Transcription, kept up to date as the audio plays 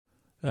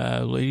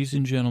Ladies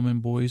and gentlemen,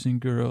 boys and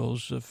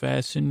girls,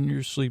 fasten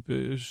your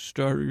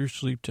start your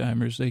sleep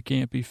timers. They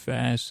can't be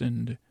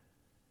fastened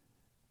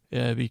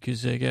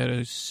because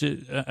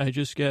I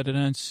just got it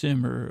on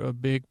simmer, a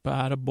big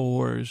pot of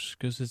boars,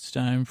 because it's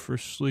time for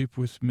Sleep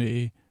With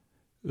Me,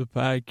 the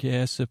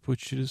podcast that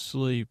puts you to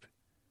sleep.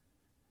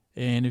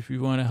 And if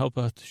you want to help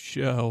out the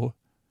show,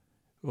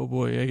 oh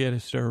boy, I got to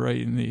start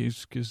writing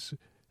these because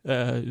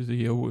that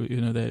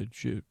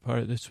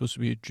part that's supposed to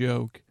be a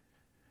joke.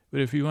 But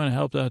if you want to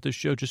help out the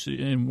show, just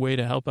a way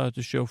to help out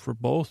the show for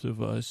both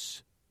of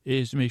us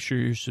is make sure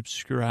you're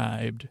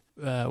subscribed,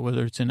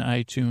 whether it's in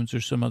iTunes or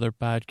some other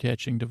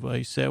podcatching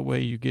device. That way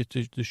you get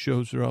the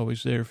shows are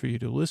always there for you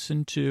to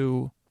listen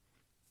to.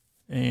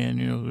 And,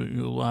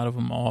 a lot of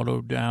them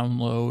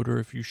auto-download, or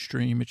if you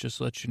stream, it just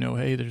lets you know,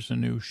 hey, there's a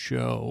new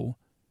show.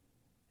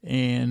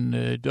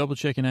 And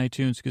double-checking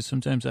iTunes, because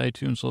sometimes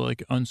iTunes will,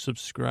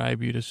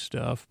 unsubscribe you to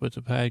stuff, but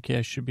the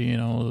podcast should be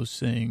in all those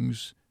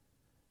things.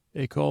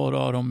 They call it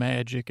auto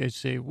magic. I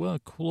say, well,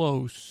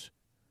 close.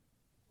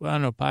 Well, I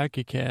don't know,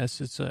 Pocket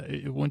Cast, it's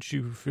once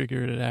you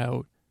figure it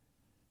out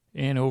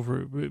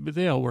but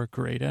they all work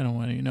great. I don't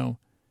want to,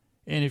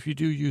 And if you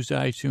do use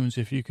iTunes,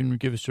 if you can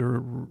give us a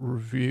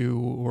review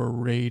or a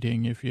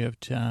rating if you have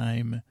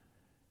time,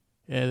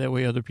 that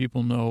way other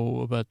people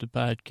know about the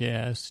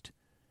podcast,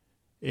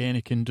 and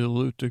it can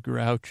dilute the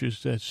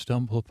grouches that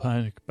stumble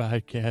upon a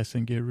podcast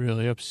and get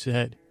really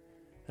upset.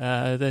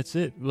 That's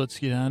it. Let's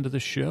get on to the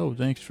show.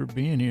 Thanks for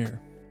being here.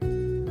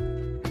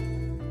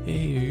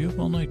 Hey, are you up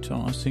all night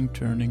tossing,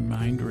 turning,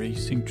 mind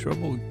racing,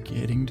 trouble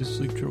getting to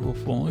sleep, trouble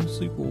falling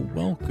asleep? Well,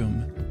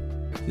 welcome.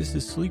 This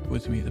is Sleep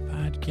With Me, the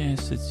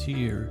podcast that's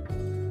here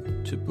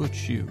to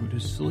put you to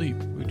sleep.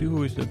 We do it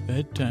with a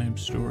bedtime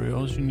story.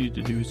 All you need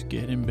to do is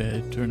get in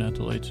bed, turn out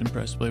the lights, and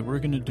press play. We're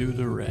going to do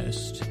the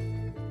rest.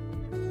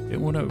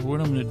 And what I'm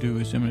going to do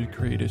is I'm going to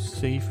create a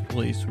safe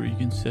place where you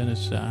can set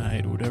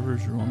aside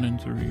whatever's running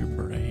through your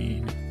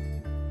brain.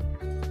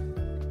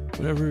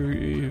 Whatever,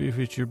 if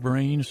it's your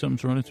brain,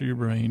 something's running through your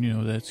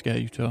brain, that's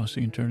got you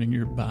tossing and turning.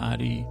 Your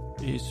body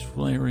is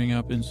flaring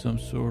up in some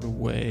sort of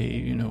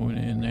way,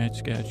 and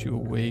that's got you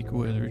awake,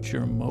 whether it's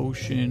your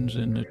emotions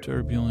and the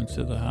turbulence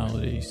of the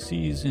holiday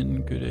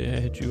season could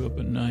have had you up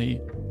at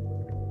night.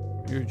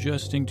 You're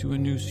adjusting to a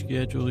new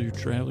schedule, you're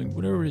traveling,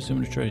 whatever it is, I'm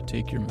going to try to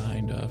take your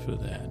mind off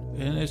of that.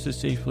 And that's a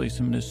safe place.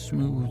 I'm going to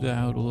smooth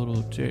out a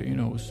little,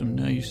 some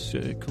nice,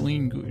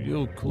 clean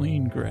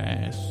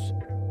grass.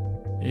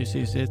 They say,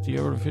 is that the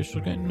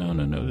artificial grass?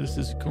 No. This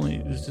is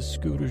clean. This is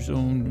Scooter's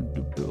own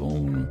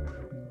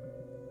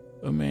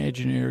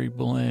imaginary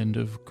blend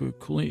of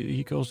clean.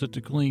 He calls it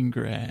the clean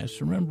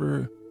grass.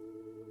 Remember,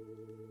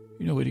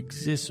 it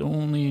exists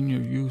only in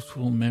your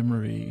youthful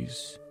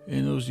memories.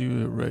 And those of you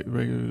that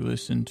regularly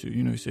listen to,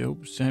 you say, oh,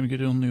 it's time to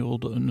get on the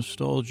old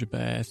nostalgia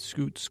bath.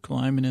 Scoot's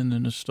climbing in the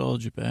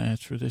nostalgia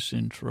bath for this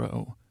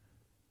intro.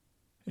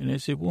 And I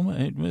say, well,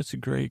 that's a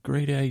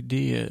great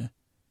idea,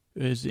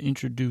 is to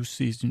introduce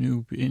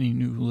any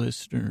new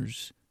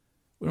listeners.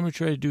 What I'm going to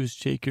try to do is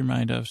take your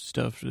mind off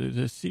stuff.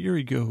 The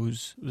theory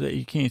goes that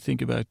you can't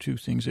think about two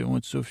things at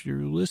once. So if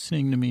you're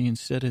listening to me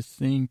instead of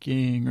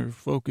thinking or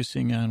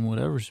focusing on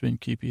whatever's been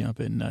keeping you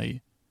up at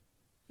night,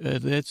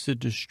 that's the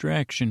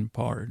distraction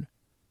part.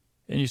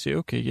 And you say,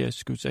 okay, yes,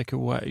 Scoots, I could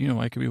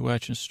be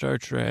watching Star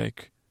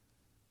Trek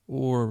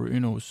or,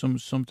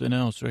 something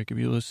else, or I could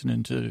be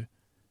listening to,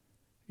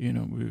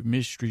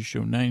 Mystery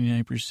Show,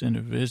 99%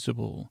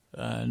 Invisible,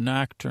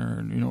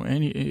 Nocturne,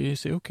 you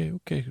say, okay,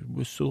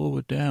 we'll slow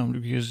it down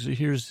because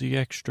here's the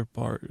extra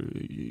part.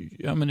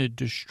 I'm going to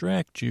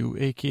distract you,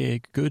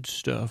 a.k.a. good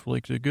stuff,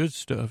 like the good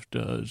stuff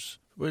does.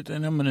 But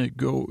then I'm going to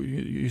go,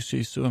 you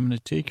see, so I'm going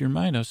to take your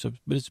mind off stuff,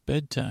 but it's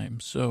bedtime.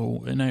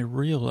 So, and I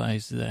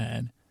realize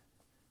that.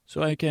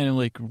 So I kind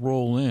of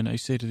roll in. I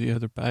say to the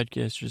other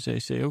podcasters, I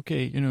say,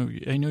 okay,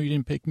 I know you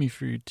didn't pick me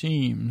for your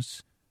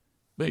teams,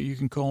 but you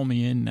can call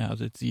me in now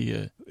that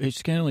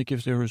it's kind of like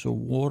if there was a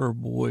water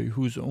boy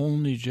whose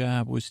only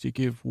job was to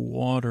give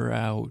water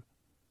out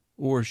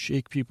or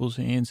shake people's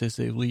hands as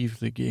they leave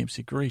the game.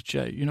 Say, great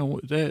job.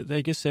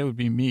 I guess that would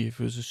be me if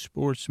it was a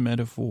sports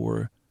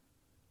metaphor.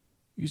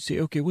 You say,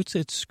 okay, what's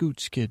that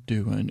Scoots kid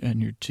doing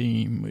on your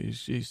team?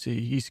 You say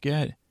he's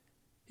got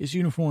his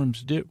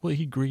uniforms.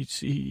 He greets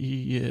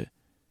the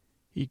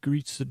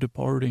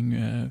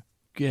departing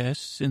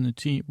guests in the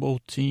team,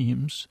 both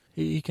teams.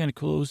 He kind of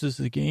closes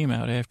the game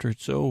out after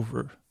it's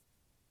over.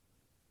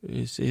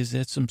 Is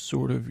that some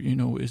sort of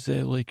Is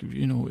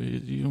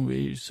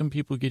that some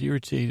people get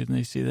irritated and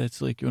they say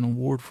that's like an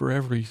award for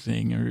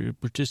everything or a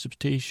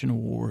participation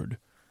award.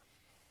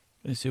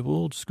 I say, well,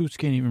 old Scoots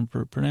can't even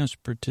pronounce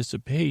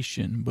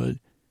participation, but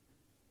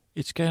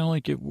it's kind of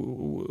like,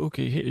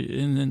 okay,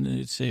 and then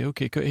they'd say,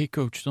 okay, hey,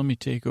 coach, let me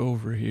take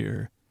over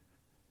here.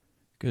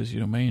 Because,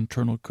 my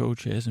internal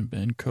coach hasn't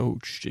been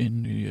coached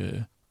in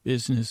the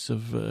business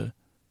of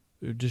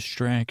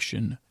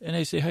distraction. And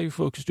I say, how you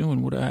folks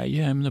doing?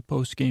 I'm the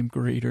post-game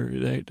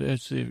grader.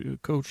 That's the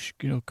coach,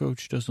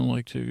 coach doesn't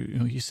like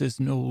to, he says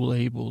no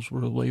labels.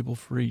 We're a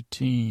label-free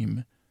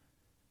team.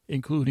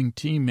 including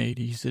teammate.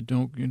 He said,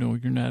 don't, you're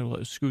not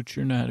allowed, Scooch,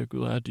 you're not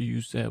allowed to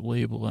use that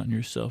label on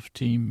yourself,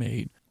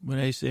 teammate. When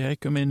I say I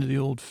come into the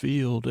old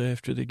field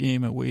after the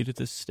game, I wait at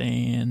the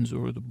stands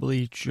or the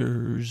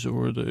bleachers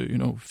or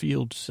the,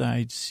 field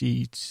side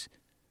seats.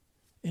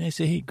 And I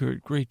say, hey,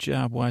 great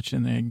job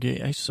watching that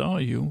game. I saw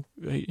you.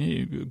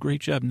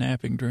 Great job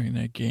napping during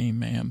that game,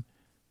 ma'am.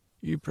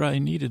 You probably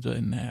needed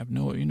that nap.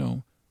 No,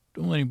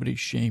 don't let anybody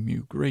shame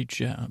you. Great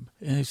job.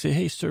 And I say,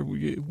 hey, sir,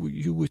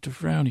 you with the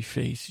frowny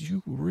face.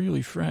 You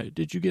really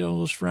did you get all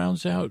those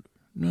frowns out?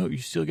 No, you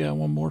still got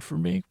one more for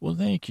me? Well,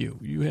 thank you.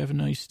 You have a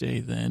nice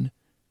day then.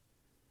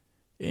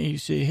 And you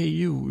say, hey,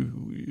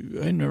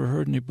 I never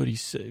heard anybody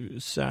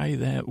sigh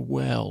that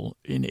well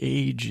in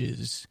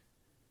ages.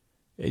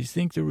 I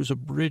think there was a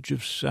bridge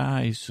of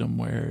sighs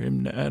somewhere.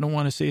 And I don't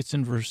want to say it's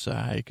in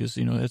Versailles because,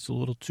 that's a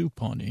little too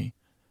punny.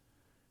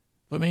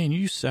 But, man,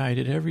 you sighed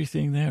at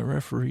everything that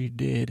referee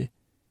did.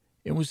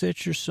 And was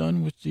that your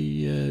son with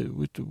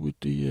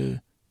the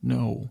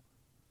no.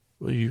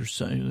 Well, your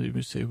son, let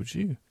me say it was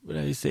you. But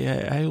I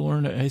say, I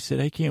learned, I said,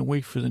 I can't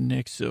wait for the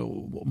next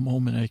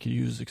moment I could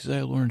use it because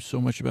I learned so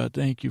much about,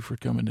 thank you for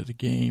coming to the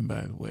game,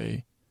 by the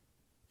way.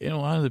 And a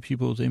lot of the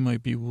people, they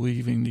might be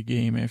leaving the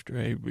game after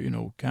I,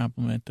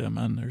 compliment them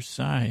on their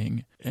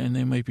sighing. And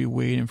they might be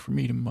waiting for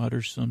me to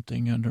mutter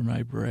something under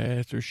my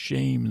breath or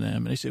shame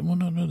them. And I say, well,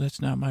 no,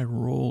 that's not my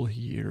role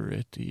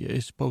here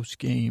as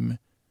post-game,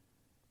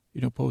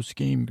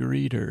 post-game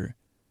greeter.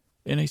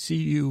 And I see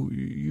you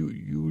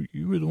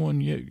were the one,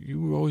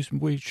 you always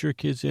made sure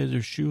kids had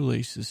their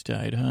shoelaces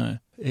tied, huh?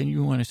 And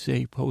you want to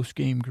say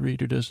post-game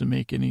greeter doesn't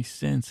make any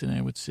sense. And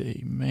I would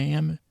say,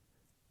 ma'am,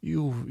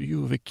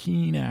 you have a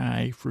keen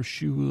eye for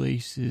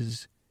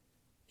shoelaces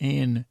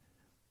and,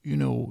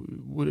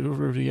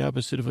 whatever the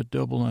opposite of a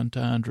double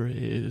entendre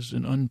is,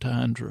 an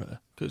entendre.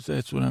 Because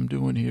that's what I'm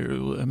doing here.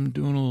 I'm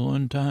doing a little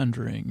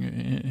entendring.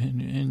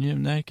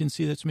 And I can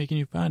see that's making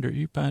you ponder.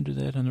 You ponder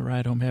that on the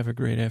ride home. Have a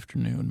great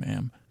afternoon,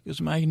 ma'am.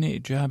 Because my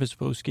job as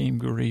post-game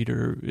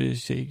greeter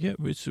is say,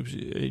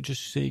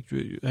 just say,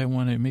 I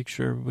want to make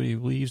sure everybody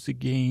leaves the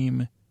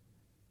game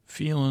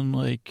feeling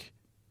like,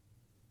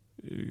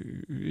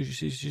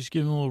 just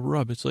give him a little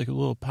rub. It's like a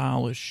little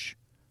polish.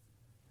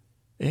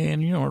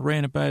 And, I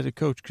ran it by the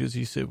coach because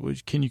he said, well,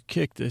 can you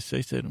kick this?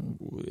 I said,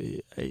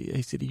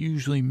 I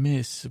usually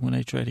miss when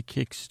I try to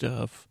kick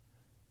stuff.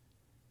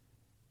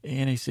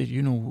 And I said,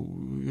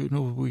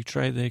 we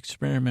tried the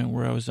experiment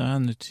where I was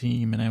on the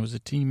team and I was a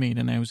teammate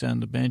and I was on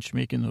the bench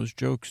making those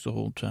jokes the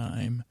whole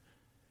time.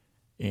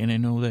 And I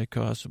know that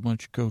costs a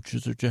bunch of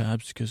coaches their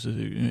jobs because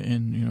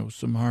of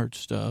some hard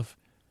stuff.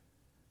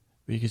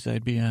 Because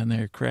I'd be on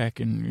there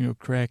cracking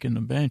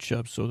the bench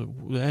up so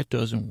that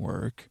doesn't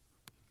work.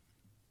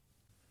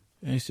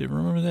 And I said,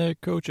 remember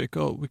that, Coach? I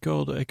called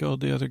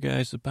the other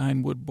guys the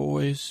Pinewood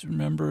Boys.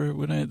 Remember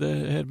when I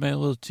had my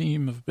little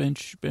team of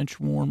bench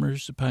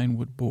warmers, the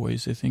Pinewood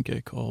Boys? I think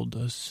I called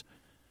us.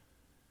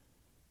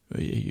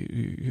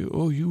 You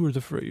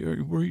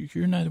were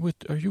you're not with?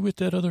 Are you with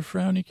that other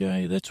frowny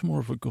guy? That's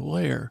more of a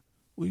glare.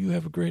 Well, you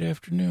have a great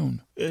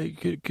afternoon.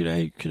 Could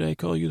I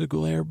call you the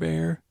Glare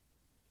Bear?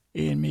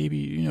 And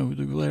maybe,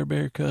 the Glare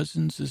Bear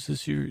cousins,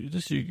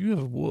 you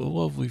have a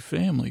lovely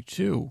family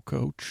too,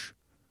 Coach.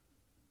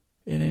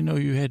 And I know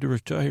you had to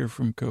retire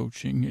from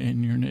coaching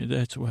and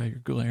that's why you're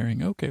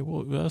glaring. Okay,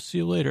 well, I'll see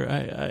you later.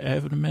 I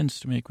have an amends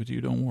to make with you,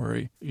 don't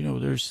worry.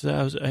 There's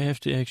thousands, I have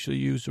to actually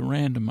use a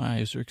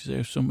randomizer because I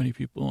have so many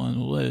people on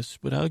the list,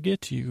 but I'll get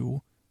to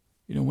you.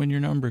 When your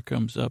number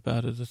comes up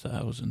out of the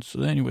thousands.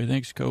 So anyway,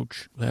 thanks,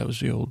 Coach. That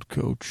was the old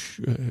coach,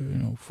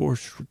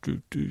 forced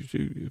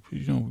to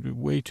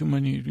way too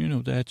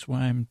many, that's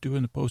why I'm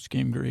doing the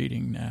post-game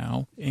grading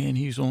now. And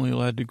he's only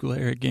allowed to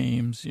glare at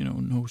games,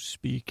 no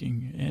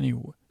speaking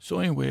anyway. So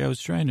anyway, I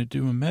was trying to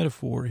do a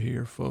metaphor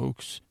here,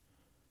 folks.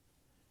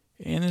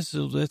 And that's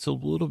a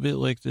little bit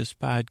like this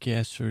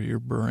podcast for your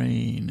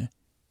brain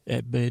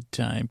at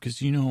bedtime.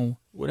 Because,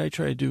 what I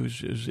try to do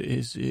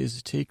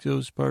is take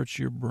those parts of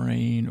your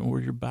brain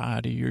or your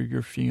body or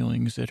your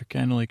feelings that are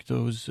kind of like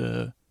those,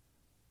 what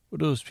are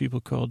those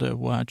people called that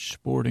watch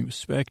sporting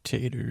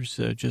spectators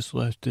that just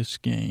left this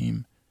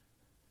game.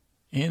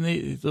 And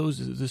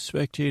the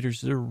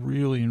spectators, they're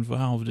really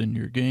involved in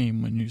your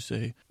game when you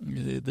say,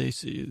 they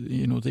say,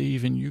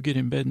 you get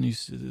in bed and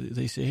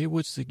they say, hey,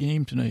 what's the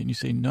game tonight? And you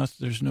say, nothing,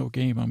 there's no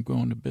game, I'm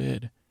going to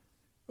bed.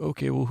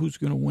 Okay, well, who's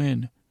going to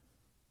win?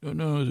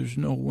 No, there's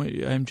no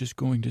way. I'm just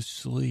going to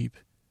sleep.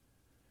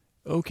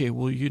 Okay,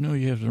 well, you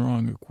have the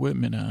wrong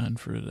equipment on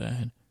for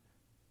that.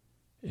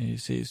 And he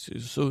says,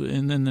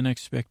 and then the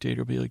next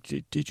spectator will be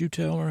like, did you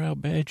tell her how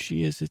bad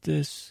she is at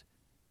this?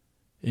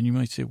 And you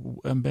might say,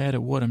 I'm bad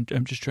at what?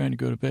 I'm just trying to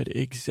go to bed.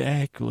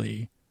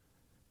 Exactly.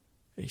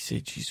 I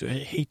said, geez, I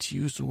hate to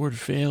use the word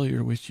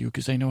failure with you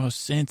because I know how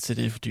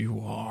sensitive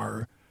you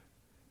are.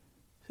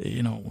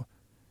 And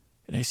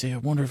I say, I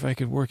wonder if I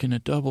could work in a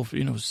double,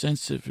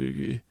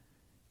 sensitive.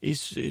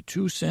 Is it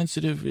too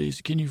sensitive?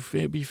 Can you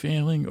be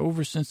failing?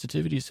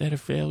 Oversensitivity, is that a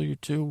failure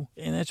too?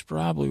 And that's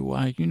probably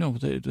why,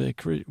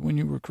 when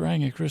you were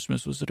crying at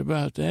Christmas, was it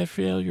about that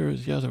failure or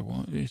the other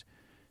one?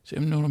 Say,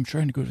 no, I'm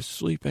trying to go to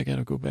sleep. I got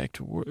to go back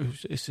to work.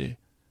 I say,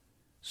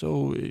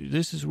 so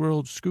this is where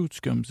old Scoots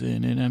comes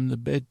in, and I'm the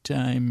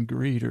bedtime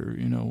greeter.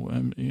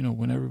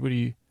 When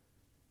everybody,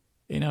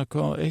 and I'll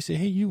call. I say,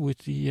 hey, you with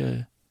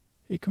the,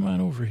 hey, come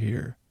on over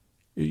here.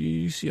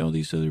 You see all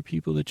these other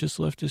people that just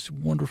left this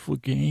wonderful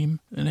game?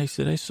 And I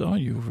said, I saw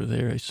you over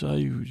there. I saw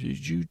you.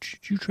 Did you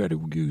try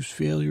to use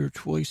failure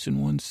twice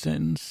in one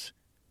sentence?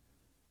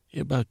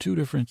 About two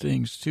different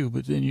things, too.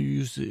 But then you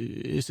use,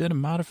 is that a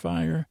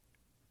modifier?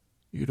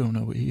 You don't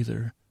know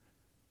either.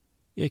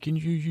 Yeah, can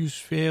you use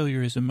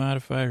failure as a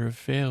modifier of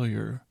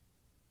failure?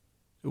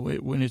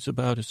 When it's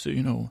about,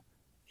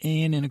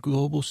 Anne in a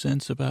global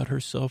sense about her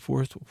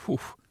self-worth. Whew.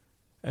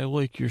 I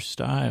like your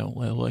style.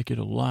 I like it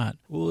a lot.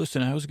 Well,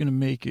 listen, I was going to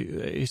make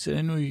it. I said,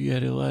 I know you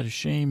got a lot of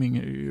shaming.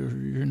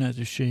 You're not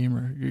the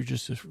shamer. You're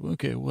just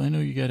okay, well, I know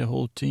you got a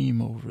whole team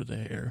over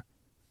there.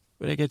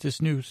 But I got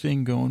this new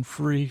thing going,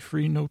 free,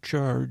 no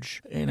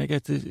charge. And I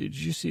got this, did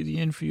you see the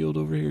infield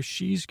over here?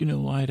 She's going to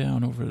lie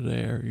down over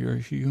there. You're a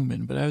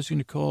human. But I was going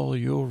to call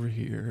you over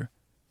here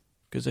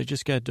because I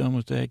just got done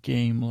with that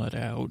game let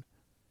out.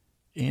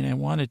 And I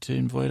wanted to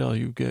invite all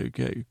you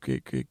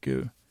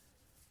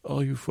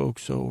all you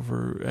folks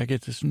over. I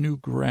get this new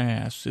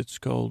grass. It's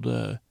called,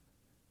 I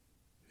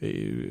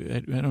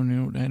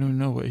don't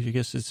know. I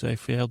guess I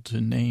failed to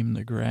name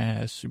the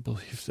grass. You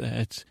believe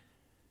that?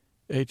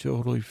 I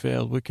totally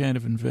failed. What kind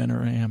of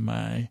inventor am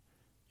I?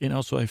 And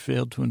also I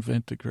failed to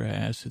invent the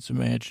grass. It's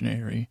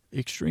imaginary.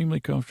 Extremely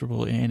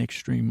comfortable and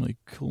extremely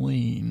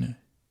clean.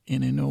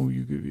 And I know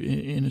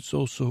and it's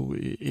also,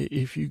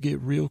 if you get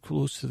real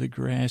close to the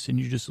grass and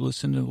you just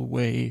listen to the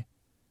way,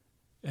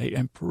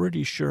 I'm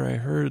pretty sure I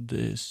heard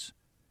this.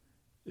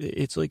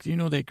 It's like,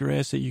 that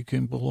grass that you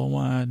can blow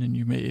on and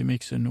it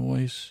makes a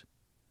noise?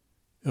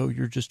 Oh,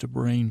 you're just a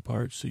brain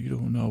part, so you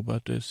don't know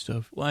about this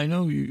stuff. Well, I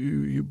know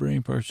you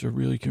brain parts are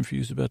really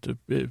confused about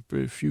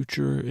the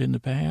future and the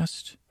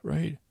past,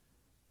 right?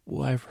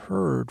 Well, I've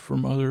heard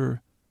from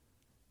other,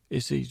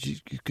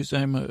 because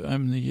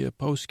I'm the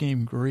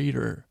post-game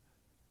greeter,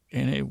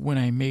 and when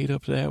I made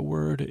up that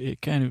word,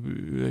 it kind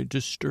of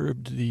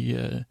disturbed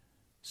the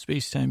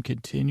space-time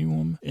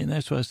continuum, and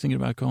that's what I was thinking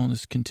about calling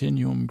this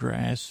continuum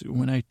grass.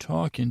 When I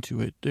talk into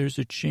it, there's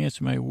a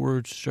chance my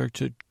words start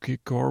to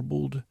get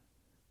garbled,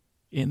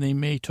 and they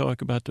may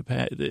talk about the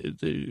past.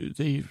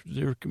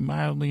 They're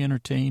mildly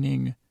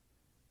entertaining,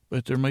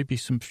 but there might be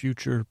some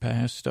future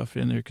past stuff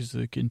in there because of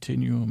the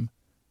continuum.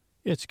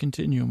 Yeah, it's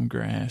continuum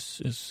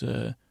grass. It's,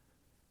 with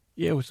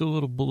a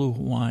little blue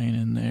Hawaiian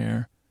in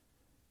there.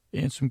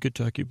 And some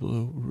Kentucky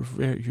blue.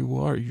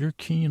 You're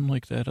keen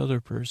like that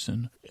other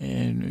person.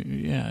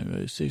 And,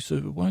 I say, so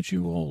why don't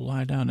you all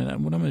lie down?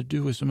 And what I'm going to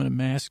do is I'm going to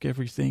mask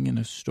everything in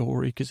a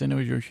story, because I know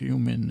you're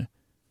human.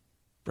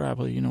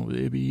 Probably,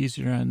 it'd be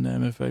easier on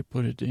them if I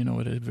put it, at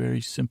a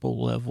very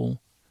simple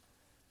level.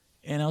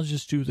 And I'll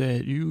just do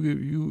that.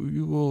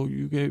 You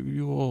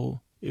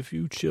all, if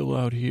you chill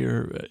out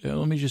here,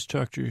 let me just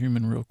talk to your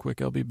human real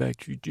quick. I'll be back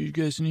to you. Do you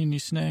guys need any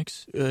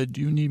snacks?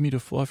 Do you need me to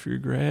fluff your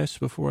grass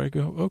before I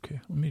go?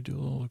 Okay, let me do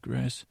a little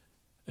grass.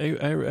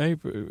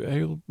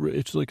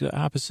 It's like the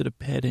opposite of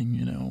petting,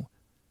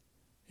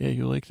 Yeah,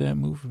 you like that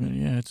movement?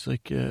 Yeah, it's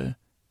like,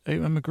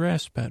 I'm a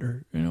grass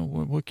petter.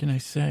 What can I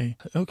say?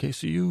 Okay,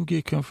 so you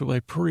get comfortable. I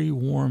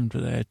pre-warmed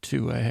that,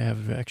 too. I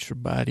have extra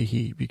body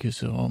heat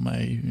because of all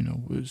my,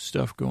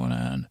 stuff going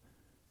on.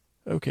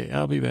 Okay,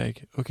 I'll be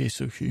back. Okay,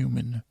 so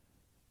human,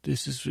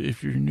 this is,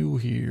 if you're new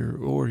here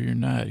or you're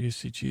not, you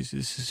see, geez,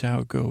 this is how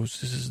it goes.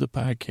 This is the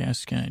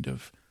podcast, kind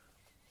of.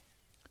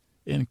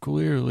 And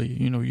clearly,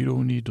 you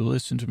don't need to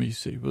listen to me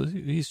say, well,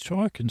 he's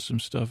talking some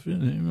stuff. What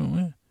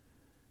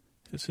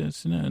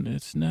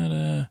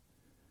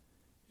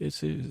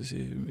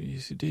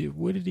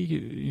did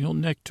he,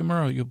 next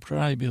tomorrow, you'll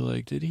probably be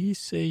like, did he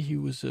say he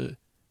was a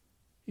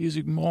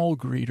mall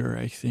greeter?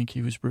 I think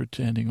he was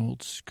pretending,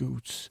 old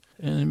Scoots.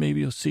 And then maybe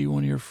you'll see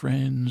one of your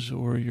friends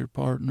or your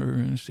partner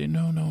and say,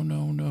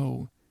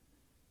 no.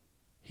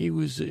 He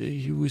was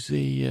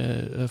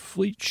a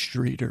Fleet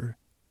Streeter,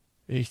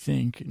 I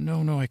think.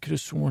 No, I could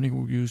have sworn he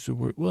used the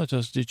word. Well,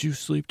 did you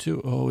sleep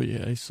too? Oh,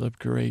 yeah, I slept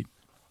great.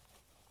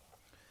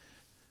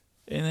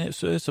 And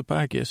so that's a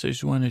podcast. I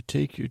just want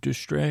to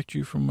distract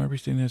you from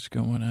everything that's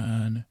going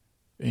on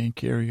and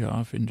carry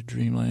off into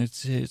dreamland.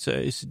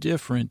 It's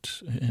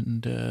different,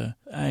 and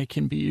I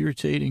can be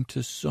irritating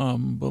to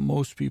some, but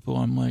most people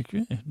I'm like,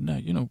 what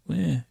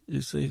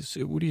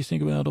do you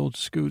think about old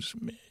Scoots?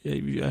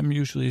 I'm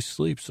usually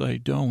asleep, so I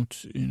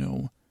don't,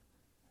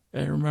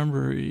 I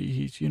remember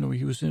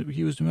he was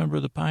a member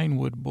of the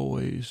Pinewood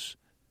Boys.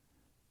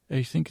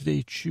 I think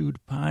they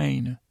chewed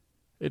pine.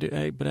 But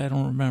I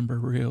don't remember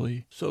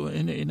really. So,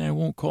 and I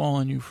won't call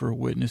on you for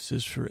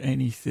witnesses for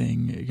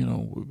anything,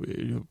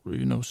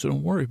 so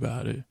don't worry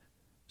about it.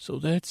 So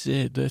that's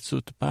it. That's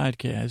what the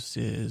podcast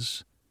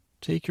is.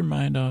 take your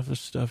mind off of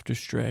stuff,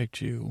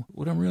 distract you.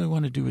 What I really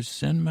want to do is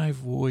send my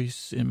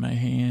voice and my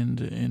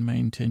hand and my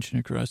intention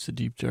across the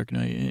deep, dark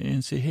night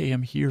and say, hey,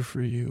 I'm here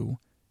for you.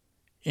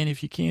 And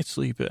if you can't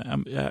sleep,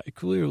 I'm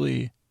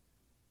clearly,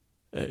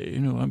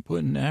 I'm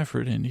putting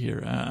effort in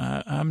here.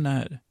 I'm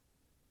not,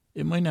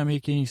 it might not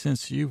make any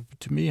sense to you. But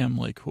to me, I'm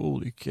like,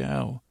 holy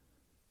cow.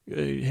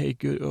 Hey,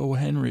 good. Oh,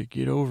 Henry,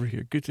 get over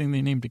here. Good thing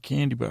they named a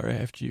candy bar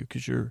after you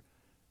because you're,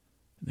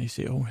 and they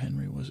say, oh,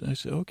 Henry was, I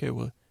say, okay,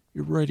 well,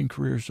 your writing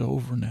career's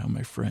over now,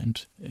 my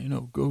friend.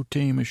 Go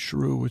tame a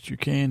shrew with your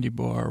candy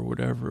bar or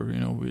whatever.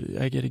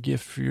 I get a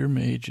gift for your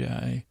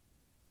magi.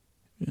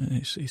 And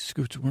they say,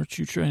 Scoots, weren't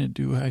you trying to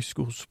do high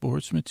school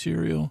sports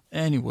material?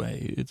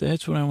 Anyway,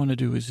 that's what I want to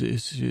do is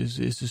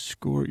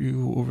escort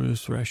you over the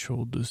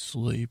threshold to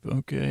sleep,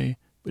 okay?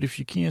 But if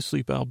you can't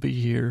sleep, I'll be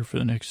here for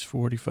the next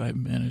 45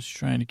 minutes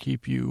trying to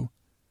keep you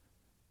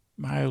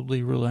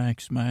mildly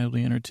relaxed,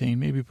 mildly entertained,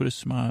 maybe put a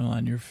smile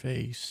on your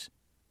face.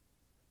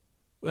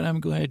 But I'm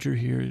glad you're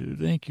here.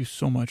 Thank you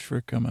so much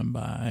for coming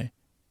by.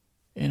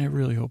 And I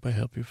really hope I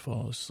help you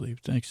fall asleep.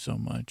 Thanks so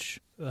much.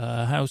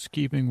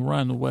 Housekeeping, we're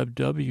on the web,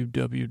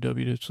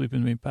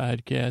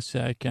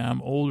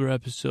 www.sleepwithmepodcast.com. Older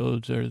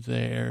episodes are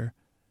there.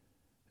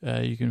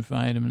 You can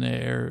find them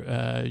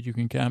there. You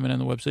can comment on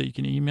the website. You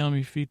can email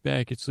me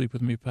feedback at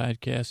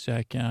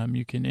sleepwithmepodcast.com.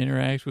 You can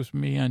interact with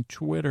me on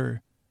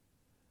Twitter.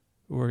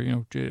 Or,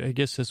 I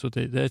guess that's what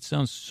that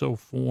sounds so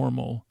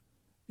formal.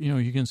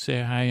 You can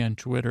say hi on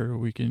Twitter.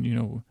 We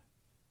can,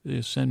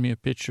 send me a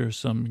picture of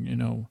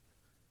some,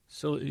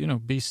 so,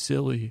 be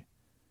silly,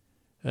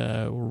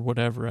 or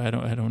whatever. I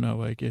don't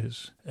know, I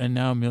guess. And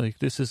now I'm like,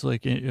 this is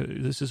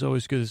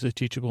always good as a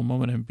teachable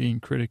moment. I'm being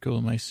critical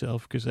of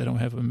myself because I don't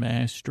have a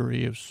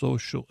mastery of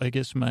social. I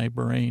guess my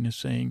brain is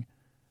saying,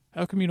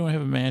 how come you don't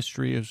have a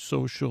mastery of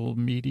social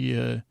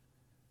media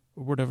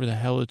or whatever the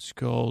hell it's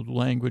called,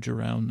 language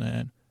around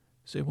that?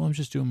 Say, well, I'm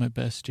just doing my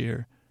best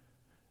here.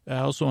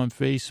 Also on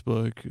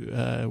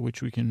Facebook,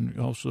 which we can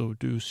also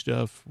do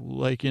stuff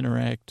like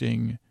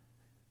interacting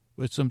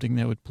with something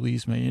that would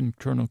please my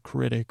internal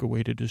critic, a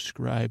way to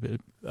describe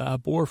it.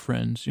 Bore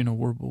friends,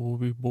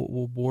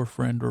 we'll bore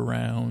friend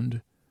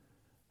around.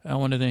 I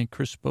want to thank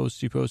Chris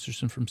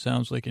Posterson from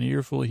Sounds Like an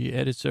Earful. He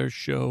edits our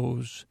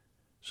shows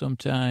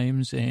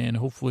sometimes, and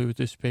hopefully with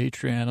this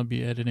Patreon, I'll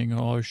be editing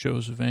all our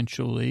shows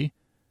eventually.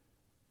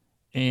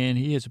 And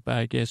he has a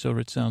podcast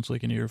over at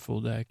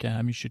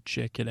soundslikeanearful.com. You should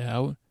check it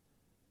out.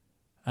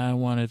 I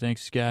want to thank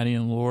Scotty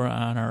and Laura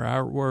on our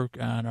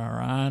artwork, on our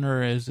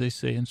honor, as they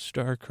say in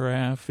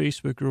StarCraft.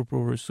 Facebook group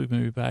over at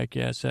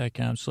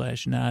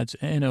sleepwithmepodcast.com/nods,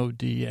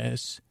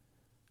 N-O-D-S.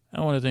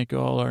 I want to thank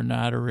all our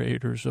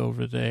moderators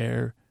over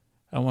there.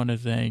 I want to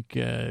thank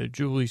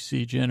Julie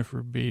C.,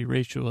 Jennifer B.,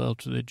 Rachel L.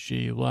 to the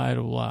G.,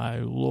 Lida Lie,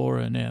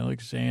 Laura and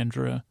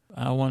Alexandra.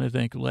 I want to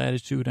thank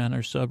Latitude on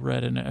our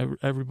subreddit and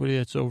everybody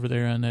that's over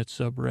there on that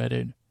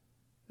subreddit.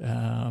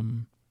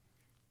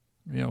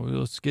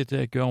 Let's get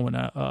that going.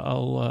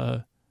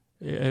 I've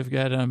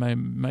got it on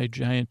my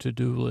giant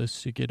to-do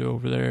list to get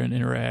over there and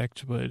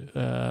interact, but,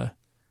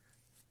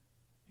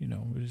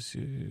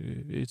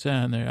 it's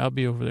on there. I'll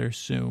be over there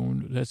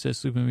soon. That's at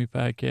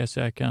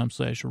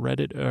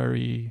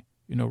sleepwithmepodcast.com/Reddit,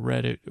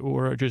 Reddit,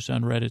 or just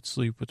on Reddit,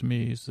 Sleep With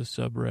Me is the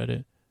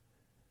subreddit.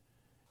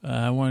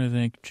 I want to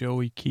thank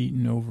Joey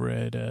Keaton over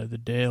at the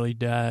Daily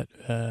Dot,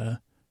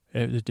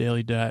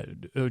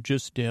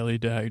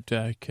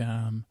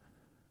 justdaily.com.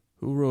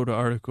 Who wrote an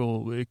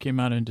article. It came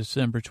out on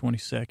December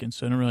 22nd,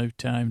 so I don't really have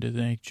time to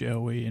thank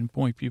Joey and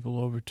point people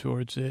over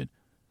towards it.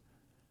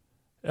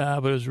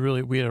 But it was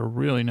we had a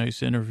really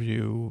nice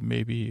interview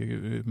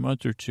maybe a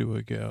month or two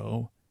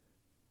ago.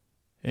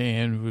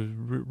 And it was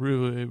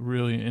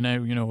really, and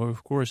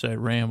of course I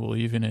ramble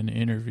even in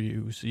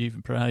interviews,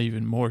 probably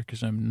even more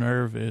because I'm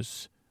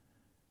nervous.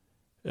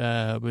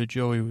 But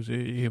Joey was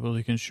able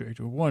to construct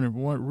one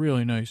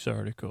really nice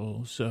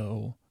article,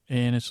 so...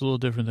 And it's a little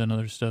different than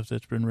other stuff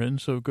that's been written,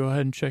 so go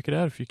ahead and check it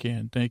out if you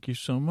can. Thank you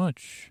so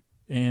much.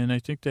 And I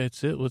think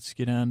that's it. Let's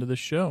get on to the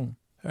show.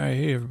 All right,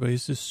 hey, everybody,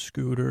 this is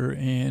Scooter,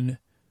 and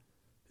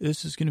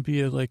this is going to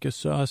be like a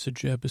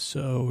sausage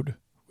episode,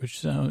 which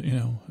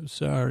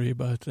sorry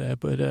about that,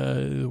 but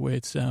the way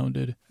it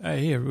sounded. All right,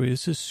 hey, everybody,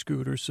 this is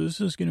Scooter. So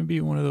this is going to be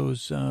one of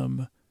those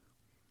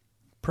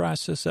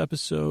process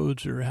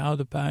episodes or how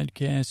the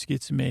podcast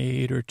gets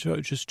made or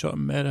just talk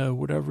meta,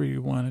 whatever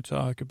you want to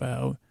talk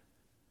about.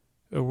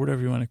 Or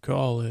whatever you want to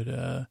call it.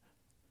 And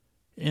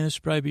this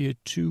will probably be a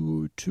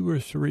two or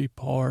three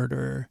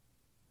parter.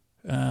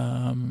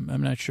 I'm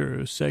not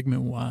sure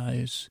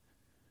segment-wise.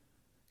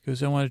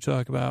 Because I want to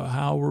talk about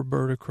how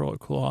Roberta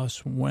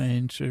Claus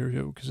went.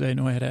 Because I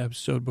know I had an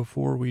episode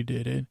before we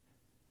did it.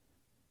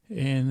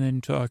 And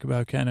then talk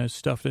about kind of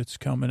stuff that's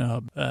coming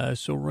up.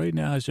 So right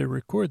now as I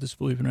record this,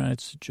 believe it or not,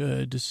 it's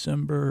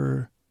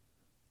December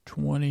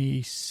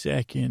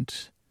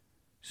 22nd.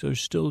 So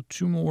there's still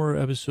 2 more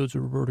episodes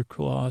of Roberta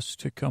Claus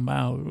to come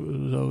out,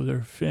 though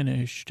they're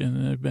finished,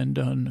 and they've been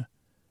done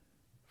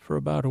for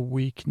about a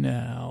week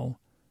now.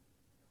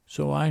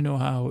 So I know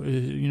how,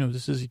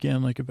 this is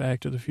again like a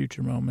Back to the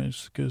Future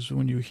moments, because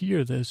when you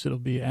hear this, it'll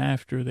be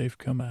after they've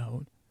come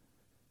out.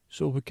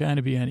 So it would kind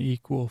of be on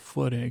equal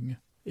footing.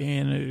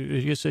 And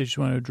I guess I just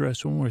want to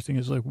address one more thing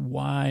is like,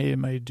 why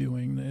am I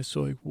doing this?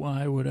 So like,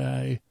 why would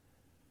I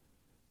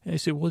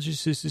said, well,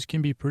 just this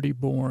can be pretty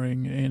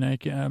boring. And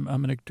I'm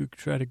going to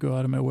try to go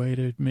out of my way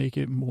to make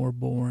it more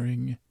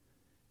boring.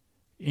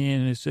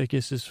 And I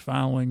guess it's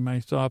following my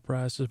thought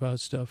process about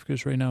stuff,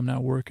 because right now I'm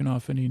not working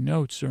off any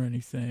notes or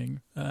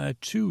anything.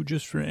 Two,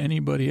 just for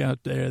anybody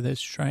out there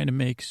that's trying to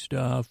make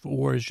stuff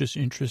or is just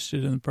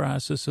interested in the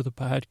process of the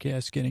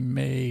podcast getting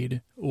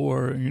made,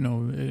 or,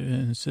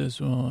 and says,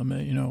 well,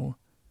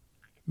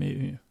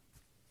 maybe,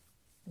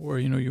 or,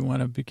 you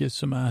want to get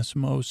some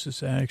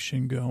osmosis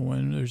action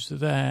going. There's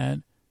that.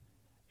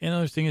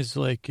 Another thing is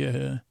like,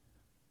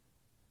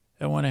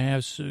 I want to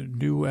have some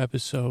new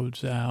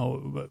episodes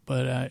out,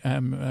 but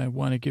I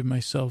want to give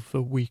myself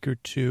a week or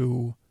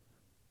two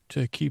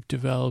to keep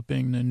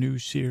developing the new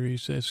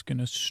series that's going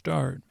to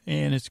start.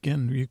 And it's,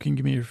 again, you can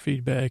give me your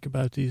feedback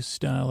about these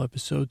style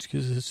episodes,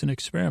 because it's an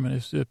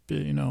experiment.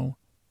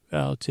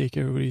 I'll take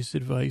everybody's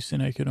advice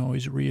and I can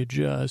always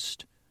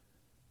readjust.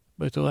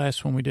 But the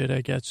last one we did,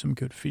 I got some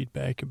good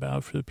feedback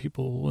about for the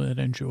people that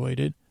enjoyed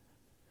it.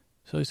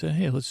 So I said,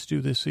 hey, let's do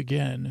this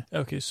again.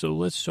 Okay, so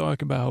let's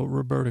talk about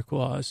Roberta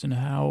Claus and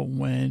how it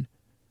went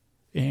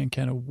and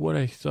kind of what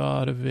I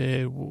thought of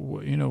it.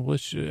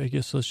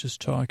 Let's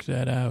just talk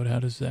that out. How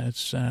does that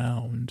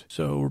sound?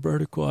 So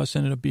Roberta Claus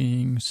ended up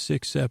being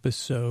 6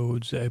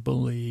 episodes, I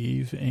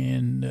believe.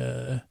 And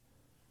I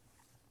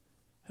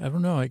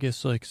don't know, I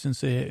guess like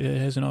since it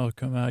hasn't all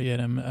come out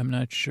yet, I'm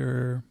not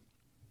sure.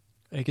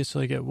 I guess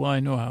like, well, I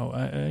know how,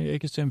 I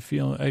guess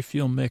I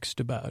feel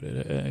mixed about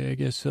it. I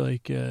guess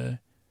like,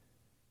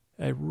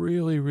 I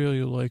really,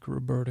 really like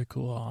Roberta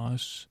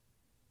Claus,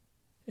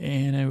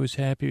 and I was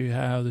happy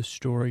how the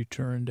story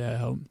turned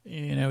out,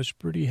 and I was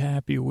pretty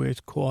happy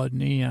with Claude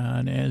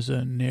Neon as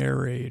a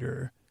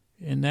narrator,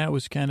 and that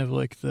was kind of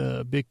like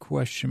the big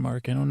question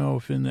mark. I don't know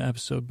if in the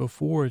episode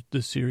before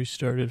the series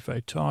started if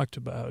I talked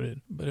about it,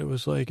 but it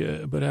was like,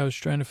 but I was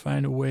trying to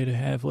find a way to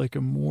have like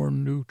a more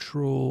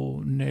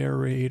neutral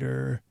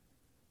narrator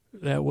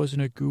that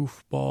wasn't a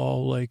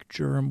goofball like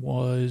Germ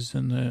was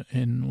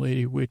in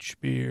Lady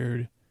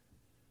Witchbeard.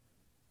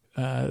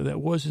 That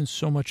wasn't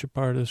so much a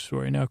part of the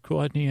story. Now,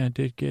 Claude Neon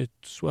did get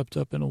swept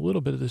up in a little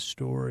bit of the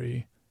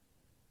story,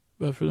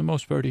 but for the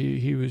most part,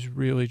 he was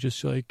really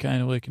just like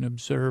kind of like an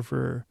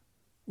observer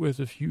with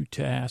a few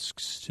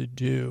tasks to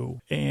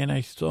do. And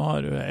I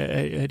thought,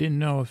 I didn't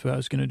know if I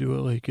was going to do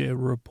it like a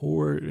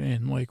report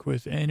and like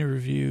with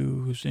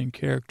interviews and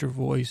character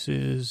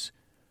voices,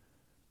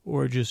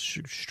 or just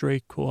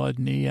straight Claude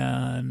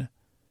Neon.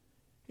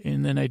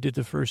 And then I did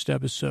the first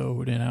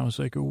episode, and I was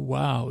like, oh,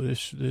 wow,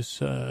 this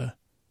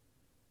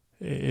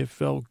it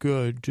felt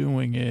good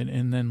doing it,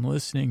 and then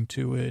listening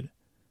to it,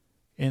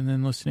 and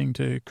then listening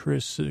to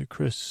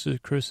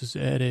Chris's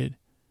edit,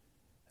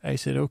 I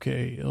said,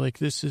 okay, like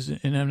this is,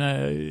 and I'm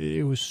not,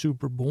 it was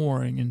super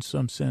boring in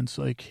some sense,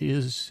 like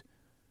his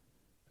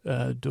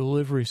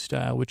delivery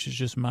style, which is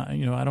just my,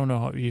 I don't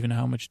know even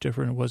how much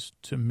different it was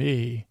to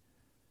me.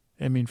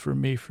 I mean, for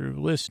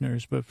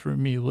listeners, but for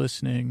me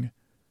listening,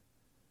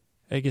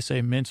 I guess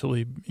I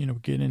mentally,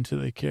 get into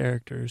the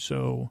character,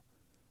 so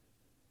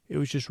it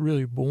was just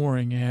really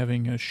boring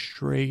having a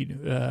straight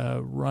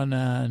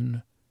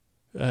run-on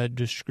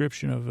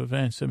description of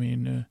events. I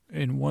mean,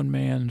 in one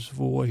man's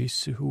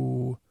voice,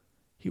 who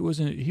he was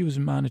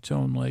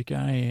monotone like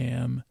I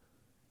am,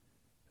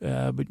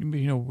 but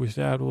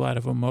without a lot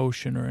of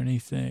emotion or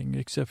anything,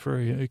 except for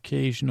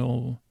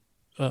occasional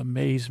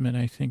amazement.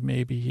 I think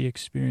maybe he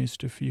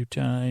experienced a few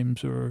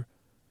times, or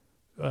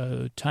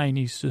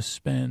tiny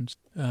suspense.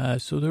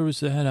 So there was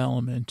that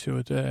element to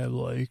it that I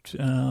liked.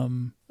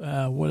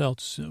 What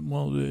else?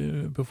 Well,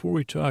 before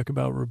we talk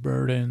about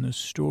Roberta and the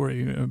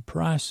story,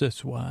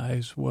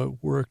 process-wise,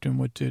 what worked and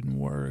what didn't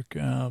work,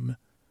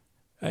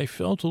 I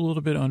felt a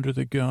little bit under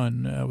the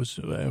gun. I don't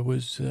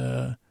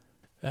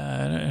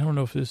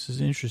know if this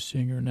is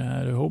interesting or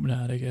not. I hope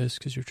not, I guess,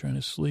 because you're trying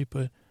to sleep.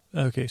 But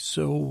okay,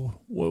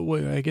 so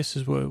what I guess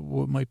is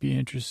what might be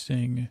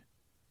interesting.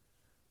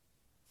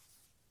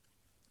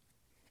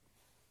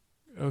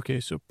 Okay,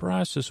 so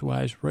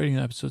process-wise, writing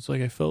episodes,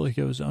 like I felt like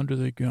I was under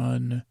the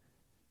gun.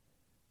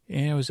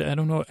 And I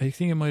don't know, I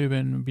think it might have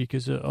been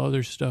because of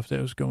other stuff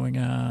that was going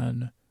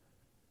on.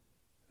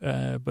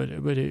 But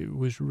it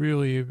was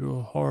really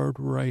hard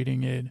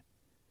writing it.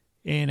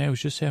 And I was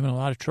just having a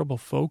lot of trouble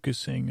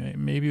focusing.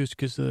 Maybe it was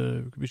because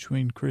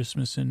between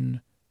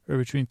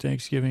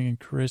Thanksgiving and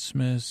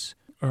Christmas,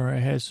 or I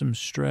had some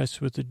stress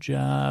with the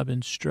job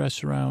and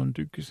stress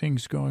around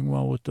things going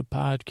well with the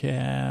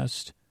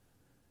podcast.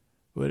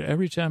 But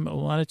a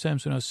lot of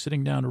times when I was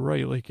sitting down to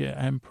write, like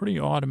I'm pretty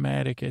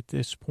automatic at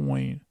this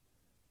point.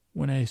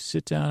 When I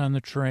sit down on the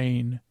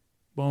train,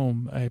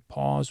 boom, I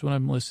pause what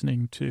I'm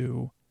listening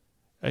to.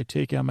 I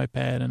take out my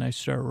pad and I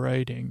start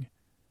writing.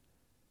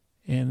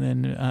 And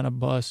then on a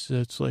bus,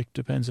 it's like,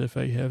 depends if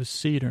I have a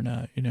seat or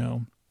not,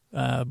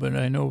 But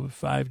I know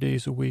 5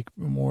 days a week,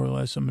 more or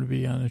less, I'm going to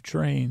be on a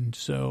train.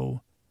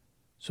 So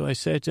I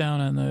sat down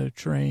on the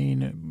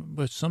train,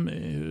 but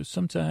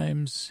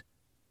sometimes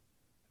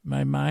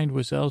my mind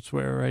was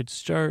elsewhere.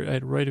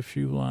 I'd write a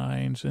few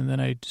lines, and then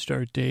I'd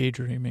start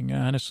daydreaming.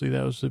 Honestly,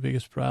 that was the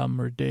biggest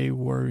problem, or day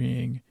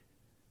worrying,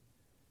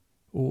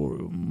 or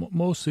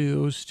mostly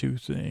those two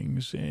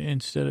things.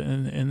 And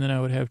then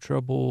I would have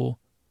trouble.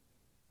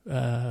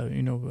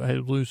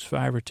 I'd lose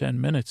 5 or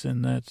 10 minutes,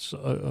 and that's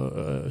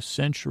a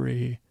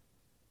century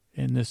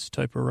in this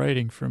type of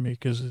writing for me,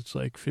 because it's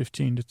like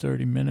 15 to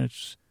 30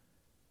 minutes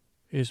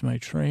is my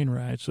train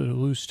ride. So to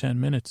lose 10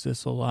 minutes,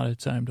 that's a lot of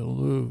time to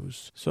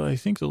lose. So I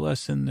think the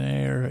lesson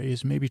there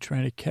is maybe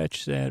trying to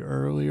catch that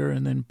earlier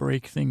and then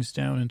break things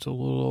down into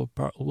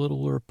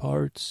littler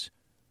parts.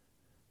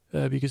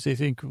 Because I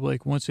think,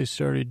 like, once I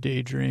started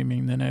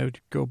daydreaming, then I would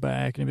go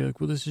back and be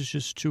like, well, this is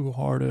just too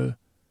hard a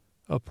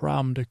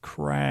problem to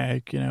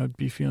crack, and I would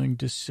be feeling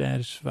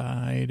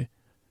dissatisfied.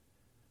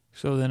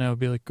 So then I would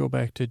be like, go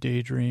back to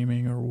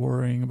daydreaming or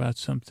worrying about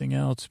something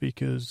else,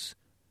 because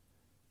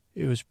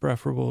it was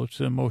preferable to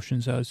the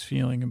emotions I was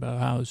feeling about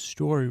how the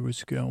story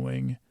was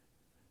going,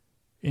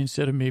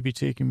 instead of maybe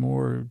taking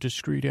more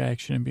discrete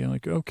action and being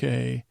like,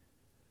 okay,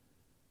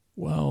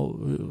 well,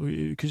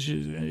 because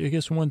I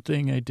guess one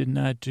thing I did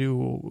not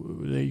do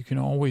that you can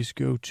always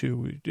go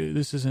to,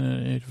 this isn't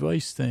an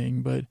advice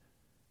thing, but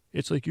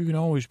it's like you can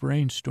always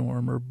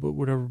brainstorm or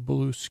whatever,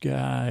 blue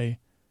sky,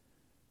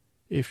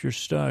 if you're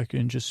stuck,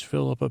 and just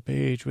fill up a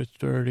page with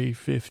 30,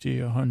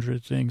 50,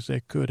 100 things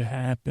that could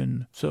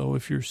happen. So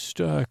if you're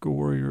stuck,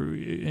 or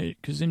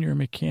because then you're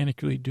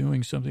mechanically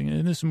doing something,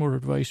 and this is more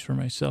advice for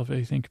myself,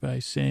 I think, by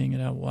saying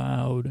it out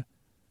loud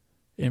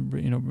and,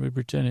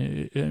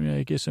 pretending. I mean,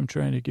 I guess I'm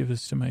trying to give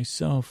this to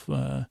myself,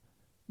 but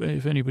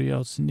if anybody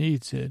else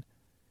needs it,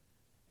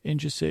 and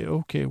just say,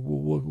 okay,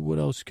 well, what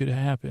else could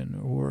happen?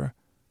 Or,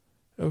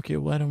 okay,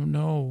 well, I don't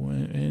know.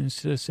 And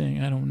instead of saying,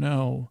 I don't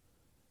know,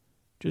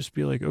 just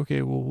be like,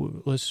 okay,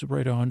 well, let's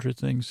write 100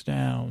 things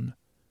down.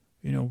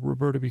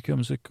 Roberta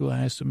becomes a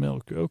glass of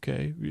milk.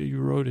 Okay, you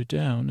wrote it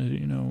down,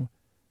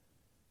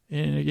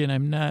 And again,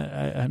 I'm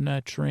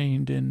not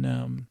trained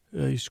in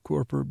these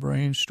corporate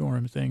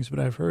brainstorm things, but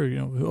I've heard,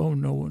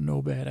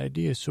 no bad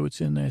ideas. So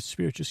it's in that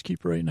spirit. Just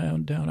keep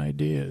writing down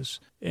ideas.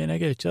 And I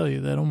got to tell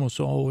you, that almost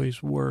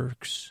always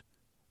works.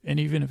 And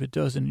even if it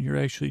doesn't, you're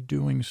actually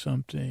doing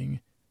something,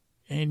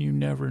 and you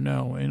never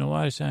know. And a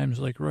lot of times,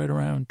 like right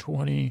around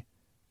 20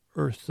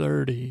 or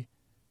 30,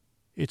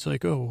 it's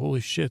like, oh, holy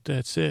shit,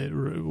 that's it.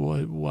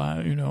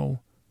 Why,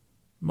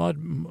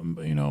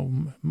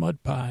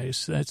 mud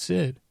pies, that's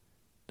it.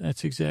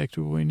 That's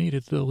exactly what we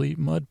needed, to eat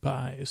mud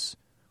pies.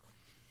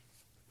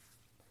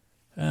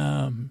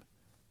 And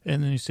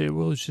then you say,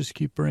 well, let's just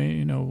keep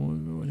and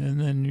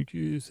then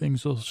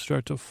things will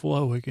start to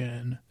flow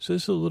again. So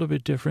this is a little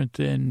bit different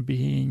than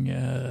being,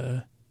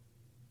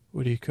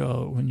 what do you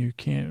call it, when you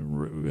can't,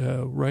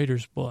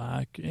 writer's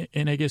block.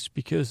 And I guess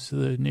because of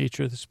the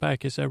nature of this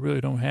podcast, I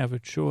really don't have a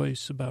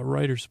choice about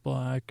writer's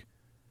block.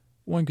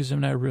 One, because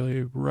I'm not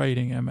really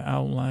writing, I'm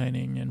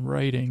outlining and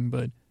writing,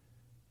 but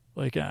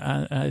like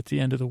at the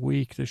end of the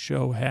week, the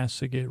show has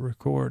to get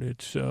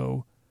recorded.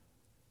 So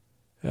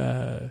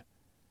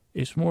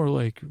it's more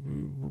like,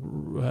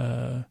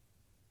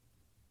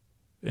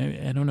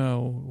 I don't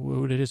know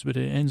what it is, but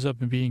it ends up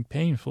being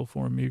painful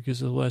for me, because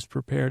the less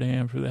prepared I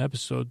am for the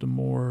episode,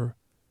 the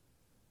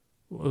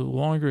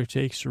longer it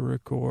takes to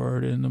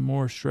record, and the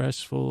more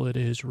stressful it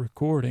is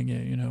recording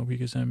it,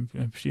 because I'm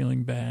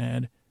feeling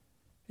bad,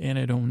 and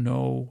I don't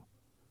know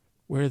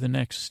where the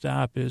next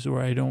stop is,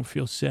 or I don't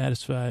feel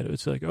satisfied.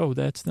 It's like, oh,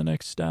 that's the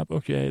next stop?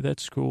 Okay,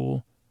 that's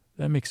cool.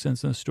 That makes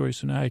sense in the story,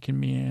 so now I can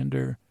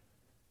meander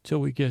till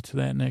we get to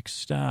that next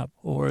stop.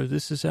 Or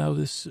this is how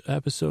this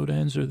episode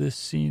ends, or this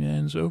scene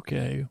ends.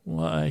 Okay,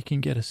 well, I can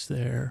get us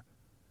there.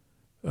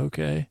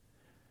 Okay?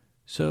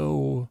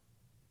 So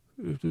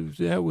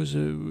that was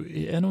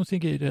I don't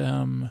think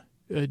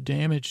it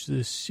damaged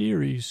the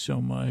series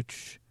so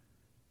much,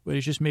 but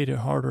it just made it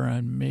harder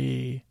on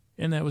me.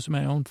 And that was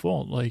my own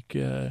fault. Like,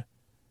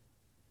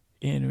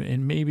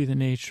 and maybe the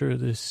nature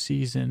of this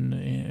season,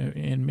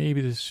 and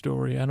maybe the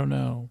story, I don't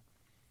know.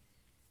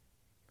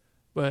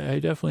 But I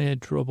definitely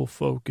had trouble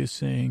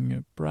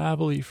focusing,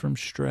 probably from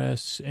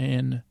stress,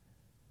 and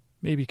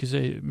maybe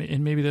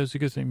maybe that was a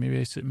good thing.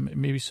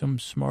 Maybe some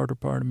smarter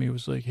part of me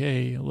was like,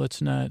 hey, let's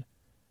not.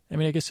 I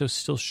mean, I guess I was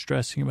still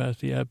stressing about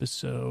the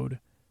episode,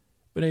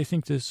 but I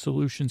think the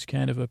solution's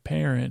kind of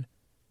apparent,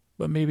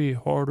 but maybe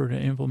harder to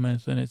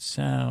implement than it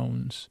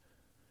sounds.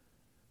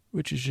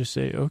 Which is just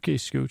say, okay,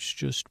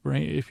 Scooch,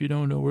 if you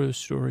don't know where the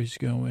story's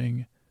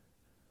going,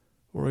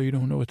 or you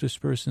don't know what this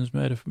person's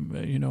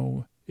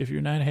if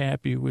you're not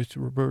happy with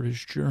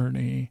Roberta's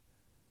journey,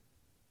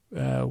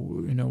 I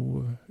don't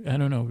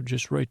know,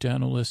 just write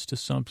down a list of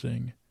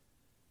something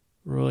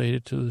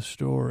related to the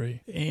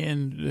story.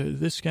 And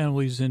this kind of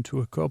leads into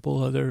a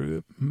couple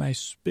other, my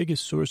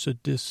biggest source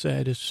of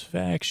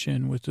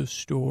dissatisfaction with the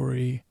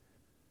story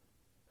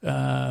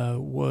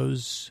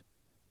was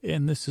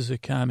and this is a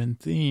common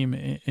theme,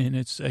 and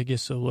it's, I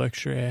guess, a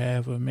lecture I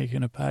have of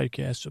making a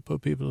podcast to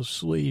put people to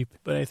sleep.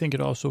 But I think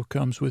it also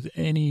comes with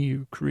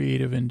any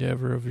creative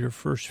endeavor of your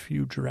first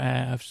few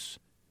drafts,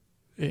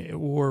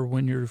 or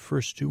when you're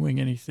first doing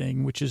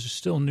anything, which is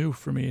still new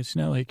for me. It's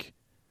not like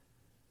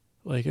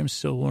I'm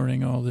still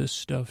learning all this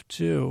stuff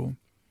too.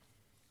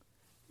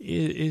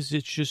 Is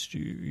it just,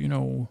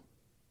 your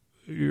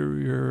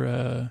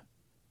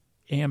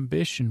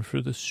ambition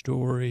for the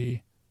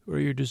story, or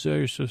your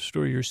desires for the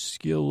story, your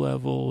skill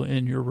level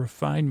and your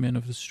refinement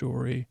of the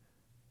story,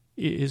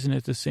 isn't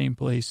at the same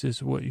place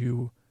as what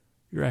your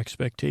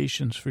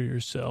expectations for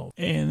yourself.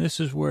 And this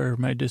is where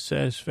my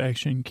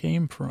dissatisfaction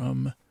came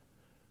from,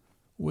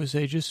 was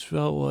I just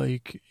felt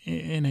like,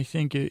 and I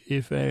think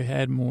if I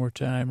had more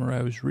time or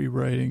I was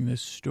rewriting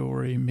this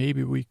story,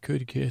 maybe we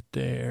could get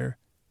there,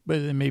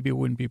 but then maybe it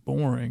wouldn't be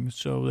boring,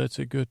 so that's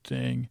a good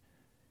thing,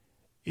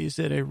 is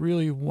that I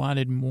really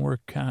wanted more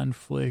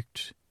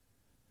conflict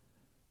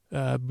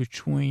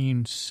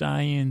between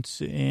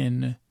science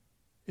and,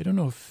 I don't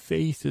know if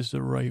faith is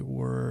the right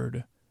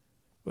word,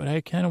 but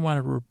I kind of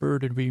wanted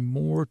Roberta to be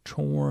more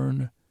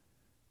torn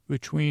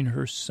between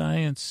her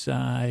science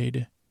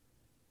side,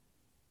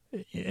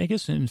 I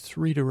guess in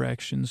three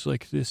directions,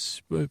 like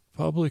this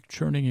public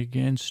turning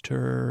against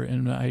her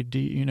and the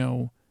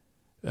idea,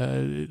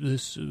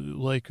 this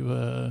like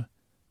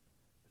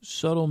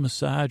subtle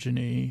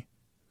misogyny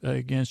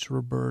against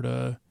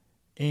Roberta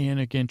and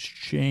against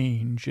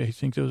change. I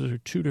think those are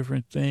two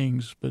different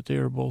things, but they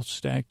are both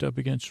stacked up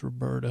against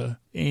Roberta.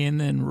 And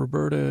then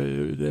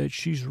Roberta, that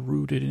she's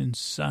rooted in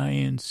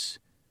science,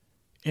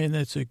 and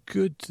that's a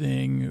good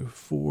thing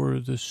for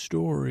the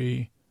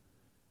story,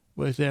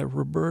 but that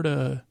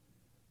Roberta,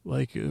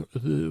 like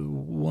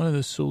one of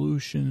the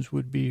solutions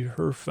would be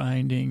her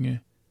finding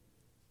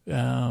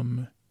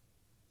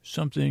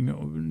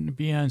something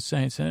beyond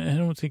science. I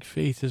don't think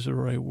faith is the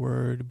right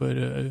word,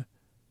 but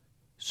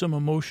some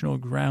emotional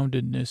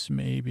groundedness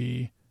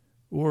maybe,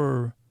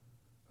 or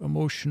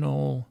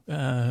emotional,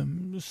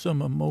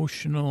 some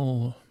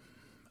emotional,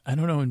 I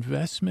don't know,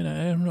 investment.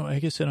 I don't know. I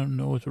guess I don't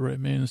know what the right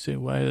man to say.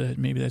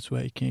 Maybe that's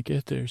why you can't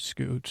get there,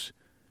 Scoots.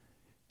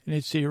 And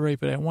I'd say you're right,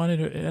 but I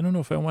don't know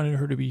if I wanted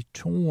her to be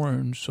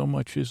torn so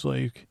much as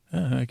like,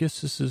 I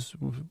guess this is,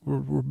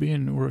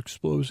 we're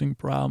exposing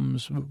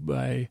problems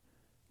by,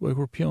 like,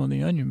 we're peeling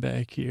the onion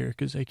back here,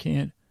 because I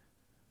can't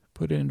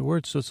put it into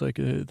words. So it's like,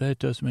 that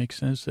does make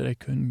sense that I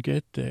couldn't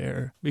get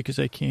there because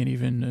I can't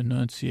even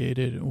enunciate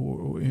it,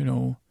 or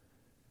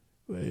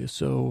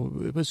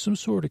so, but some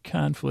sort of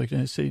conflict.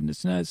 And I say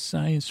it's not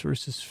science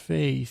versus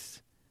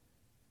faith,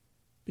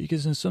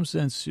 because in some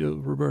sense,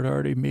 Roberta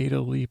already made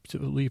a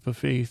leap of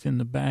faith in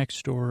the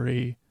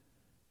backstory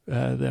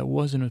that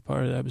wasn't a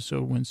part of the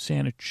episode when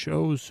Santa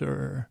chose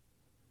her.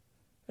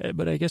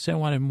 But I guess I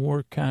wanted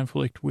more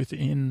conflict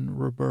within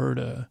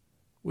Roberta,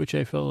 which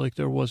I felt like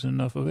there wasn't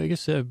enough of. I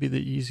guess that would be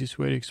the easiest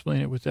way to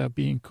explain it without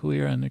being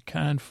clear on the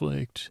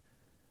conflict.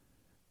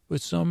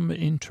 But some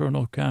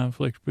internal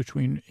conflict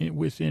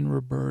within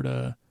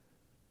Roberta.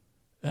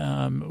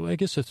 I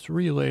guess a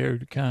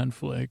three-layered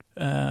conflict,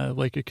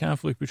 like a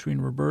conflict between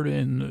Roberta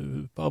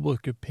and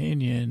public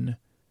opinion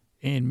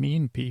and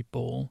mean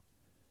people,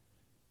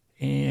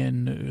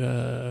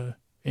 and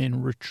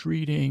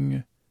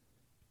retreating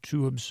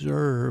to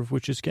observe,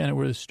 which is kind of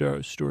where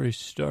the story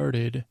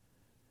started,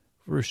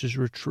 versus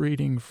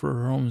retreating for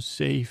her own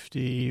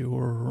safety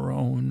or her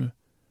own,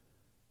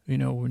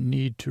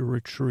 need to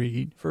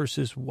retreat,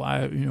 versus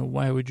why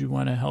would you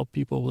want to help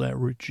people that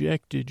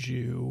rejected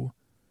you,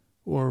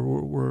 or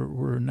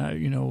were not,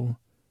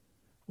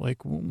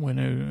 like when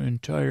an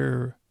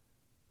entire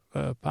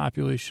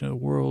population of the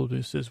world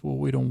says, well,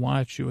 we don't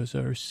want you as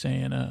our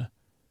Santa.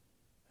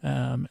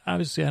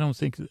 Obviously, I don't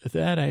think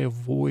that I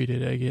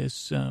avoided, I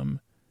guess,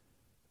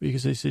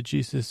 because I said,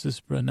 Jesus, this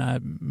is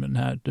not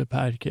the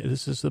podcast.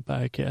 This is the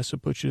podcast to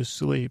put you to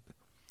sleep.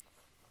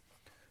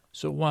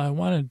 So while I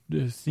wanted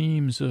the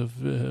themes of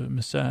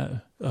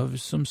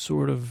some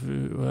sort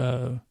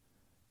of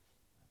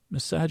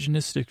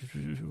misogynistic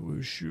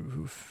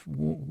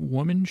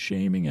woman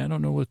shaming, I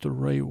don't know what the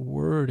right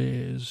word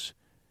is,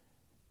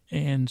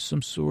 and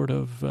some sort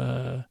of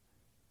I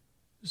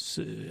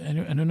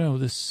don't know,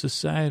 this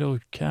societal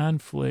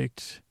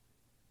conflict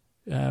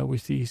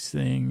with these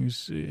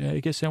things. I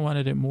guess I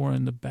wanted it more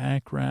in the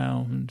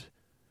background,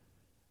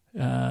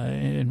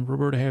 and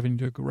Roberta having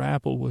to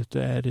grapple with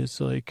that is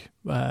like,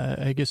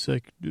 I guess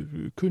I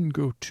couldn't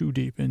go too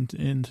deep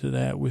into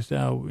that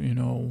without,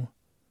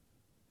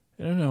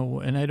 I don't know,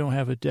 and I don't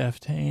have a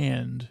deft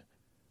hand.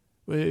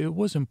 But it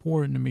was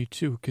important to me,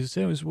 too, because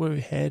that was what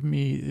that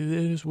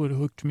is what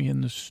hooked me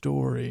in the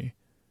story.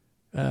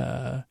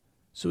 So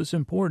it's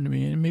important to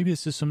me, and maybe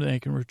this is something I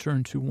can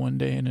return to one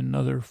day in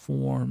another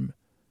form,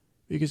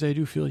 because I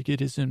do feel like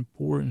it is an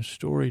important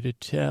story to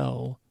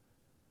tell,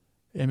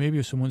 and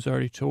maybe someone's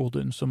already told it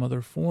in some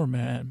other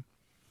format.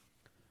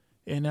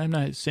 And I'm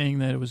not saying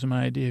that it was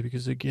my idea,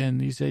 because, again,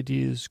 these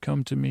ideas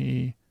come to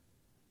me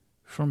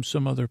from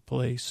some other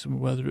place,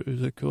 whether it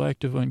was the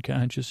collective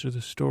unconscious or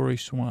the story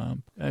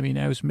swamp. I mean,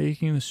 I was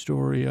making the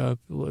story up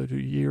like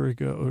a year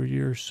ago or a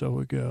year or so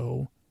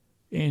ago,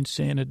 and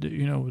Santa,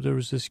 there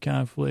was this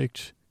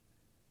conflict,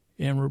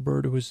 and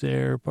Roberta was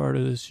there, part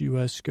of this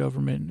U.S.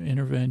 government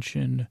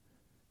intervention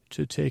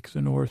to take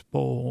the North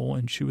Pole,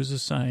 and she was a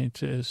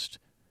scientist,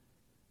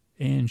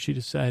 and she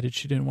decided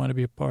she didn't want to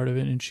be a part of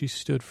it, and she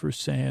stood for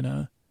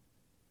Santa.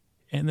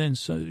 And then,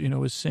 so,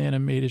 as Santa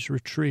made his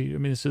retreat, I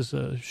mean, this is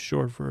a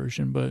short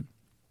version, but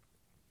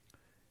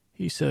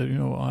he said,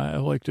 I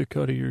like the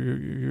cut of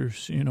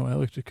I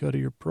like the cut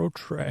of your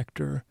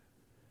protractor.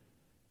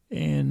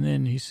 And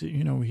then he said,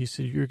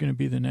 you're going to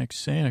be the next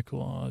Santa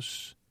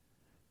Claus.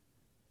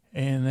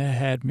 And that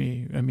had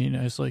me, I mean,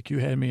 I was like, you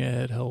had me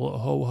at ho,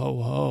 ho,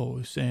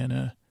 ho,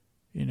 Santa,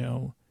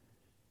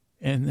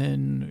 And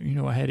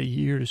then, I had a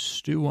year to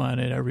stew on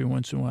it every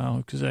once in a while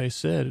because I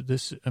said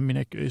this,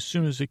 as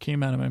soon as it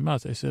came out of my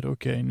mouth, I said,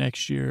 okay,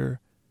 next year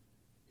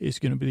is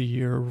going to be the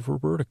year of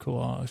Roberta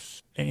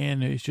Claus.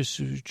 And it's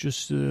you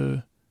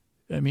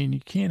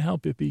can't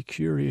help but be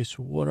curious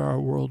what our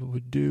world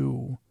would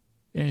do,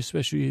 and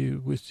especially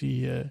with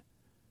the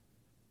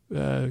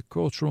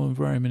cultural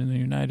environment in the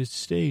United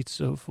States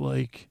of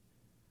like,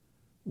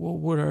 what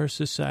would our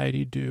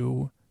society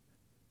do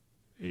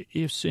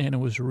if Santa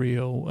was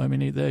real? I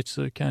mean, that's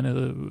a kind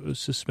of a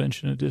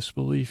suspension of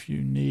disbelief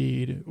you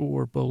need,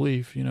 or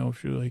belief,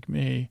 if you're like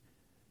me.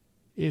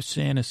 If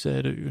Santa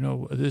said,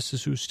 this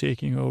is who's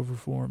taking over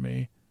for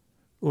me,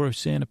 or if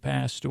Santa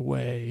passed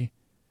away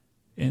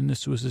and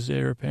this was his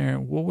heir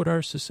apparent, what would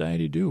our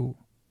society do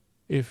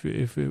if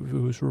it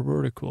was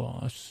Roberta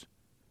Claus?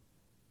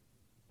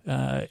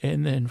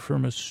 And then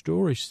from a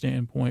story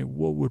standpoint,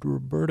 what would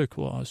Roberta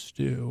Claus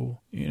do,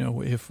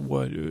 if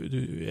what,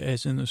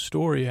 as in the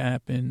story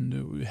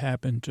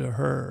happened to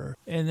her?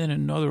 And then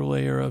another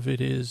layer of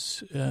it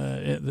is,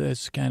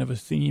 that's kind of a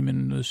theme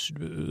in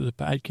the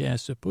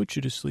podcast that puts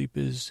you to sleep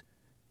is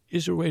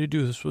there a way to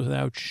do this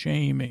without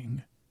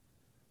shaming,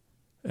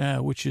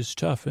 which is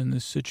tough in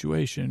this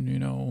situation,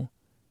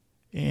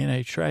 and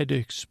I tried to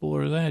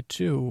explore that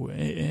too.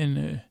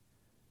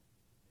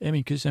 And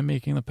because I'm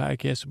making the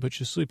podcast to put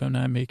you to sleep, I'm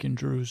not making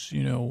Drew's,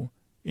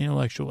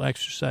 intellectual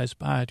exercise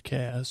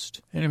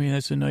podcast. And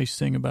that's the nice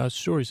thing about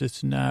stories.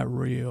 It's not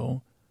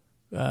real.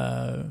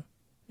 And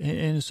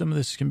some of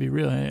this can be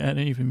real. I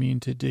didn't even mean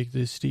to dig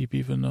this deep,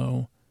 even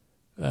though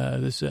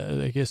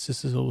I guess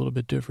this is a little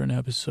bit different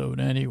episode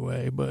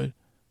anyway, but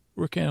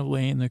we're kind of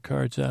laying the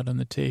cards out on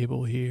the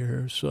table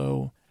here.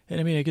 So,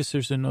 and I guess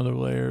there's another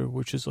layer,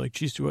 which is like,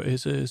 geez, do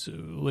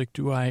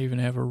I even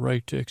have a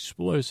right to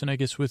explore this? And I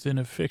guess within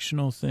a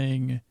fictional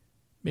thing,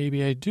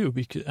 maybe I do,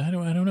 because I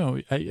don't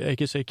know. I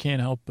guess I can't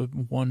help but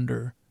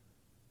wonder.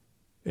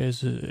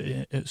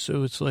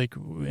 So it's like,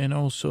 and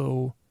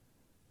also,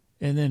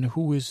 and then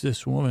who is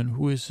this woman?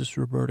 Who is this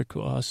Roberta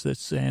Claus that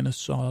Santa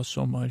saw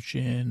so much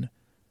in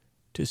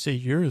to say,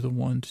 you're the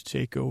one to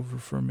take over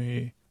for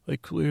me?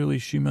 Like, clearly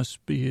she must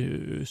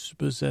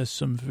possess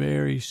some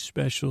very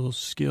special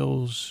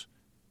skills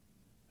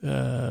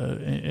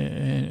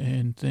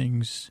and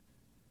things.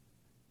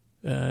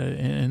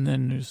 And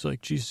then it's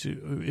like, geez,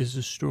 is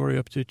the story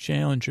up to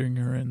challenging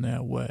her in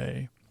that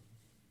way?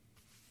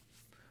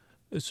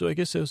 So I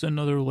guess that was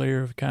another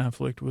layer of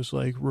conflict, was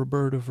like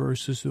Roberta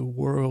versus the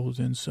world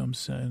in some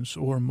sense,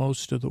 or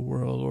most of the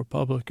world, or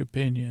public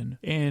opinion.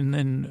 And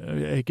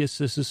then I guess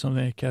this is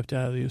something I kept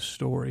out of the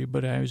story,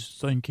 but I was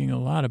thinking a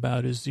lot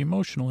about is the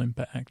emotional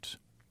impact.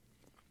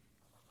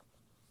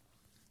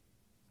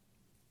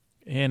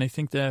 And I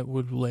think that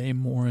would lay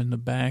more in the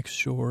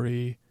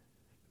backstory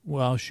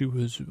while she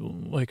was,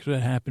 like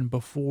that happened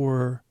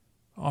before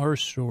our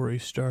story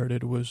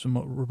started, was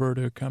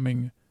Roberta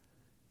coming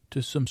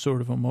to some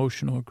sort of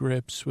emotional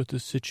grips with the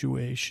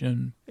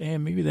situation.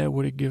 And maybe that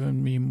would have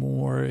given me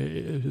more,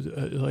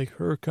 like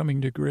her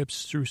coming to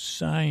grips through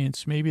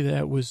science. Maybe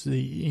that was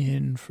the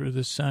in for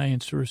the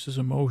science versus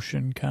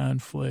emotion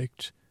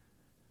conflict.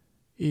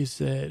 Is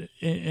that,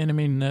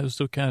 and that was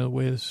the kind of the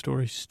way the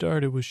story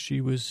started, was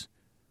she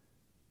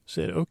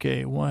said,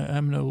 okay, well,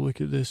 I'm going to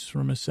look at this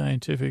from a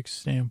scientific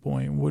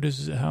standpoint.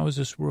 How is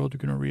this world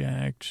going to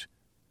react?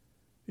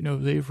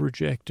 They've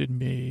rejected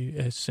me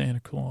as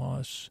Santa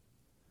Claus.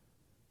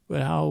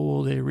 But how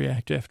will they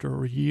react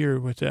after a year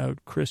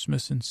without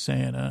Christmas and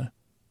Santa?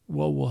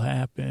 What will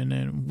happen,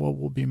 and what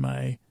will be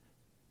my,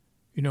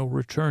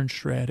 return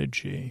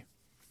strategy?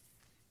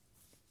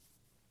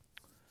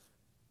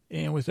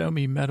 And without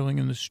me meddling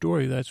in the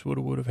story, that's what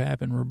would have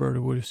happened.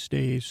 Roberta would have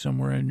stayed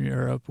somewhere in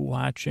Europe,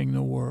 watching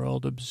the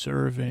world,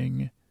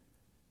 observing.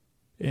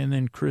 And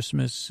then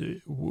Christmas,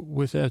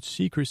 without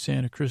Secret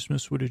Santa,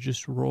 Christmas would have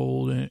just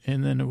rolled,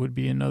 and then it would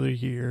be another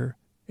year.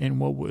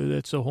 And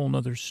that's a whole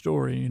nother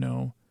story,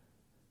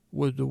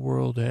 Would the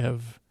world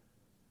have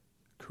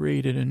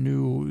created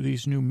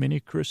these new mini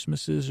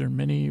Christmases or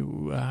mini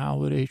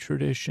holiday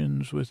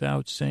traditions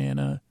without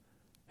Santa?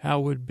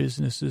 How would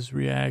businesses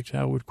react?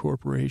 How would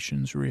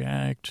corporations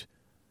react?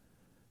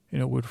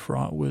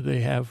 Would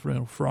they have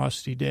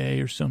Frosty Day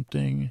or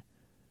something?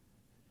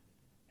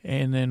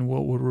 And then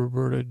what would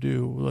Roberta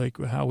do? Like,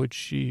 how would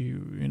she,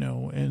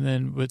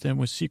 but then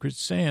with Secret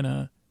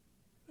Santa,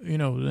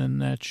 then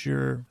that's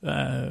your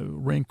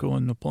wrinkle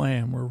in the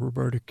plan where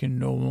Roberta can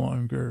no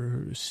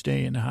longer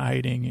stay in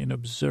hiding and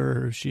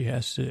observe. She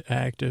has to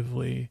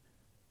actively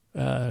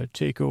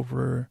take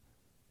over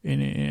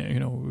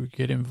and,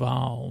 get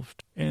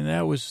involved. And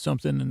that was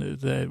something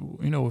that,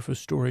 if a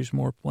story's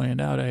more planned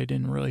out, I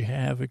didn't really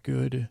have a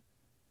good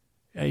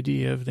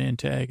idea of the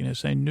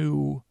antagonist. I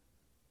knew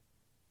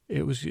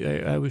it was,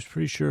 I was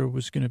pretty sure it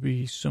was going to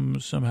be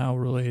somehow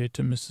related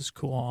to Mrs.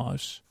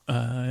 Claus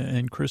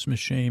and Christmas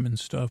shame and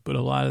stuff, but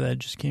a lot of that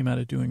just came out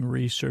of doing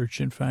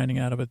research and finding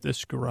out about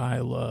this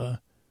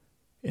gorilla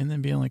and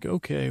then being like,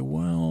 okay,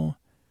 well,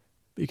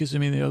 because,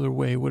 the other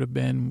way would have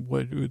been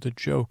the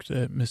joke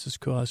that Mrs.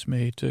 Claus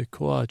made to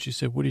Claus. She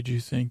said, what did you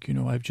think?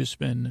 I've just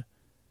been,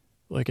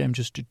 like, I'm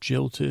just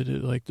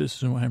jilted. Like,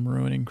 this is why I'm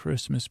ruining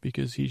Christmas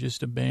because he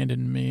just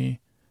abandoned me.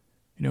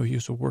 He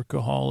was a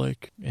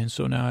workaholic, and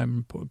so now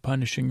I'm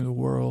punishing the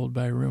world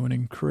by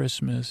ruining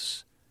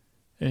Christmas.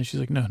 And she's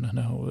like, no,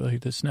 like,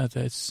 that's not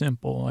that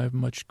simple. I have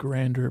much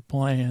grander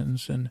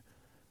plans, and,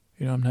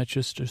 I'm not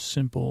just a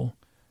simple,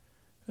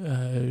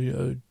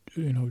 this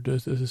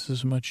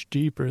is much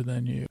deeper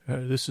than you.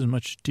 This is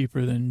much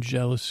deeper than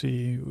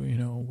jealousy,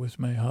 with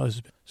my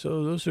husband.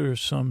 So those are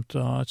some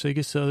thoughts. I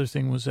guess the other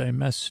thing was I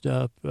messed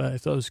up. I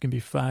thought it was going to be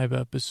 5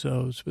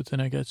 episodes, but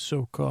then I got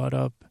so caught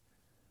up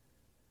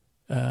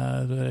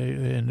that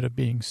it ended up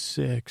being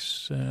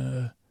 6.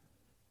 And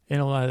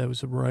a lot of that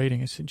was the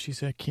writing. I said,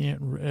 geez, I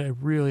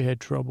really had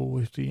trouble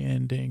with the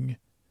ending.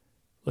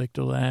 Like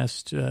the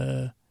last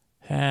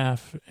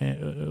half,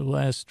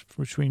 last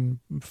between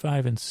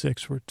 5 and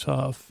 6 were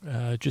tough.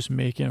 Just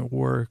making it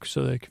work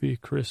so that it could be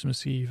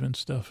Christmas Eve and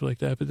stuff like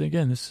that. But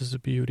again, this is the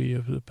beauty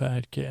of the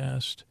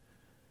podcast.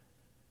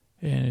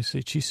 And I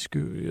say, geez,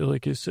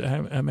 like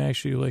I'm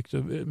actually like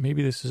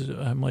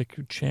I'm like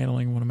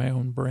channeling one of my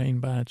own brain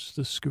bots,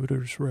 the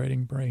Scooter's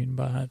writing brain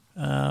bot.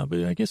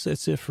 But I guess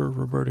that's it for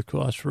Roberta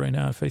Claus for right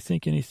now. If I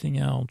think anything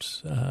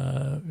else,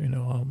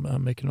 I'll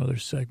make another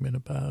segment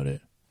about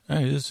it. All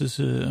right, this is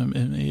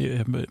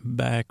I'm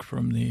back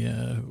from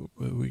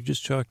we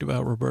just talked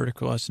about Roberta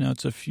Claus. Now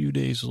it's a few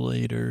days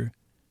later.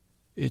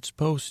 It's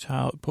post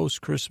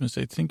Christmas.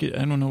 I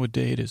don't know what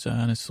day it is,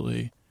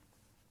 honestly.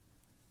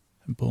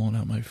 I'm pulling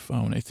out my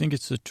phone. I think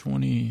it's the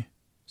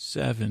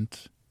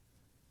 27th,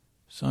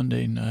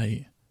 Sunday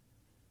night.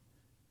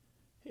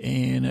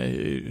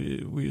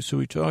 And we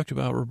talked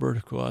about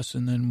Roberta Claus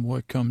and then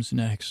what comes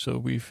next. So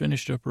we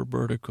finished up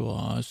Roberta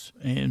Claus.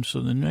 And so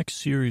the next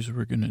series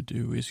we're going to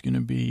do is going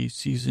to be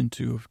season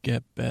 2 of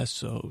Get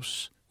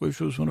Besos,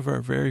 which was one of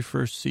our very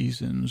first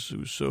seasons.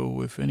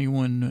 So if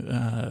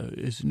anyone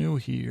is new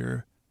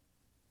here,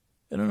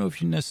 I don't know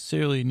if you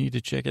necessarily need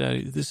to check it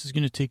out. This is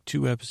going to take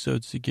 2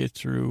 episodes to get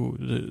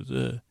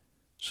through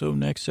so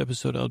next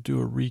episode I'll do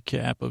a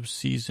recap of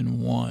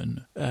season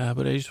 1.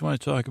 But I just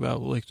want to talk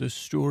about like the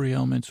story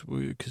elements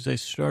because I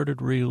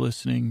started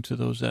re-listening to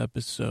those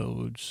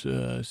episodes,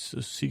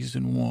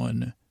 season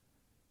 1.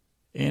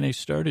 And I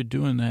started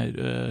doing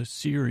that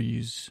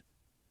series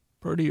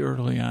pretty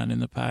early on in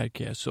the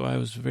podcast. So I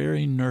was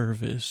very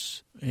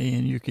nervous,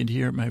 and you can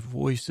hear my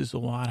voice is a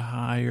lot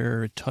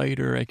higher,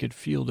 tighter. I could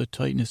feel the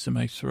tightness in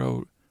my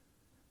throat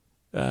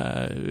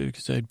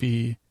because I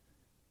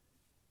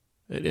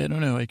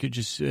don't know. I could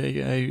just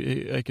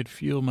say I could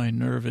feel my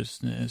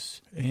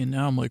nervousness, and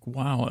now I'm like,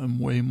 wow, I'm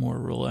way more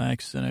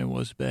relaxed than I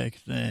was back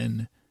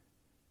then.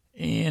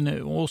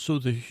 And also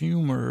the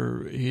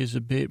humor is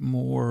a bit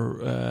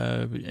more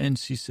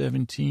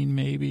NC-17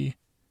 maybe.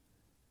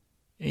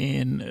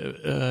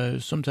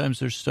 And sometimes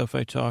there's stuff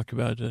I talk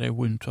about that I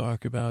wouldn't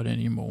talk about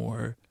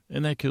anymore.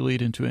 And that could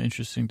lead into an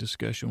interesting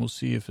discussion. We'll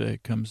see if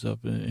that comes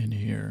up in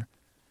here.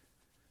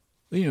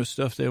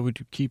 Stuff that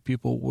would keep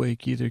people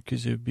awake either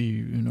because it would be,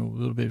 a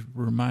little bit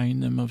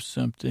remind them of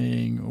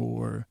something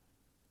or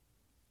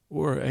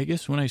I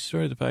guess when I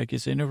started the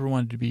podcast, I never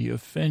wanted to be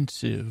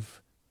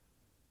offensive.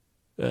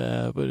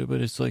 But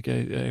it's like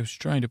I was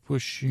trying to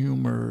push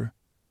humor,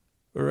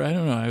 or I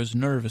don't know, I was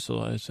nervous a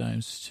lot of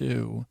times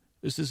too.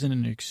 This isn't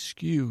an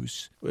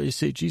excuse. But I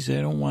say, geez, I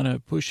don't want to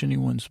push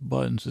anyone's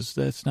buttons.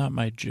 That's not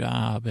my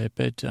job at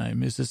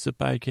bedtime. Is this the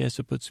podcast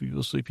that puts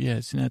people to sleep? Yeah,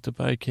 it's not the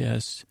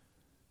podcast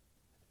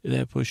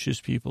that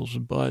pushes people's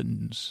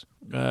buttons.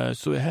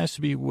 So it has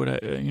to be what I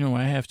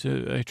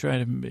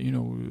try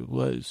to,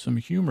 let some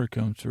humor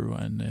come through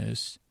on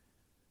this.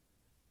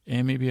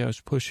 And maybe I was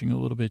pushing a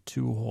little bit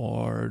too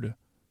hard,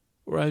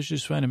 or I was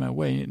just finding my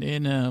way.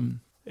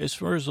 And as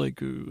far as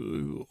like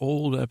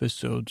old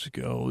episodes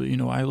go,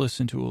 I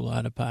listen to a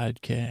lot of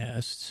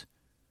podcasts,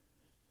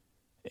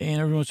 and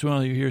every once in a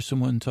while you hear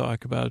someone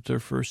talk about their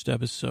first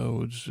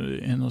episodes,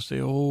 and they'll say,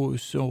 "Oh,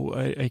 so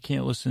I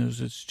can't listen to this;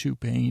 it's too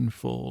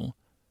painful,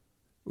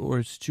 or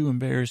it's too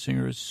embarrassing,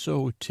 or it's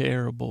so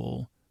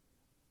terrible."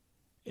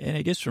 And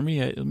I guess for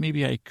me,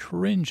 maybe I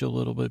cringe a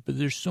little bit, but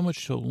there's so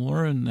much to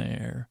learn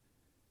there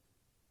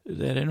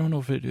that I don't know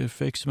if it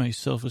affects my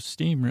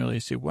self-esteem, really. I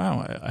say, wow,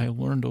 I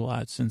learned a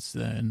lot since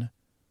then.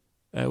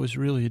 I was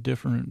really a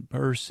different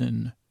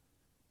person.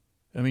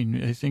 I mean,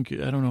 I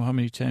don't know how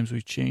many times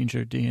we changed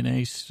our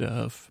DNA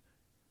stuff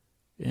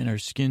in our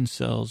skin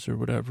cells or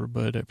whatever,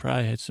 but I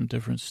probably had some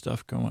different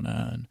stuff going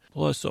on.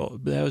 Plus,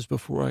 that was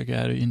before I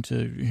got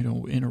into,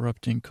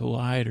 interrupting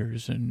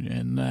colliders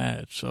and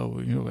that. So,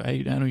 I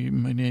don't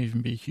even, might not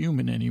even be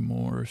human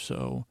anymore.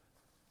 So,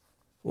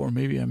 or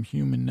maybe I'm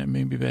human,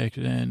 maybe back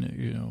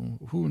then,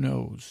 who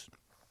knows?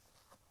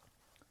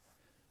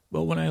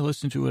 But when I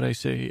listen to it, I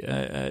say,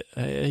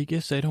 I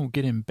guess I don't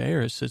get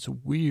embarrassed. It's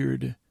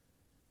weird.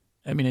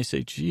 I mean, I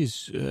say,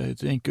 geez,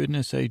 thank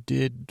goodness I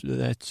did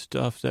that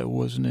stuff that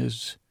wasn't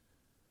as,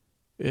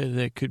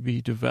 that could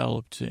be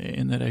developed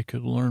and that I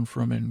could learn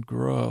from and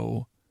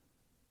grow.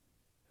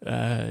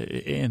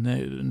 And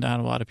that not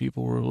a lot of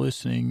people were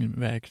listening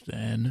back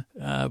then.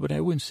 But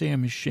I wouldn't say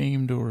I'm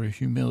ashamed or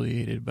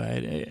humiliated by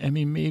it. I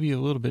mean, maybe a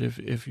little bit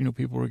if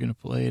people were going to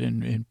play it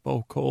and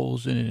poke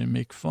holes in it and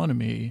make fun of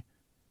me,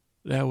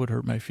 that would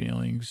hurt my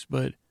feelings.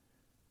 But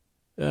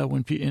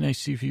and I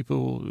see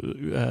people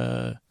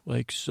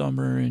like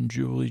Summer and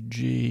Julie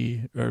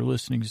G are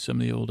listening to some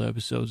of the old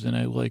episodes, and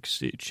I like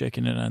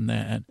checking it on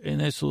that.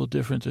 And that's a little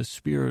different, the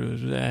spirit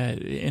of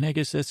that. And I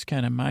guess that's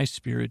kind of my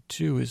spirit,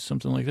 too, is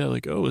something like that.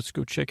 Like, oh, let's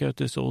go check out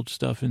this old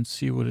stuff and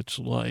see what it's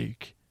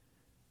like.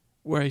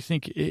 Where I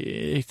think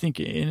I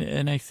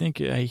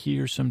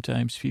hear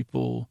sometimes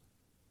people,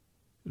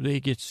 they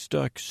get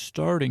stuck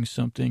starting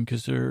something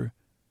because they're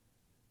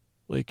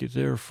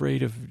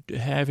afraid of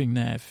having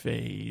that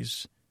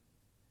phase.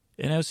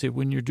 And I would say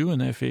when you're doing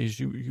that phase,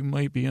 you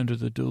might be under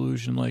the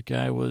delusion like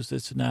I was,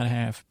 that's not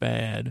half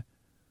bad.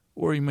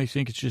 Or you might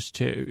think it's just,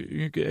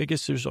 I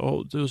guess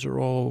those are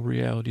all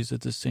realities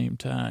at the same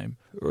time.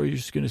 Or you're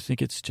just going to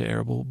think it's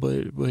terrible,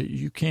 but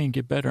you can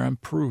get better. I'm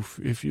proof.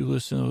 If you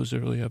listen to those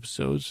early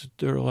episodes,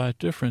 they're a lot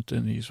different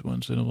than these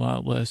ones and a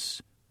lot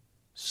less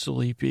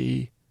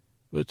sleepy.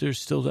 But there's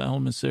still the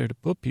elements there to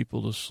put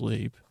people to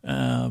sleep.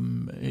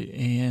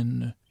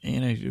 And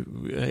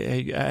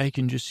I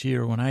can just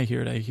hear, when I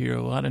hear it, I hear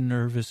a lot of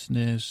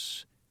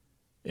nervousness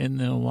and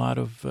then a lot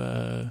of,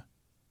 I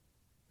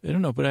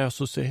don't know, but I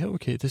also say, hey,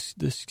 okay, this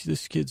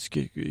kid's,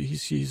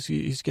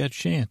 he's got a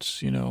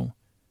chance,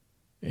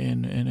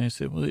 And I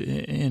said,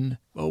 one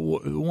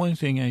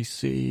thing I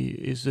see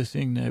is the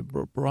thing that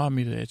brought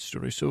me to that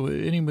story. So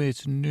anybody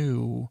that's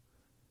new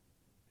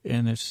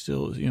and that's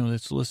still,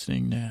 that's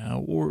listening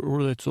now,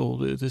 or that's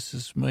old,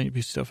 might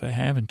be stuff I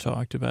haven't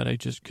talked about.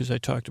 Because I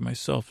talk to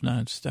myself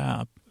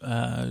nonstop.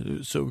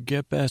 So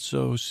Get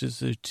Besos is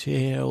the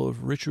tale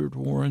of Richard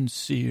Warren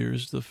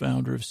Sears, the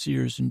founder of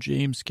Sears, and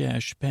James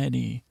Cash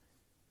Penney.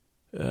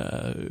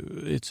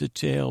 It's a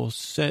tale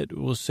set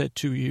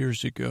 2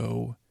 years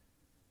ago.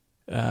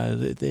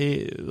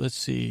 Let's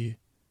see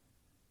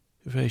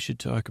if I should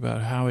talk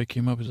about how I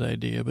came up with the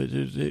idea, but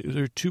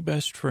they're two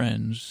best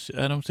friends.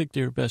 I don't think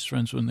they were best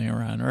friends when they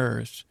were on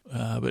Earth,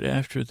 but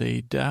after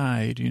they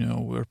died,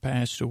 or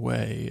passed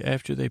away,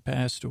 after they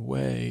passed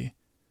away,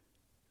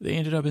 they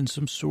ended up in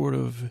some sort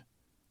of,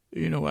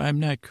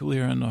 I'm not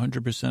clear on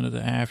 100% of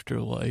the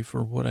afterlife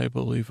or what I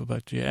believe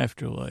about the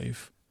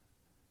afterlife.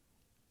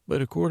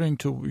 But according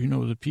to,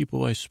 the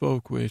people I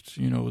spoke with,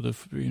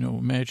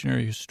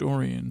 imaginary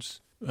historians,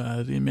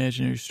 they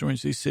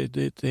said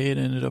that they had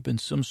ended up in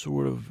some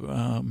sort of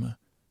a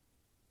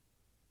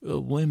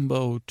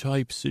limbo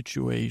type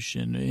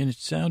situation, and it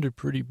sounded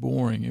pretty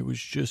boring. It was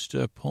just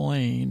a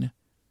plane,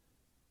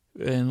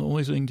 and the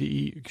only thing to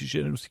eat, because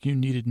I don't think you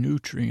needed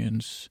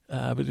nutrients,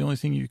 but the only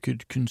thing you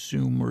could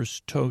consume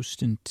was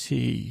toast and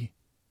tea,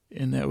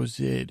 and that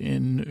was it.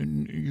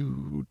 And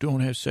you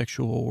don't have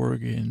sexual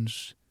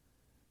organs,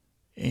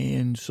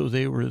 and so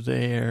they were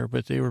there,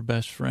 but they were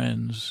best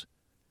friends.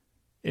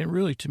 And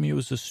really, to me, it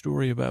was a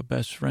story about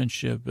best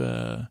friendship.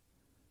 I'm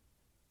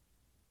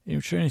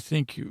trying to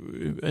think.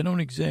 I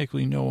don't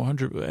exactly know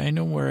 100. I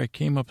know where I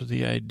came up with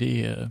the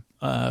idea.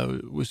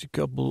 Was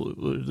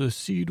the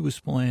seed was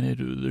planted.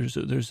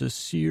 There's a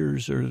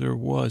Sears, or there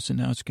was, and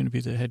now it's going to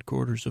be the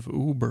headquarters of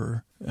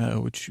Uber,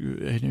 which I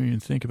didn't even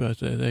think about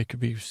that. That could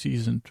be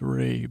season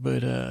 3,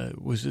 but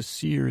was a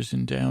Sears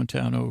in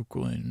downtown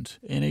Oakland.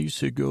 And I used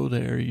to go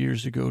there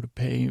years ago to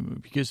pay,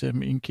 because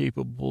I'm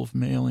incapable of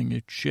mailing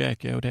a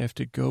check. I would have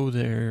to go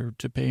there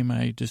to pay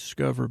my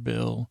Discover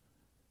bill.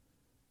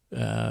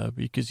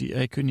 Because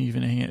I couldn't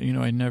even,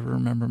 I never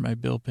remember my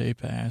bill pay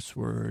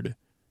password.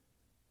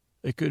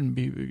 I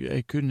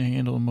couldn't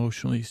handle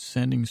emotionally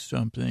sending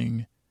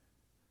something.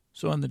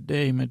 So on the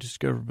day my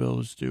Discover bill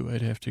was due,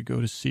 I'd have to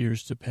go to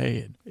Sears to pay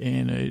it.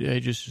 And I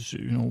just,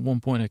 at one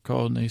point I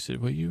called and they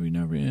said, well, you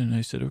never in. And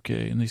I said,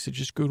 okay. And they said,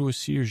 just go to a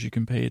Sears, you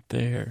can pay it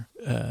there.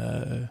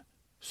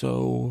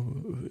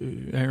 So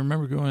I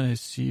remember going to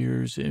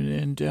Sears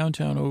in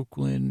downtown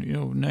Oakland.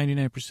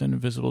 99%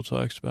 Invisible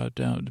talks about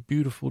the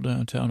beautiful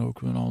downtown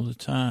Oakland all the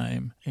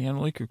time. And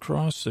like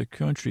across the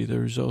country,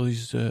 there's all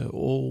these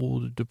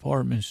old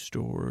department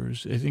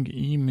stores. I think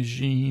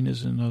Imagine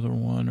is another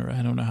one, or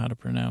I don't know how to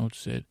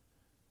pronounce it.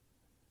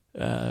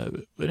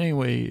 But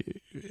anyway,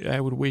 I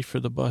would wait for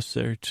the bus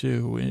there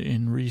too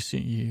in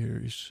recent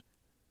years.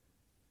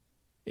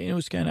 And it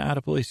was kind of out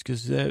of place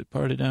because that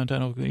part of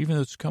downtown Oakland, even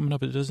though it's coming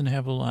up, it doesn't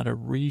have a lot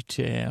of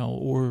retail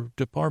or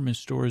department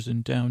stores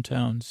in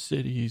downtown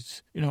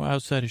cities,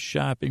 outside of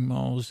shopping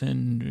malls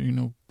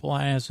and,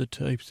 plaza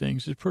type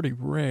things. It's pretty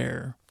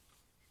rare.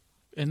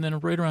 And then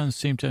right around the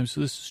same time, so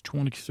this is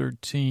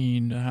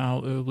 2013,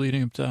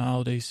 leading up to the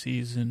holiday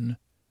season,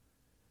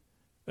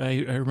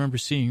 I remember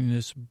seeing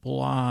this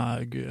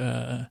blog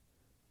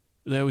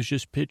that was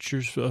just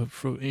pictures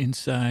from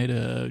inside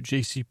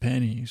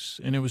JCPenney's,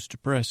 and it was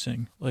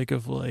depressing,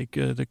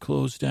 the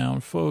closed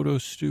down photo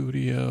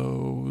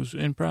studios,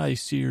 and probably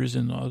Sears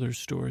and the other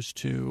stores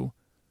too,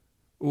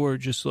 or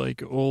just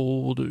like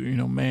old,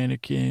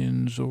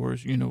 mannequins, or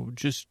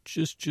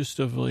just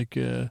of like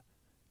a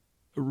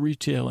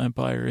retail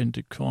empire in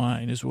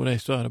decline is what I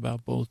thought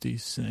about both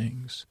these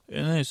things.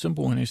 And then at some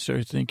point I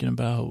started thinking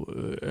about,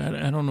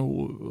 I don't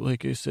know,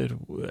 like I said,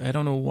 I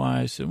don't know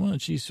why. I said, well,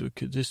 geez,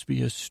 could this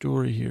be a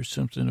story here?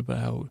 Something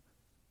about,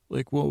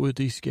 like, what would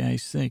these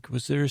guys think?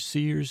 Was there a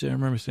Sears? I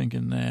remember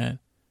thinking that.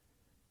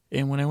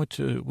 And when I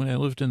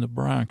lived in the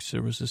Bronx,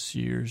 there was a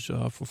Sears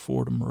off of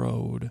Fordham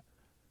Road.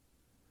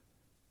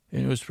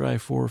 And it was probably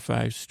 4 or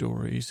 5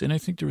 stories. And I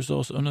think there was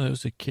also, there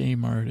was a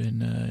Kmart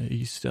in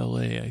East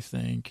L.A., I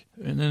think.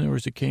 And then there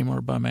was a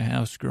Kmart by my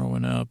house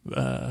growing up.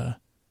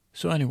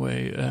 So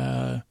anyway,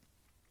 a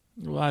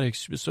lot of,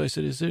 so I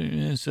said, was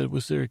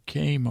there a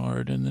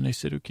Kmart? And then I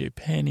said, okay,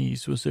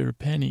 Penny's, was there a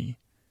Penny?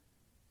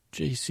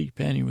 J.C.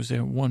 Penney, was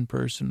there one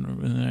person?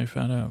 And then I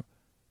found out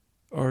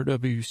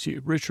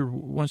RWC,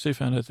 once they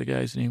found out the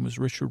guy's name was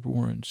Richard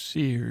Warren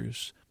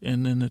Sears,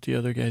 and then that the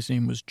other guy's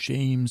name was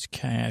James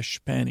Cash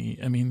Penny.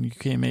 I mean, you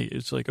can't make,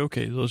 it's like,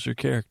 okay, those are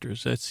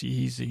characters. That's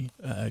easy.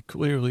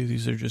 Clearly,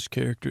 these are just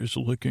characters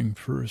looking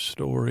for a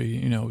story,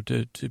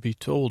 to be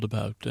told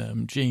about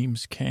them.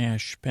 James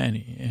Cash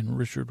Penny and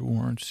Richard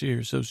Warren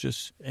Sears. So it was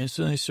just, and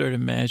so I started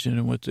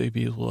imagining what they'd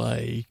be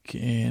like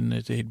and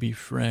that they'd be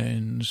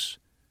friends.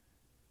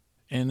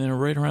 And then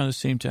right around the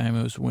same time,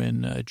 it was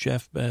when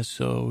Jeff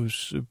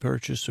Bezos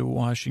purchased a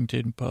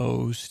Washington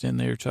Post, and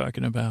they were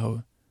talking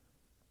about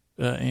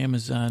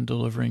Amazon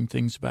delivering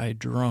things by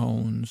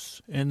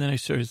drones. And then I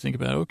started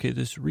thinking about, okay,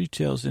 this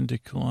retail's in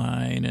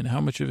decline, and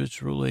how much of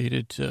it's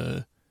related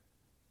to,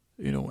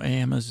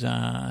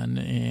 Amazon,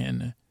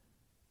 and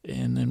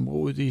then what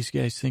would these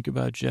guys think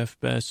about Jeff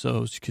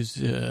Bezos? Because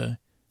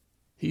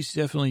he's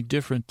definitely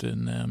different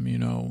than them,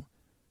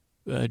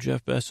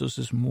 Jeff Bezos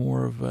is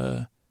more of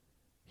a,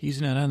 he's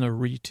not on the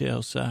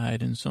retail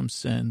side in some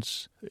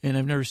sense. And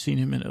I've never seen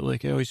him in it.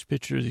 Like, I always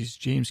picture these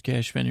James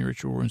Cash, Penny,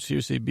 Richard Warren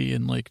Sears, they'd be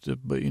in like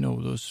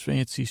those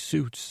fancy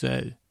suits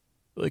that,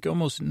 like,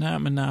 almost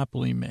not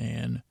Monopoly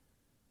Man.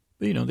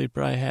 But, they'd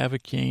probably have a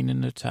cane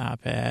and a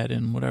top hat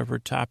and whatever,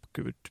 top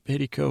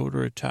petticoat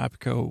or a top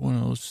coat, one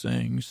of those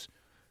things,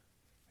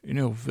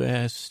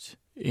 vest.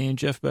 And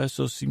Jeff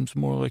Bezos seems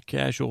more like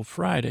Casual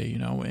Friday,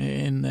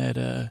 and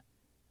that,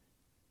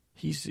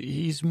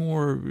 He's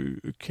more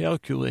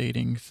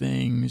calculating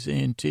things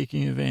and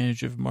taking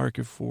advantage of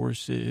market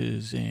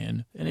forces.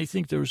 And I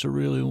think there was a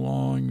really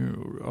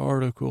long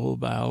article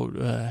about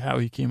how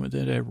he came with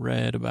that I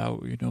read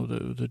about,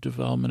 the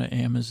development of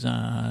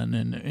Amazon.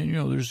 And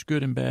there's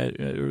good and bad.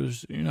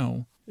 There's,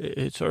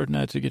 it's hard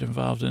not to get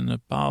involved in the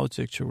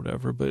politics or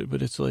whatever.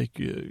 But it's like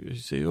you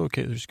say,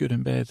 okay, there's good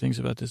and bad things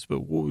about this.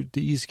 But what would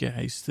these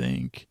guys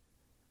think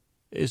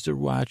as they're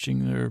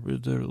watching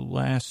their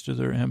last of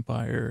their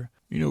empire,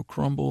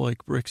 crumble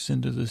like bricks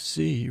into the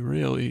sea,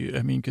 really?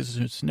 I mean, because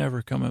it's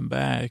never coming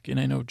back. And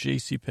I know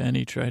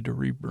JCPenney tried to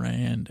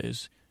rebrand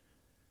as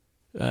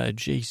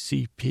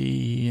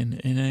JCP,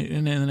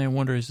 and then I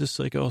wonder, is this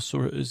like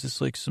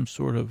some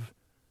sort of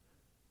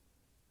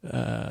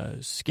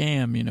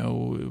scam,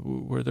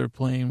 where they're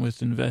playing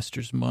with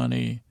investors'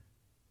 money,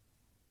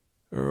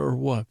 or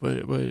what?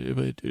 But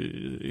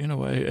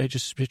I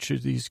just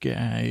pictured these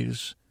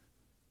guys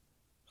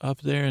up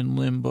there in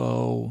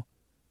limbo,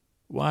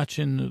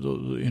 watching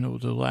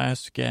the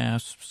last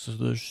gasps of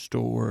the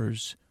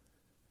stores,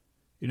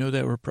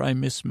 that were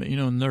probably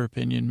in their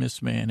opinion,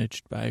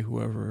 mismanaged by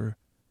whoever,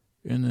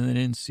 and then they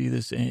didn't see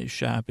this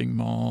shopping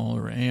mall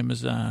or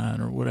Amazon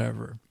or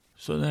whatever.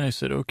 So then I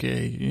said,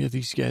 okay,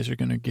 these guys are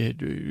going to they're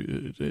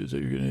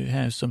going to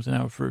have something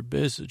out for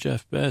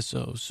Jeff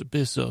Bezos.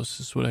 Bezos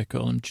is what I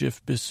call him,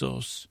 Jeff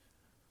Bezos.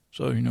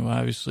 So,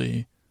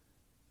 obviously,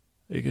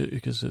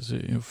 because it's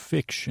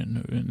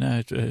fiction,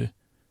 not.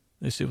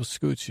 They say, well,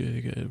 Scoots, you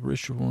got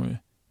Richard Warren.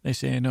 They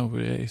say, I know,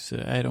 but I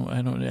said, I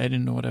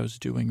didn't know what I was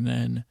doing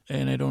then,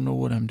 and I don't know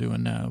what I'm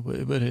doing now.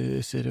 But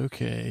I said,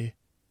 okay.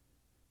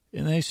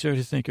 And I started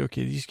to think,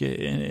 okay, these guys,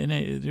 and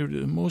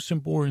the most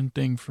important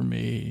thing for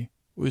me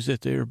was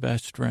that they were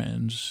best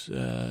friends.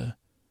 And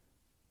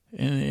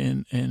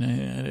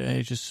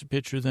I just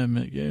picture them,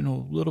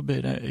 a little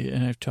bit,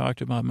 and I've talked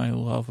about my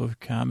love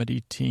of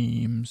comedy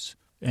teams,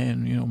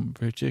 and,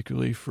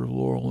 particularly for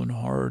Laurel and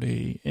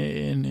Hardy,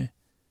 and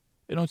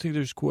I don't think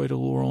there's quite a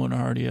Laurel and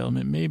Hardy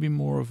element. Maybe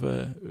more of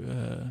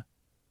a,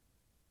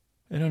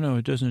 I don't know.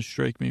 It doesn't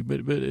strike me,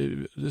 but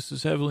this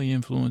is heavily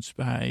influenced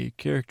by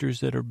characters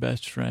that are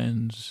best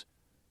friends,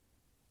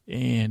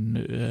 and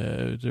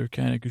they're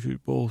kind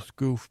of both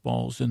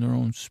goofballs in their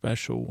own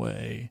special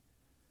way.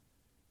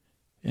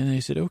 And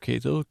they said, okay,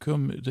 they'll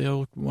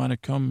want to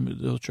come,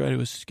 they'll try to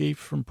escape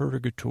from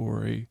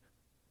purgatory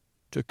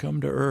to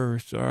come to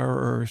Earth, our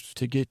Earth,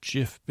 to get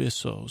Jeff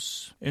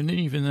Besos. And then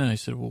even then I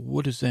said, well,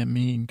 what does that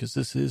mean? Because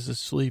this is a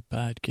sleep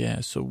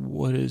podcast, so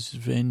what is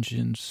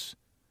vengeance?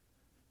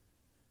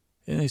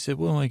 And they said,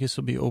 well, I guess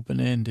it'll be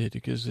open-ended,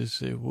 because they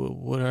said, well,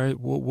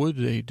 what would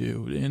they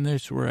do? And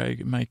that's where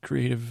my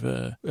creative,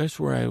 that's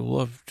where I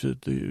love to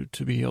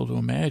be able to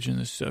imagine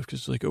this stuff.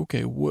 Because, like,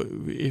 okay, what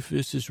if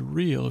this is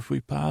real? If we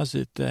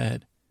posit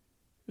that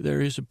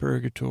there is a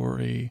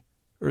purgatory,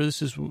 or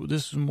this is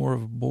more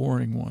of a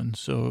boring one.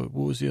 So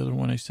what was the other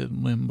one I said?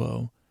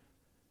 Limbo.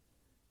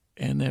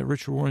 And that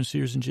Richard Warren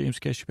Sears and James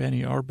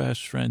Cashpani are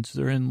best friends.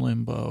 They're in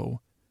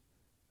limbo.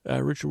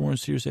 Richard Warren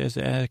Sears has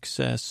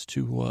access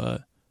to,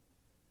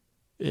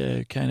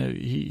 kind of,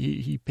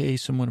 he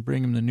pays someone to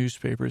bring him the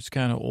newspaper. It's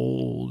kind of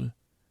old.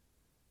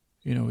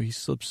 You know, he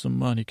slips some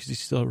money because he's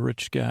still a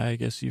rich guy, I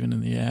guess, even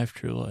in the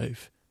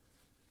afterlife.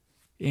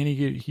 And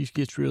he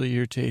gets really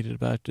irritated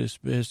about this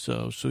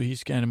Besos, so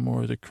he's kind of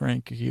more the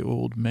cranky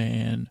old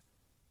man,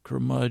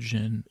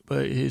 curmudgeon.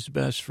 But his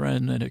best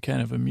friend, that it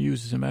kind of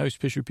amuses him. I always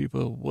picture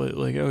people,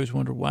 like, I always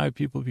wonder why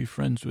people be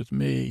friends with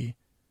me.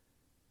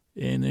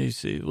 And they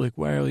say, like,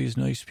 why are these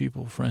nice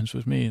people friends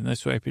with me? And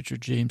that's why I picture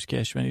James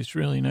Cashman. He's a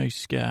really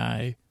nice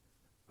guy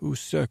who's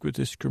stuck with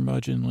this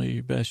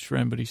curmudgeonly best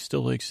friend, but he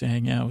still likes to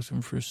hang out with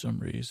him for some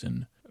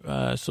reason.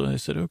 So I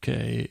said,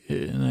 okay.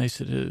 And I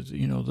said,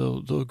 you know,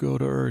 they'll go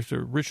to Earth,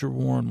 or Richard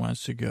Warren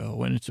wants to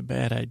go, and it's a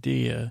bad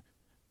idea.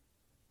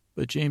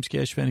 But James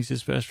Cashman,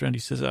 his best friend, he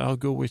says, I'll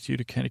go with you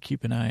to kind of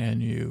keep an eye on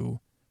you.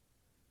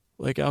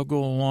 Like, I'll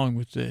go along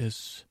with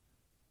this.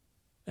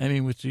 I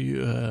mean, with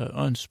the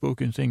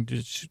unspoken thing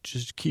to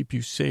just keep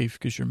you safe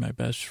because you're my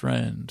best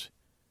friend.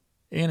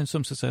 And in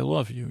some sense, I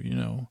love you, you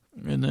know.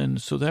 And then,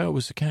 so that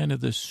was kind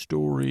of the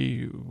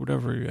story,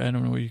 whatever, I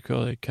don't know what you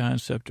call it,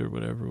 concept or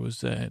whatever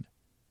was that.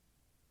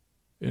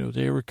 You know,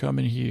 they were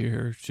coming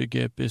here to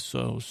get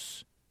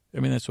Besos. I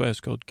mean, that's why it's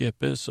called Get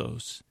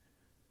Besos.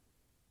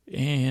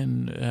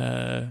 And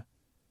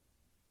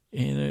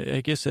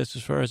I guess that's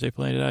as far as I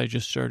planned it out. I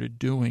just started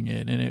doing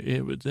it.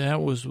 And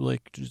that was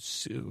like,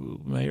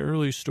 my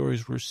early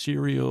stories were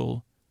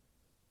serial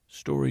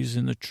stories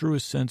in the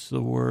truest sense of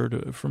the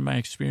word. From my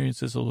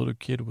experience as a little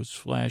kid was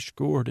Flash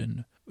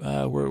Gordon,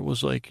 where it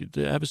was like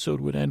the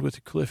episode would end with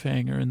a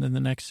cliffhanger and then the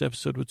next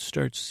episode would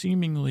start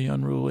seemingly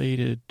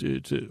unrelated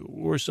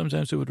or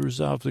sometimes it would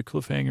resolve the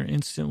cliffhanger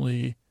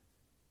instantly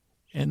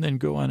and then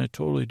go on a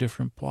totally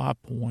different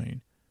plot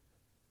point.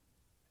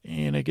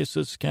 And I guess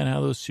that's kind of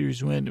how those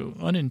series went,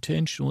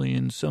 unintentionally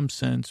in some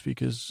sense,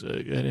 because I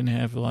didn't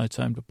have a lot of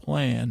time to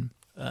plan.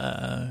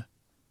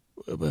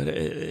 But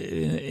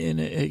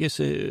I guess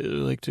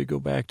like to go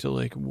back to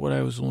like what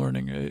I was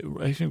learning,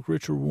 I think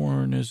Richard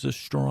Warren is the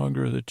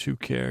stronger of the two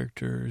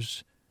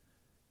characters.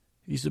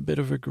 He's a bit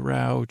of a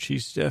grouch.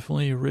 He's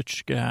definitely a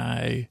rich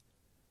guy.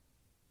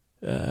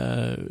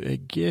 I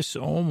guess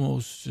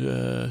almost...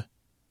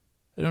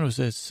 I don't know if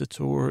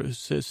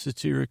that's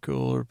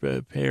satirical or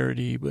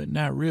parody, but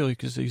not really,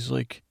 because he's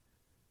like,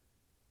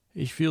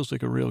 he feels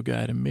like a real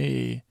guy to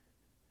me.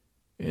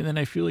 And then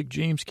I feel like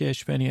James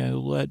Cashpenny, I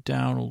let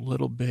down a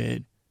little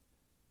bit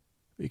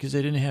because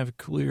I didn't have a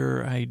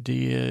clear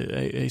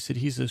idea. I said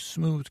he's a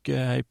smooth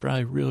guy,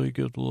 probably really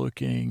good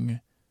looking,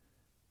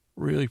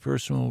 really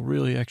personal,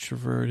 really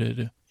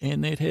extroverted.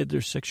 And they'd had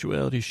their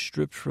sexuality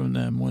stripped from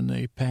them when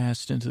they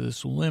passed into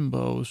this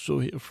limbo.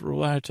 So for a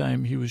lot of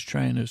time, he was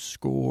trying to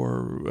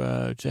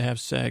score to have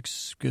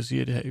sex because he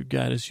had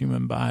got his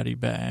human body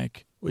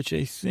back, which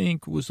I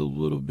think was a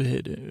little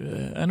bit,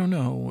 I don't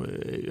know.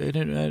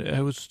 I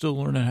was still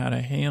learning how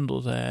to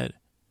handle that.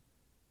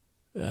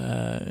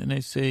 And I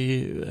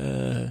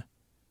say,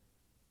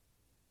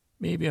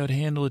 maybe I'd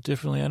handle it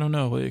differently. I don't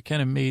know. It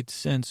kind of made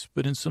sense,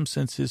 but in some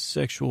sense, his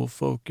sexual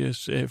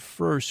focus at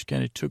first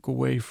kind of took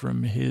away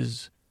from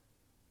his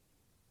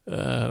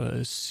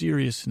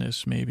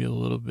seriousness, maybe a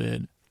little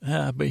bit.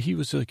 But he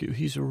was like,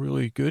 he's a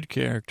really good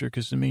character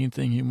because the main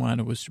thing he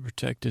wanted was to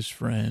protect his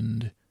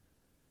friend.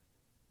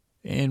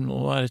 And a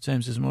lot of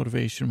times his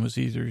motivation was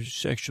either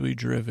sexually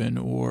driven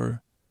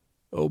or,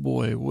 oh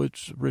boy,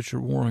 what's Richard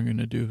Warren going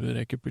to do that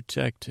I could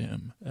protect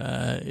him?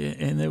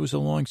 And it was a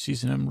long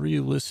season. I'm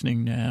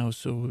re-listening now,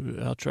 so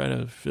I'll try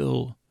to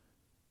fill.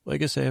 Well, I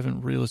guess I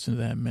haven't re-listened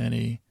to that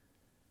many,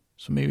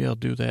 so maybe I'll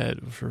do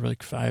that for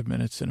like 5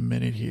 minutes and a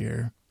minute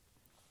here.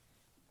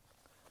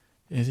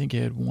 I think I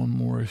had one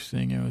more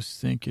thing I was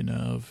thinking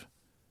of.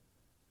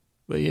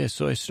 But yeah,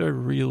 so I started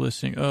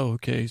re-listening. Oh,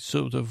 okay,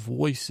 so the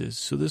voices.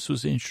 So this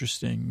was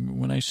interesting.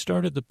 When I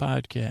started the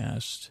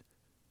podcast...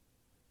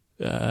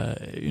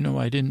 you know,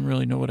 I didn't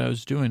really know what I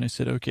was doing. I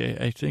said, okay,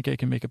 I think I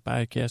can make a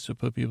podcast to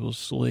put people to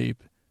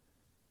sleep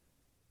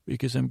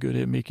because I'm good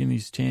at making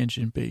these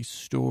tangent-based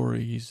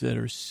stories that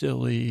are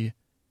silly.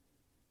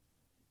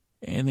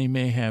 And they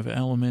may have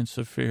elements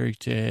of fairy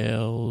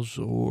tales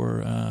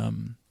or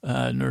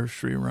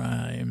nursery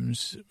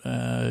rhymes.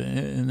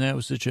 And that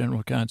was the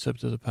general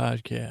concept of the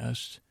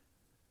podcast.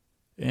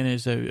 And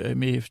as I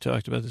may have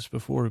talked about this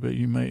before, but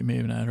you may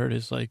have not heard,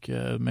 it's like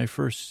my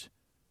first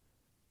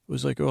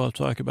was like, I'll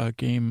talk about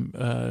Game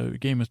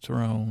of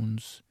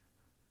Thrones.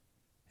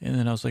 And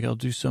then I was like, I'll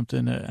do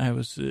something. I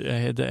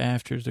had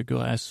After the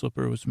Glass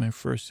Slipper was my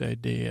first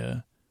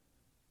idea.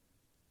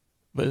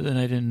 But then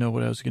I didn't know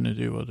what I was going to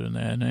do other than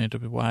that. And I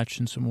ended up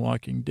watching some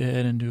Walking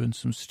Dead and doing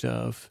some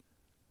stuff.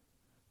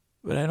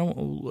 But I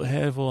don't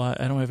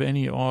have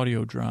any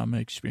audio drama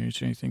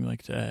experience or anything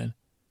like that.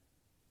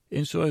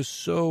 And so I was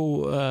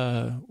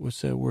so,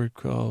 what's that word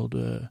called?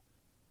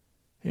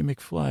 Hey,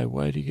 McFly,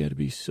 why do you got to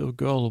be so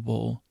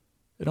gullible?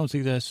 I don't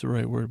think that's the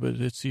right word,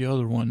 but it's the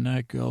other one,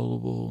 not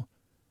gullible.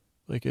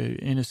 Like an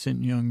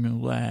innocent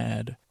young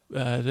lad.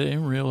 I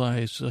didn't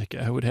realize, like,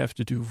 I would have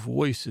to do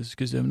voices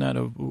because I'm not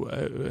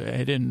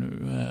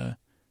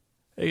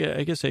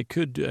I guess I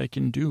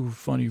can do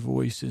funny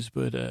voices,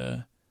 but,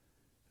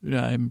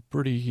 I'm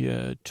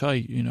pretty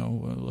tight,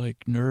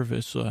 like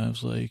nervous. So I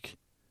was like,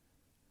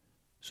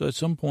 so at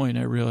some point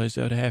I realized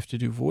I would have to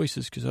do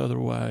voices because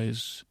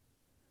otherwise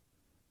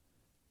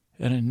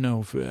I didn't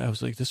know if I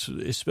was like this,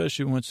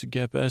 especially once you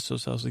get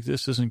Besos, I was like,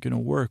 this isn't going to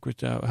work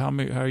without, how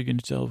are you going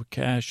to tell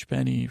Cash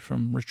Penny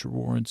from Richard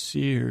Warren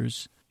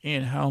Sears?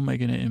 And how am I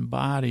going to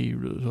embody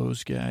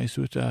those guys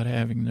without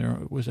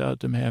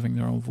them having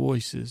their own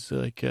voices?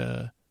 Like,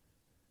 and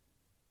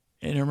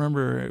I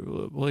remember,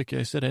 like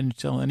I said, I didn't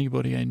tell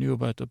anybody I knew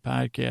about the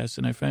podcast,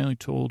 and I finally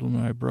told one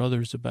of my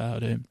brothers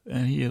about it,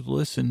 and he had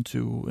listened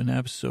to an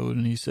episode,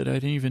 and he said, I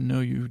didn't even know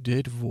you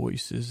did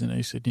voices, and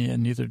I said, yeah,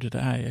 neither did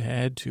I. I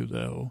had to,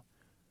 though.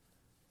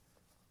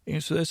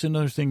 And so that's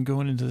another thing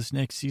going into this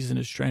next season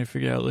is trying to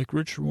figure out, like,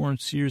 Richard Warren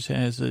Sears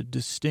has a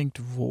distinct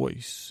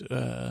voice,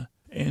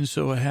 and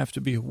so I have to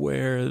be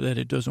aware that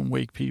it doesn't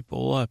wake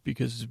people up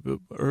because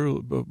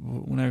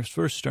when I was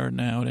first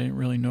starting out, I didn't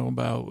really know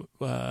about,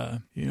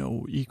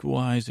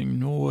 equalizing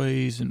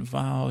noise and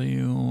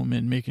volume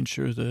and making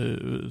sure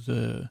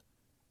the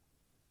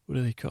what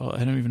do they call it?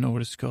 I don't even know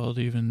what it's called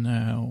even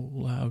now,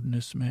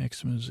 loudness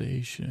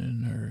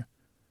maximization or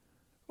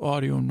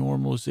audio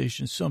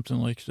normalization,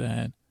 something like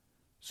that.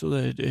 So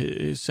that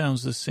it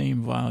sounds the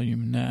same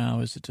volume now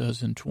as it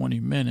does in 20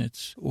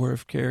 minutes, or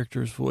if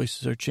characters'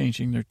 voices are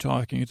changing, they're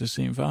talking at the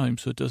same volume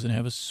so it doesn't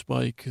have a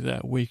spike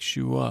that wakes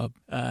you up.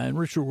 And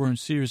Richard Warren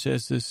Sears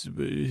has this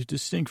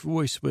distinct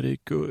voice, but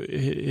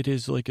it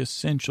is like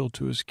essential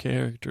to his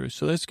character.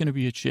 So that's going to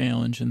be a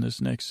challenge in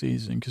this next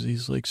season because he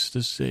likes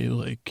to say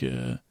like,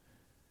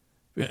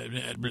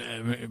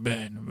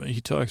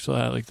 he talks a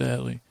lot like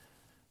that. Like,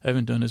 I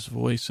haven't done his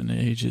voice in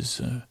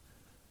ages.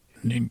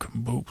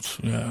 Nincompoops,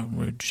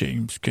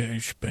 James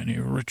Cash, Penny,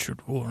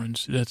 Richard Warren.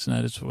 That's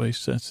not his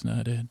voice. That's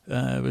not it.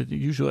 But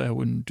usually I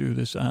wouldn't do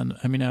this on.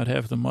 I mean, I would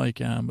have the mic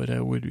on, but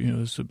I would,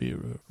 this would be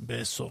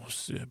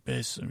Besos,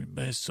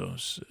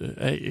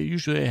 Besos.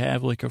 Usually I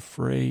have like a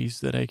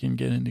phrase that I can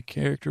get into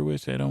character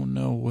with. I don't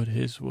know what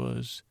his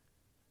was.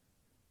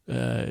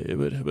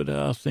 But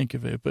I'll think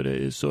of it. But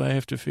so I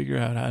have to figure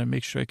out how to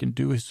make sure I can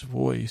do his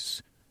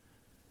voice.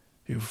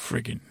 You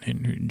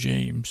friggin'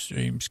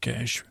 James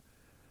Cash.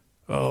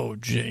 Oh,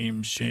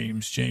 James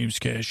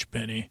Cash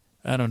Penny.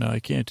 I don't know. I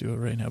can't do it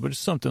right now, but it's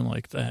something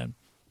like that.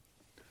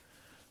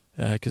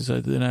 Because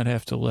then I'd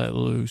have to let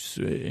loose,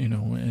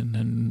 and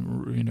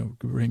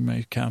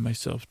then, calm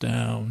myself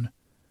down.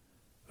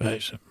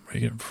 Some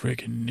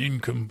freaking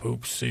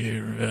nincompoops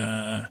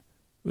here.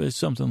 But it's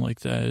something like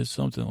that.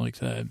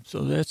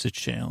 So that's a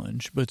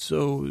challenge. But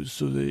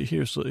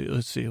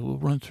let's see. We'll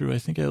run through. I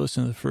think I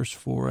listened to the first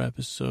 4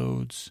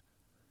 episodes.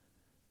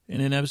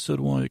 And in episode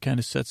 1, it kind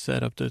of sets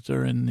that up that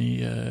they're in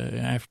the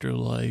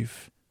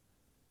afterlife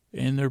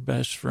and they're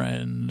best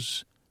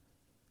friends.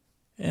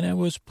 And I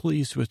was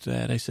pleased with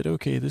that. I said,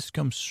 okay, this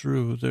comes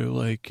through. They're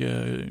like,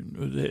 I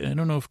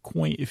don't know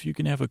if you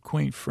can have a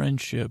quaint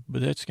friendship,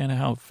 but that's kind of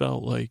how it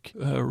felt like.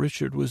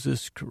 Richard was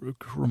this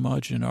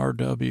curmudgeon,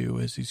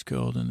 RW, as he's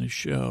called in the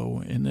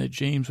show, and that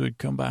James would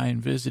come by and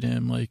visit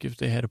him, like if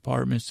they had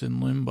apartments in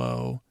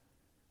Limbo.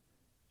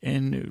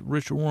 And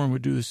Richard Warren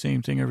would do the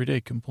same thing every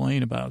day,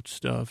 complain about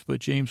stuff. But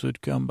James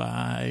would come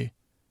by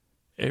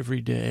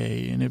every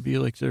day, and it'd be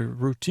like their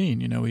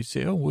routine. He'd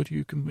say, "Oh, what's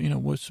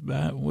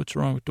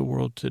wrong with the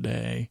world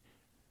today?"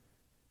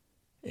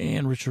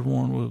 And Richard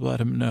Warren would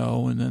let him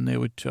know, and then they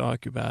would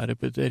talk about it.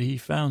 But that he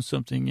found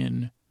something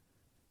in,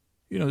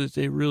 that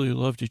they really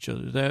loved each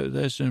other.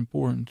 That's an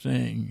important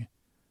thing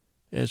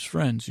as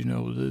friends.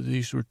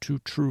 These were 2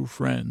 true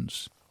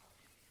friends,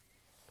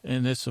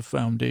 and that's the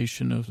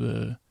foundation of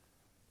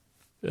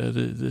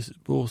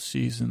both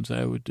seasons,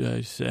 I would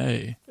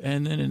say.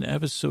 And then in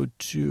episode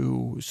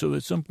 2, so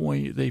at some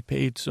point they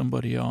paid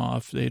somebody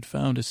off. They had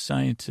found a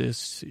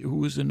scientist who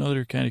was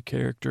another kind of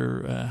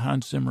character,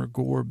 Hans Zimmer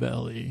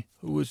Gorebelly,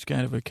 who was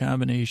kind of a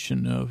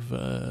combination of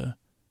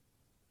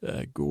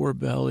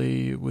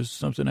Gorebelly was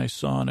something I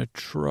saw in a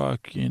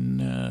truck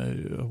in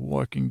a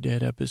Walking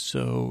Dead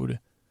episode.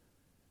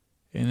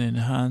 And then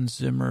Hans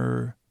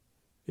Zimmer,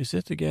 is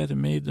that the guy that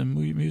made the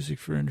music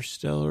for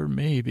Interstellar?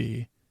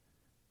 Maybe.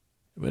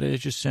 But it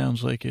just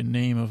sounds like a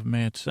name of a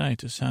mad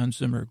scientist, Hans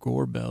Zimmer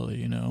Gorebelly,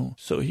 you know.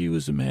 So he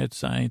was a mad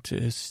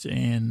scientist,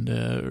 and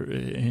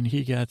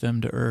he got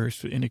them to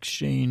Earth in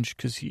exchange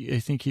because I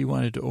think he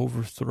wanted to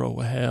overthrow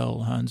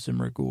hell, Hans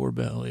Zimmer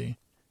Gorebelly.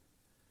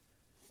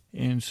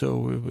 And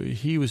so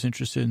he was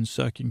interested in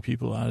sucking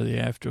people out of the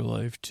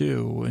afterlife,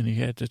 too, and he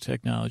had the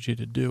technology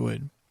to do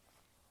it.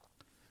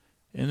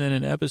 And then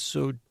in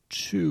episode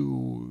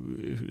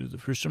 2,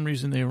 for some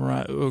reason they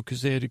were,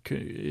 because they had to,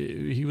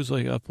 he was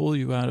like, I'll pull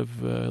you out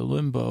of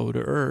limbo to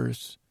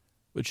Earth,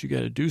 but you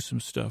got to do some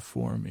stuff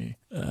for me.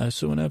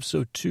 So in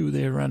episode 2,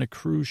 they were on a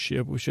cruise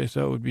ship, which I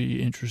thought would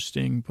be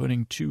interesting,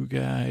 putting 2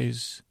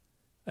 guys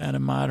on a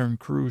modern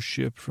cruise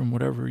ship from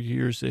whatever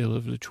years they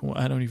lived.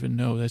 I don't even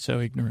know. That's how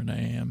ignorant I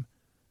am.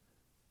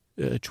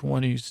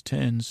 20s,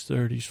 10s,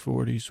 30s,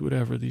 40s,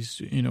 whatever. These,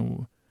 you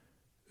know,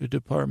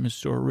 department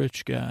store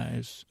rich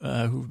guys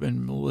who've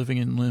been living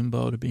in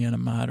limbo to be on a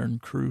modern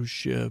cruise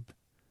ship.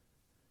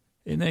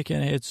 And they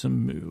kind of had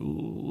some,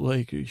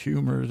 like,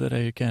 humor that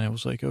I kind of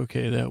was like,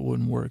 okay, that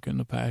wouldn't work in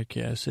the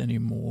podcast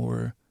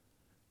anymore.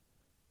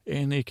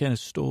 And they kind of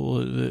stole,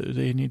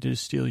 they needed to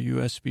steal a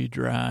USB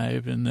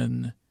drive, and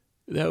then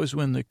that was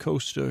when the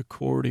Costa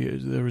Concordia,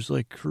 there was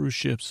like cruise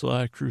ships, a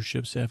lot of cruise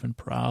ships having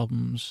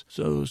problems.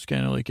 So it was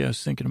kind of like I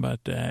was thinking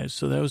about that.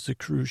 So that was the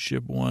cruise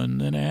ship one.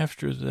 Then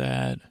after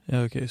that,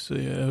 okay, so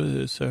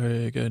yeah,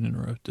 sorry I got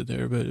interrupted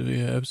there. But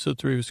yeah, episode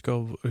 3 was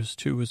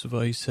 2 was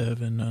Vice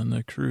Heaven on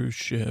the cruise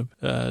ship.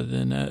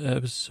 Then the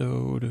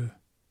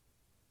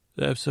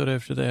episode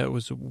after that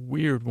was a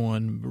weird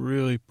one,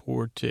 really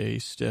poor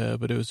taste.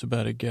 But it was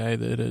about a guy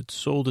that had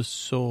sold his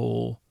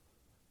soul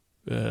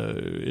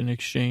in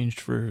exchange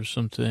for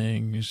some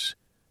things,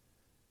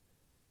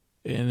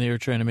 and they were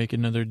trying to make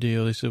another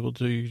deal. They said, well,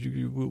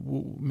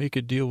 we'll make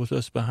a deal with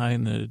us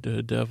behind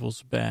the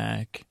devil's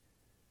back.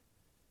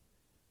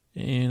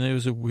 And it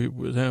was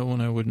that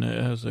one I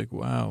was like,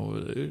 wow,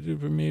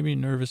 it made me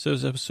nervous. That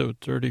was episode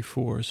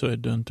 34, so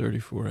I'd done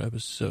 34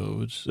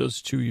 episodes. That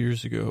was 2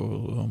 years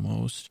ago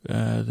almost.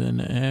 Then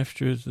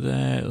after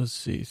that, let's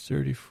see,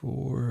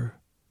 34...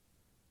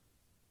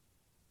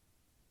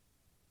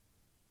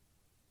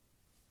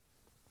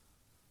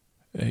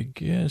 I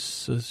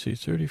guess, let's see,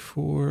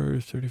 34,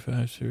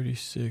 35,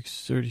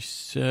 36,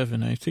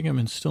 37. I think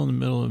I'm still in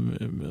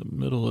the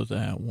middle of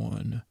that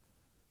one.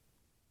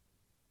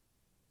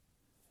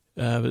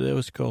 But that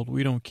was called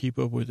We Don't Keep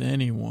Up With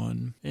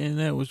Anyone. And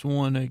that was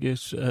one, I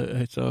guess,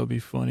 I thought it would be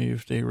funny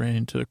if they ran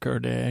into the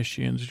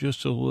Kardashians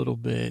just a little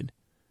bit.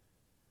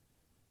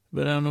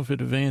 But I don't know if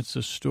it advanced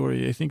the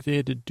story. I think they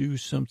had to do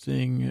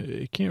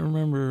something. I can't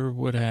remember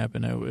what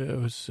happened. I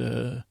was...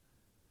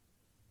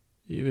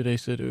 They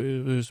said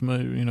it was my,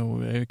 you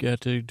know, I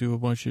got to do a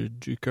bunch of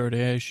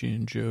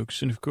Kardashian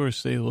jokes. And, of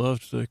course, they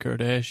loved the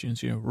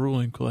Kardashians. You know,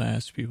 ruling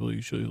class people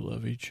usually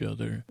love each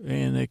other.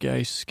 And that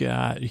guy,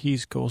 Scott, he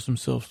calls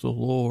himself the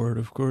Lord.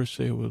 Of course,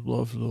 they would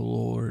love the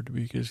Lord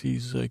because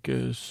he's like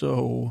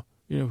so,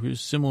 you know, he's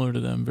similar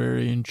to them,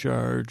 very in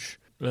charge,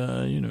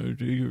 you know,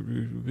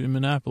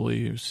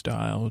 Monopoly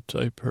style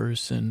type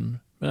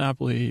person.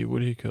 Monopoly, what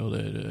do you call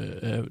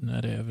that?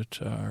 Not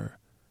Avatar.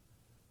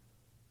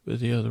 But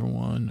the other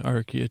one,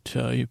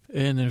 archetype.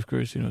 And then, of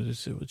course, you know,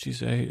 this is what she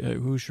say,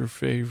 who's your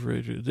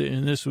favorite?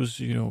 And this was,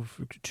 you know,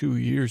 2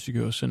 years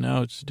ago, so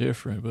now it's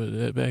different.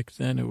 But back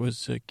then it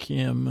was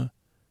Kim.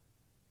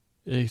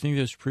 I think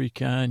that's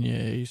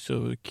pre-Kanye.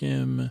 So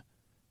Kim,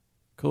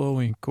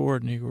 Khloe, and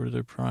Kourtney were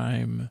their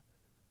prime.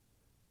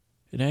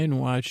 And I hadn't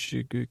watched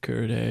the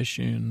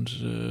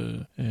Kardashians.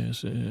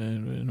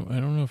 I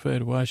don't know if I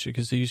had watched it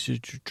because I used to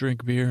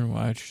drink beer and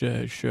watch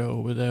that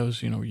show, but that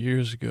was, you know,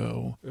 years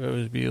ago. It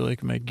would be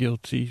like my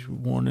guilty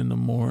 1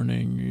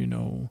 a.m, you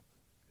know,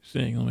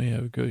 thing. Let me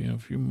have a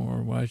few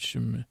more. Watch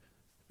them.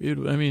 I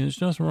mean, there's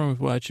nothing wrong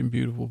with watching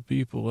beautiful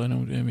people.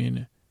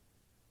 Again,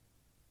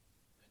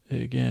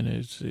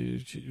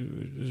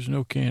 there's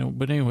no can.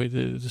 But anyway,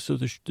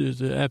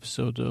 the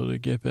episode, though, the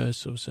Get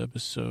Besos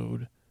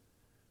episode,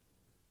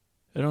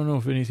 I don't know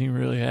if anything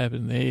really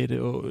happened.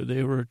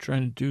 They were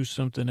trying to do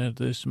something at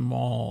this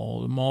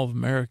mall, the Mall of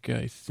America,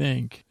 I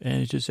think.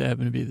 And it just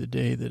happened to be the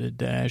day that a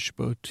Dash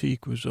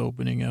boutique was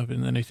opening up.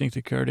 And then I think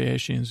the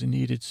Kardashians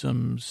needed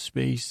some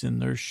space in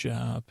their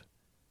shop.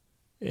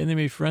 And they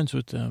made friends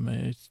with them.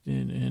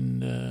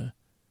 And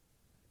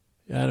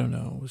I don't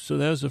know. So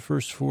that was the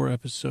first 4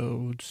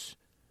 episodes.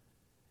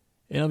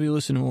 And I'll be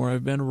listening more.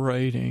 I've been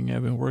writing.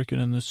 I've been working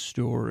on this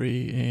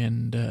story.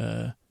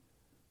 And...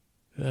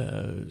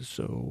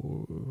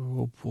 so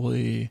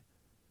hopefully,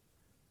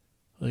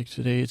 like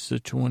today it's the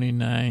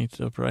 29th,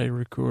 I'll probably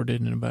record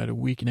it in about a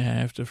week and a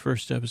half, the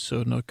first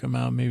episode, and it'll come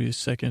out maybe the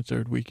second,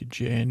 third week of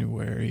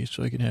January,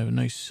 so I can have a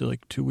nice,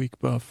 like, 2-week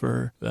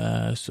buffer,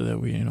 so that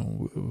we, you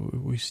know,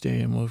 we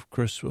stay and we'll have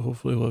Chris,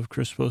 hopefully we'll have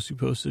Chris post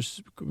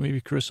this, maybe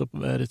Chris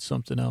will edit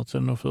something else, I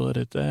don't know if he'll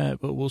edit that,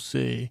 but we'll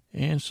see,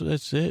 and so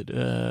that's it.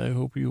 I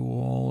hope you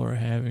all are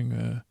having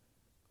a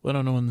Well, I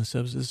don't know when this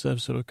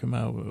episode will come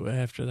out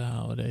after the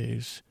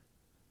holidays.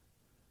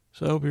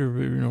 So I hope your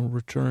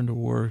return to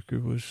work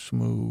it was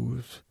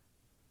smooth.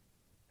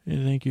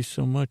 And thank you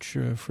so much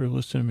for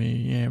listening to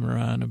me yammer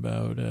on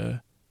about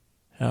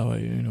how I,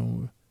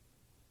 doing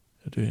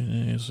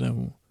this.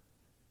 And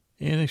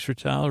thanks for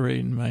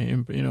tolerating my,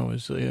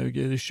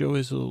 the show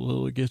is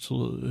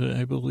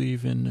I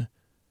believe in,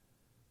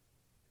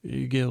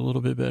 you get a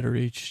little bit better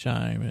each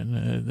time,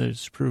 and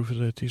that's proof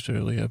that these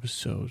early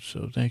episodes.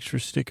 So thanks for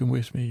sticking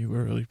with me, you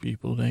early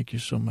people. Thank you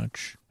so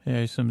much.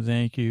 Hey, some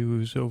thank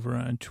yous over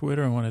on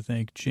Twitter. I want to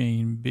thank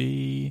Jane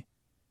B.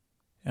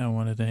 I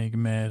want to thank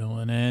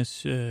Madeline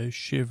S.,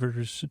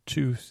 Shivers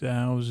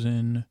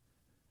 2000,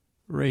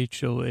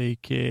 Rachel,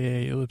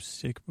 a.k.a.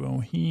 Lipstick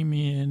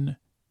Bohemian,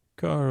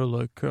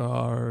 Carla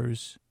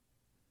Cars,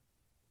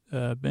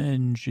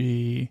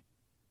 Benji,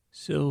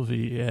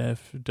 Sylvie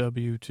F,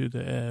 W to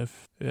the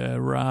F,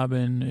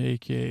 Robin,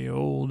 a.k.a.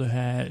 Old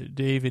Hat,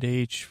 David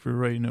H. for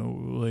writing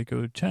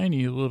a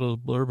tiny little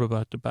blurb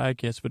about the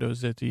podcast, but it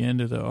was at the end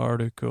of the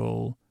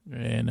article,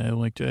 and I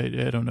linked, I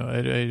don't know, I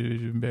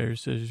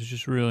embarrassed. It was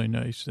just really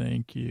nice,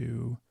 thank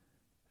you.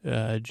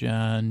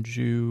 John,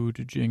 Jude,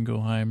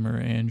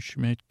 Jingleheimer, Ann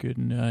Schmidt, good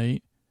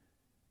night.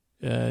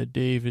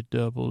 David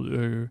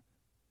Drew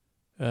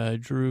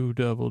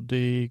Double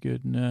D,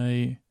 good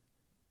night.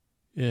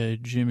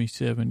 Jimmy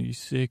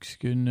 76,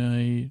 good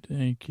night.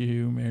 Thank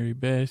you. Mary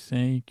Beth,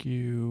 thank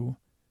you.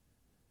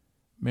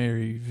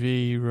 Mary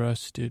V,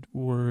 Rusted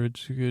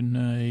Words, good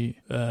night.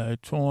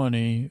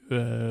 20,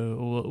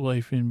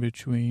 Life in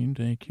Between,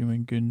 thank you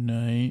and good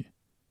night.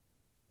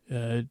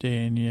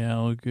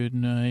 Danielle, good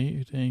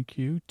night. Thank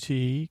you.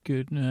 T,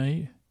 good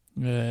night.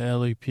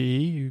 LEP,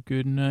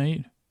 good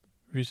night.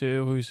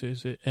 Who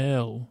says it?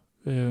 L.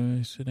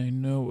 I said, I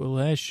know.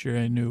 Last year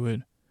I knew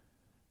it.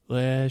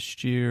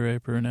 Last year I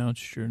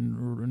pronounced your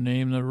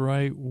name the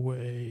right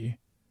way.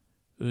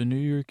 The new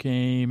year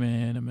came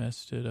and I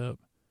messed it up.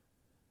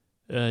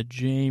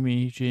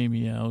 Jamie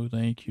L,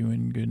 thank you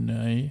and good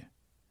night.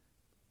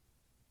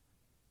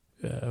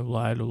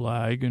 Lie to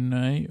Lie, good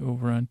night.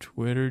 Over on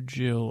Twitter,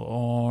 Jill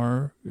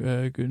R,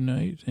 good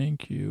night,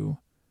 thank you.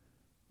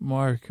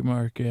 Mark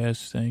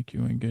S, thank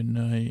you and good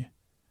night.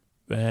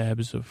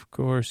 Babs, of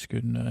course,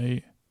 good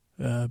night.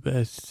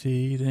 Beth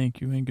T,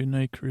 thank you and good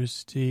night.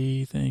 Chris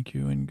T, thank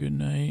you and good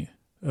night.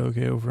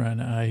 Okay, over on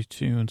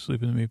iTunes,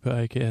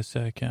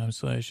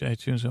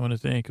 sleepwithmepodcast.com/iTunes, I want to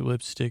thank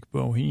Lipstick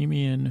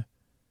Bohemian,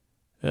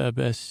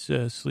 best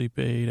sleep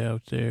aid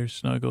out there.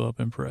 Snuggle up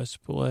and press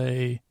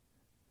play.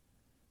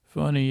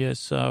 Funny, yes,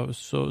 support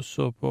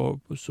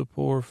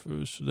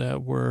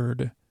that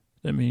word.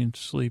 That means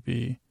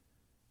sleepy.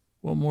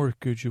 What more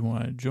could you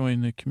want?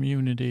 Join the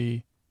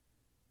community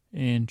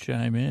and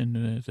chime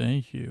in.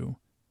 Thank you.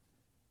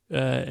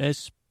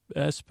 S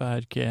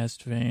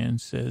podcast fan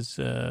says,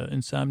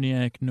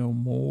 Insomniac no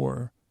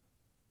more.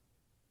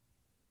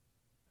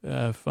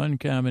 Fun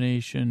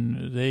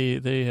combination.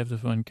 They have the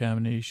fun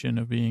combination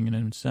of being an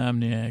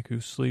insomniac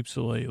who sleeps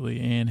lately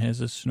and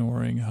has a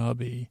snoring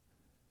hubby.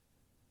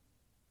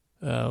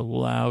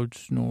 Loud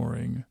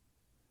snoring.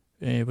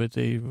 But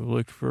they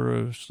looked for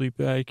a sleep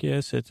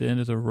podcast at the end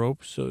of the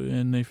rope,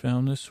 and they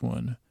found this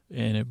one.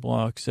 And it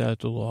blocks out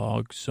the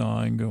log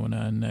sawing going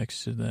on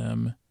next to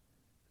them.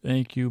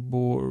 Thank you,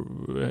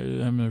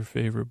 I'm their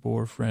favorite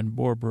Boar friend,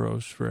 Boar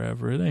Bros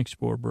forever. Thanks,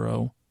 Boar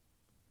Bro.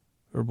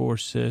 Or Boar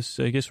Sis.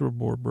 I guess we're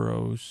Boar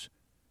Bros.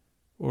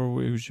 Or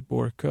we was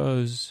Boar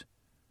Cuz.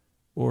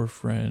 Boar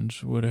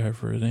Friends,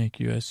 whatever. Thank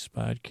you, as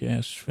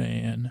podcast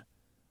fan.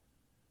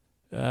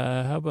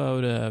 How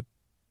about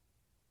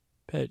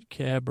Pet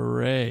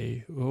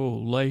Cabaret? Oh,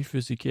 life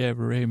is a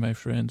cabaret, my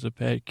friends. A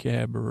pet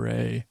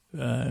cabaret.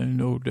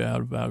 No doubt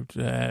about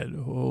that.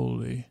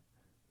 Holy.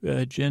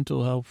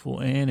 Gentle, helpful,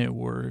 and it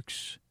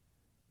works.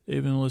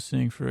 They've been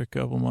listening for a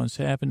couple months.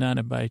 Happened on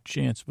it by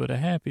chance, but a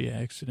happy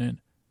accident.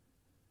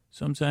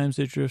 Sometimes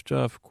they drift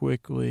off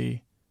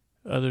quickly.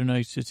 Other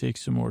nights it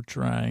takes some more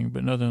trying,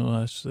 but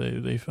nonetheless,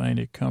 they find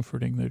it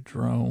comforting. They're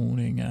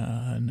droning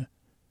on.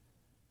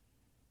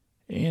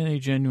 And they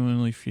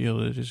genuinely feel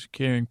it as a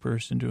caring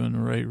person doing the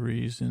right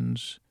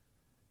reasons.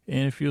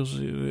 And it feels,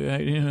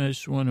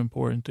 that's one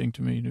important thing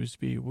to me is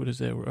be,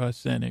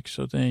 authentic.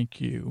 So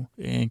thank you.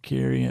 And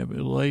Carrie,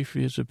 life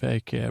is a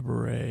pet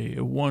cabaret.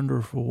 A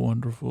wonderful,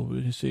 wonderful.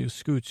 They say,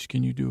 Scoots,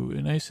 can you do it?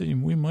 And I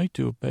said, we might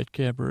do a pet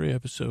cabaret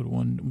episode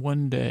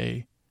one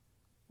day.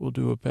 We'll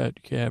do a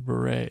pet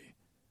cabaret.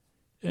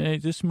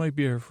 And this might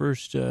be our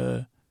first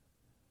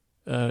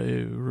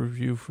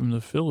review from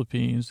the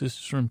Philippines. This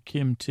is from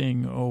Kim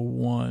Ting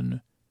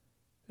 01.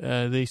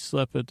 They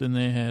slept, but then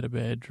they had a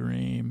bad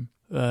dream.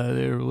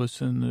 They were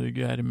listening to the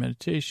guided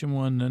meditation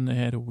one, then they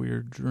had a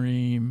weird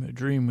dream, a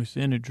dream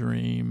within a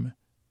dream,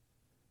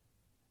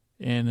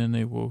 and then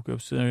they woke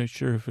up. So they're not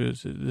sure if it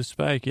was, this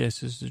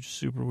podcast is just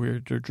super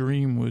weird. Their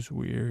dream was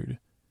weird.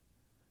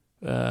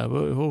 But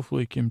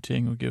hopefully Kim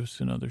Ting will give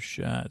us another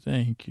shot.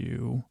 Thank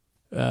you.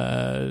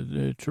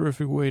 The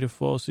terrific way to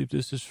fall asleep.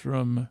 This is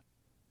from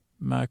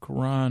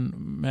Macron.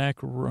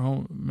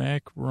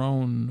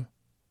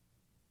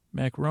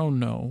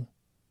 Macarono.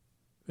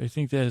 I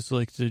think that is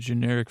like the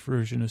generic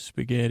version of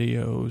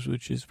SpaghettiOs,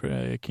 which is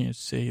probably, I can't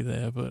say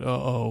that, but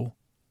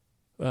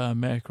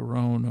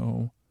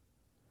Macarono.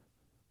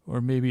 Or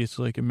maybe it's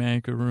like a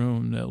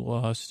macaroon that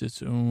lost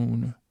its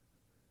own.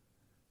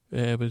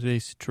 Yeah, but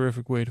it's a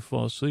terrific way to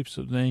fall asleep,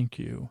 so thank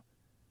you.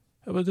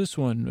 How about this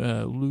one?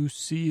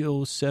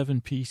 Lucille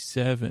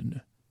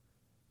 7P7.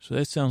 So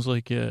that sounds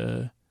like,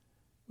 when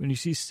you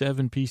see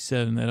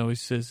 7P7, that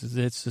always says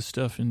that's the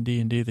stuff in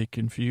D&D that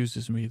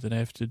confuses me, that I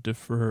have to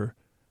defer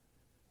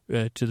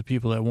to the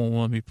people that won't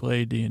want me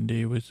play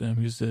D&D with them,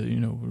 because,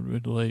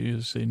 would let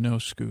you say, no,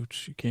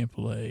 Scoots, you can't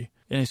play.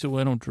 And I said,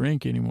 well, I don't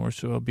drink anymore,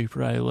 so I'll be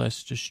probably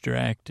less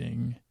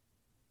distracting.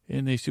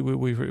 And they say,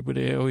 but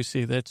I always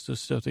say that's the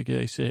stuff that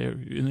I say.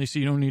 And they say,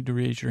 you don't need to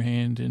raise your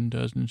hand in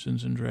Dungeons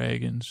and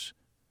Dragons.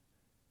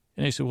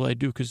 And I said, well, I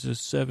do, because the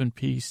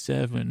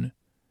 7P7,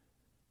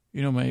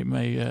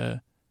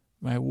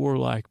 my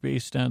warlock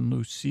based on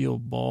Lucille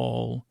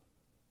Ball,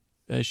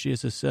 she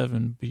has a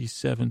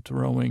 7P7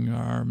 throwing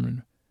arm.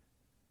 And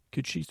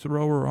could she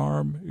throw her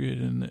arm?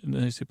 And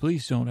they said,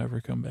 please don't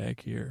ever come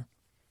back here.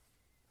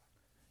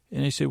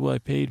 And I said, well, I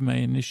paid my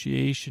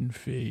initiation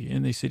fee.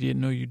 And they said, yeah,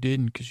 no, you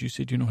didn't, because you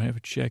said you don't have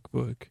a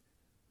checkbook.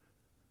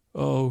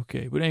 Oh,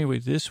 okay. But anyway,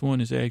 this one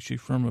is actually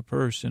from a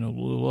person, a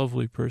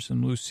lovely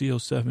person, Lucille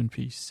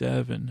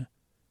 7P7.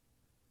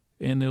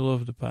 And they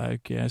love the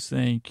podcast.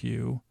 Thank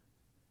you.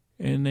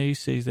 And they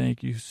say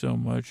thank you so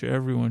much.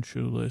 Everyone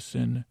should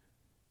listen.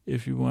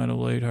 If you want a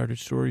lighthearted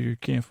story, you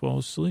can't fall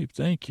asleep.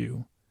 Thank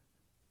you.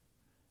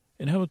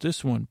 And how about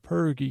this one?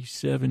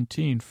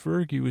 Pergy17.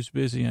 Fergie was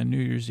busy on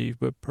New Year's Eve,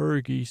 but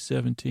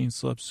Pergy17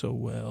 slept so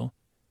well.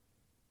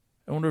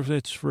 I wonder if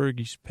that's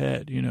Fergie's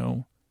pet,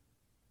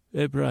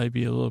 That'd probably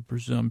be a little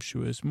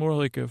presumptuous. More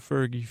like a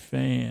Fergie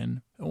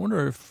fan. I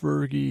wonder if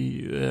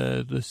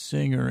Fergie, the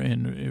singer,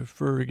 and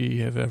Fergie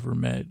have ever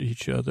met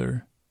each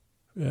other.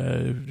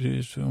 I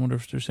wonder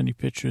if there's any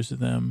pictures of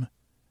them.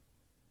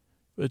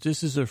 But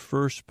this is their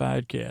first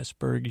podcast,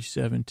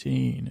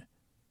 Pergy17.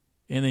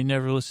 And they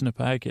never listen to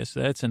podcasts.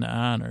 That's an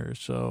honor.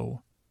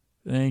 So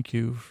thank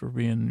you for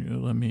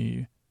let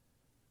me.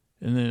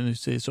 And then they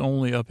say it's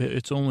only a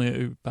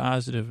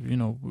positive,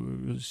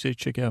 say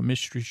check out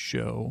Mystery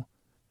Show,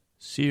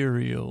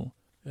 Serial,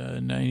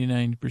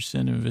 99%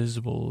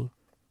 Invisible.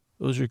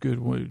 Those are good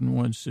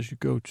ones that you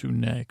go to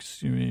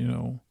next,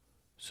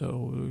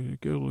 So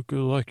good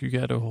luck. You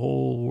got a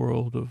whole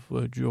world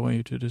of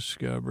joy to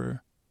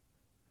discover.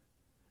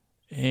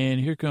 And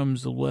here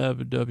comes the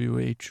Leb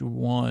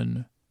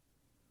WH1.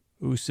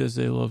 Who says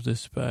they love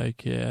this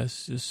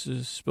podcast?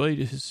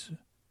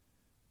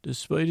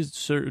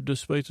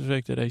 Despite the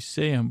fact that I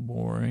say I'm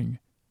boring,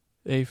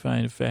 they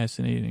find it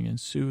fascinating and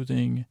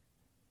soothing.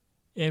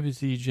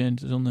 Empathy,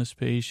 gentleness,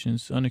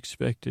 patience,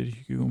 unexpected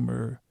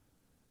humor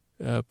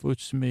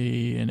puts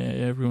me and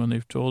everyone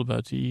they've told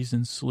about to ease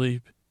and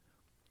sleep.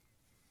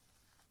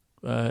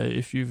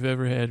 If you've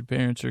ever had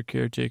parents or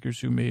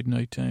caretakers who made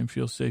nighttime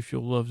feel safe,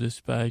 you'll love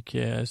this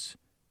podcast.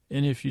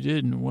 And if you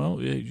didn't, well,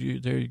 there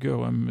you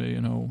go.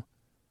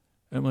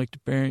 I'm like the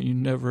parent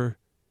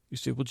you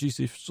say, well, geez,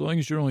 as long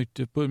as you're only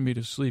putting me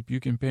to sleep, you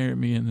can parent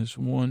me in this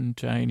one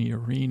tiny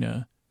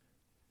arena.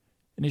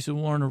 And they said,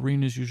 well, an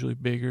arena is usually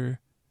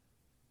bigger.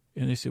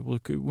 And they said, well,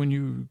 when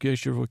you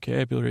get your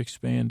vocabulary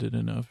expanded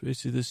enough, they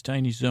said this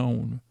tiny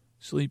zone,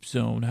 sleep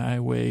zone,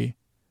 highway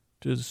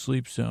to the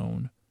sleep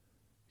zone.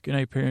 Can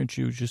I parent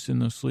you just in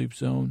the sleep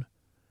zone?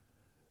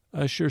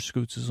 Sure,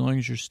 Scoots, as long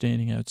as you're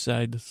standing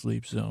outside the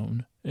sleep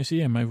zone. I say,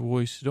 yeah, my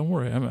voice, don't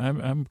worry,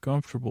 I'm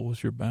comfortable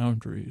with your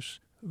boundaries.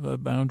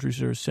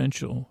 Boundaries are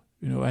essential.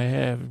 As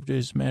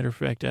a matter of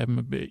fact, I'm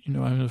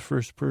the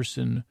first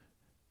person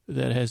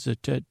that has the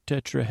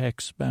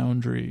tetrahex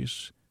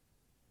boundaries.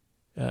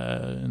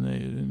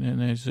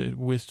 And I said,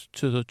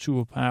 to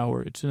a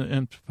power, it's an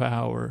nth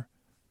power.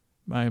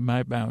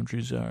 My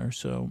boundaries are,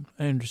 so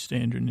I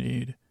understand your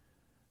need.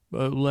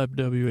 But Leb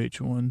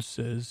WH1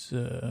 says,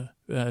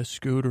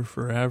 Scooter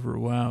forever.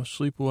 Wow.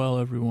 Sleep well,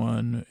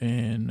 everyone.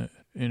 And,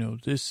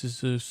 this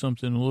is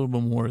something a little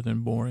bit more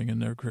than boring,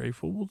 and they're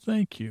grateful. Well,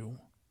 thank you.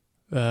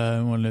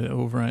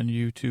 Over on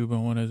YouTube, I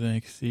want to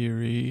thank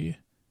Theory,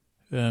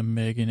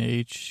 Megan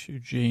H.,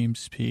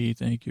 James P.,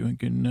 thank you and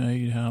good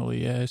night.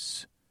 Holly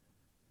S.,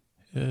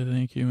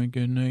 thank you and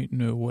good night.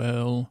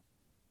 Noel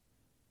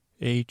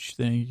H.,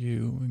 thank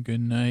you and good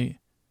night.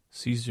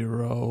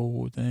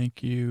 C0,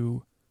 thank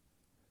you.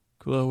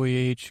 Chloe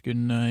H., good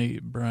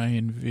night.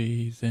 Brian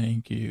V.,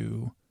 thank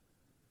you.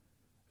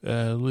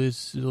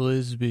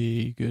 Liz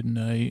B., good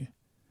night.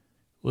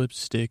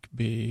 Lipstick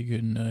B.,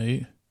 good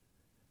night.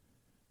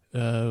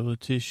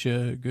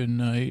 Letitia, good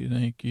night.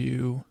 Thank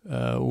you.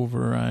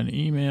 Over on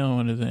email, I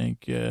want to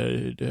thank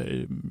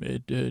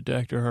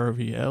Dr.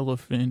 Harvey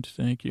Elephant.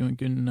 Thank you and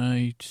good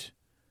night.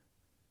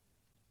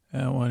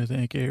 I want to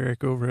thank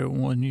Eric over at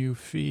 1U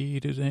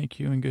Feed. Thank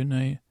you and good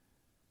night.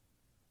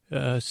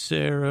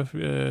 Sarah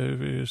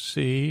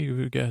C.,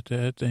 we got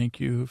that. Thank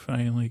you.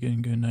 Finally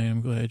getting good night.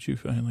 I'm glad you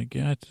finally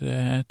got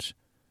that.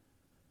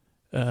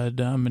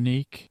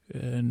 Dominique,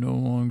 no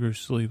longer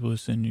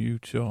sleepless in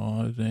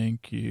Utah,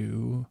 thank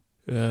you.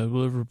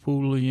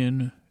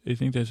 Liverpoolian, I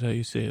think that's how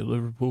you say it,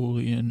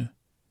 Liverpoolian.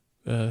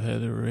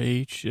 Heather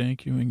H,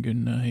 thank you and good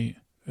night.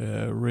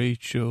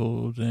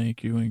 Rachel,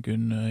 thank you and good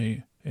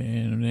night.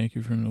 And thank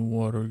you from the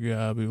Water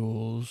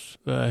Globules.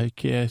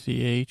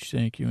 Kathy H,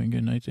 thank you and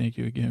good night. Thank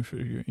you again for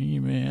your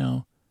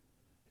email.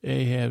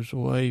 Ahab's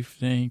wife,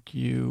 thank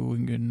you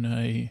and good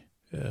night.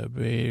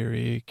 Bay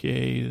Area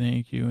K,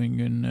 thank you and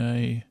good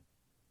night.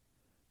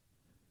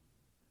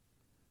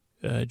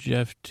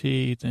 Jeff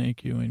T,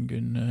 thank you and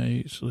good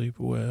night. Sleep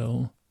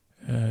well.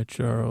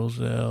 Charles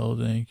L,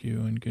 thank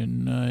you and good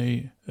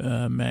night.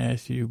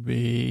 Matthew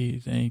B,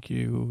 thank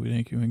you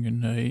and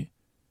good night.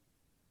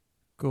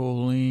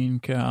 Colleen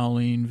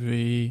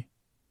V,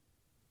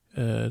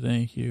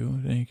 thank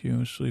you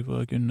and sleep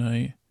well, good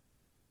night.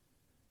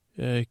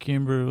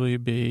 Kimberly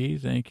B,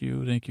 thank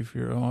you for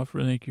your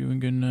offer, thank you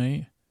and good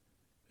night.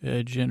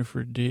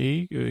 Jennifer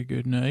D,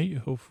 good night.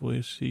 Hopefully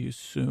I'll see you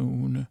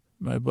soon.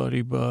 My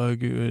buddy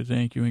Bug,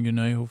 thank you and good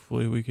night.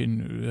 Hopefully we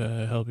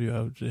can help you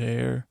out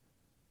there.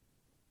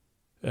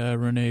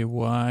 Renee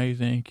Y,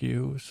 thank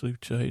you.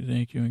 Sleep tight,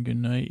 thank you and good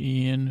night.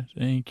 Ian,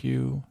 thank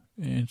you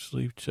and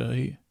sleep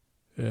tight.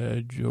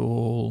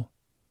 Joel,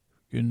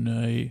 good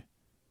night.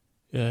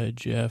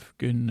 Jeff,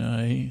 good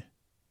night.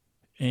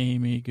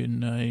 Amy, good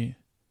night.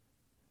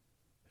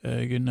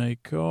 Good night,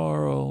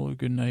 Carl.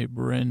 Good night,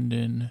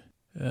 Brendan.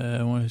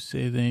 I want to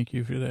say thank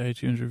you for the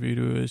iTunes review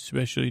to a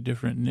especially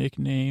different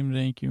nickname.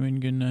 Thank you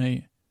and good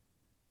night.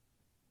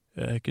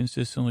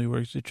 Consistently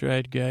works. I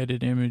tried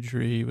guided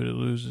imagery, but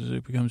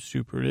it becomes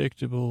too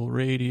predictable.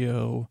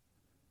 Radio,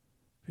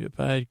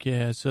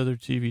 podcasts, other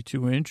TV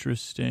too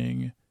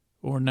interesting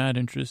or not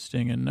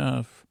interesting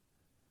enough.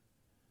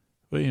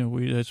 But,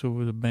 that's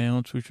what the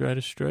balance we try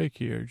to strike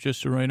here.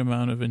 Just the right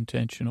amount of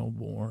intentional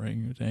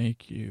boring.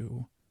 Thank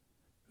you.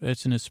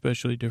 That's an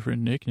especially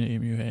different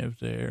nickname you have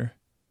there.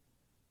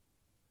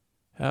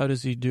 How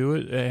does he do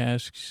it?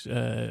 Asks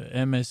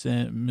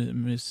MSN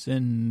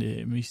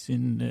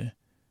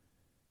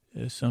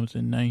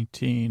something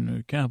 19,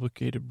 a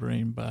complicated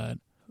brain bot,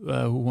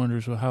 who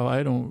wonders how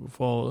I don't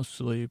fall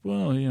asleep.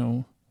 Well,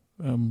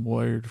 I'm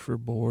wired for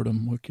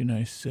boredom. What can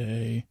I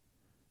say?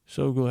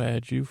 So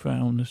glad you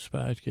found this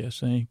podcast.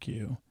 Thank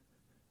you.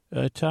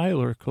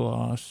 Tyler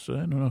Claus. I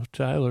don't know if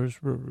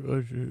Tyler's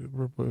related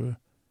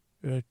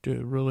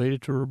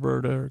to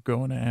Roberta or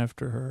going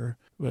after her,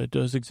 but it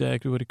does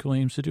exactly what it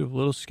claims to do. A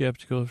little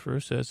skeptical at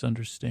first. That's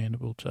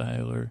understandable,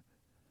 Tyler.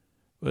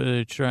 But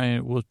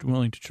they're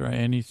willing to try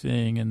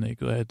anything, and they're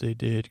glad they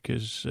did,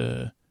 because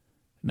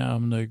now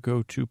I'm the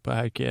go-to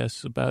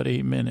podcast about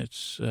 8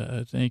 minutes.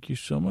 Thank you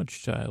so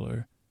much,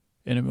 Tyler.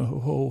 And a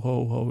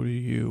ho to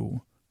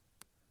you.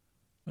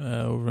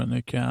 Over in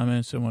the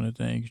comments, I want to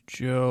thank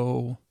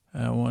Joe.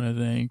 I want to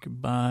thank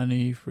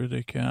Bonnie for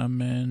the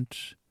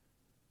comment.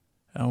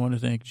 I want to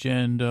thank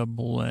Jen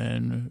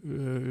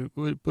Dublin.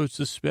 Puts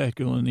the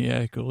speckle in the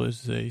echo,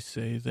 as they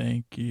say.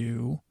 Thank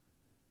you.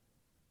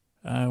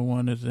 I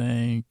want to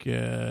thank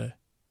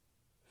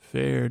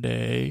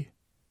Fairday.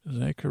 Is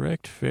that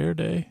correct?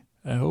 Fairday?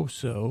 I hope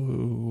so.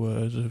 Who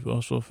was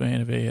also a fan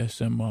of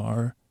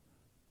ASMR.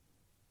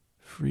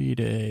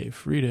 Frida.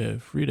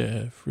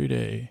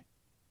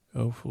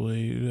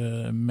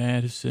 Hopefully,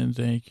 Madison,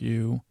 thank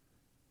you.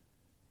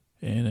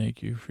 And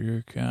thank you for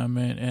your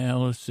comment.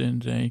 Allison,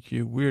 thank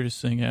you.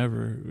 Weirdest thing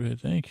ever.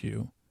 Thank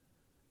you.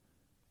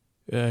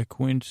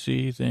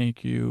 Quincy,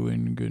 thank you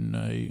and good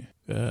night.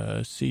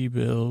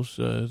 C-Bills,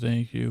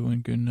 thank you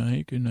and good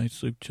night. Good night,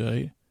 sleep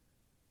tight.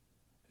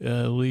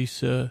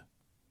 Lisa,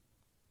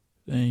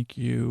 thank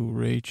you.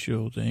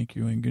 Rachel, thank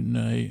you and good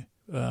night.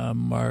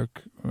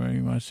 Mark,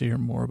 you want to hear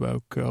more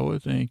about Koa?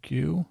 Thank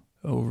you.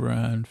 Over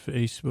on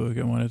Facebook,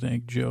 I want to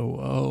thank Joe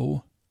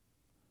O.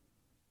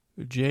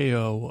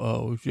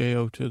 J-O-O,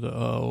 J-O to the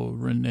O,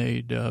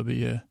 Renee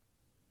W.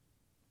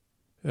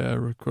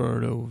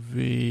 Ricardo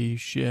V,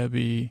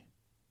 Chevy,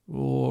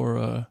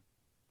 Laura,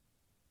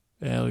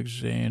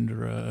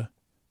 Alexandra,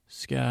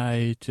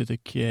 Sky to the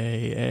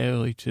K,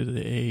 Allie to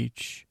the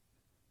H,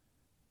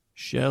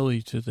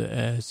 Shelley to the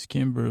S,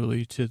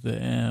 Kimberly to the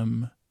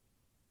M,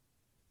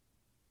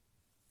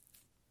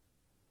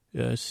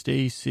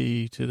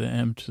 Stacy to the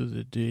M to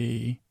the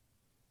D,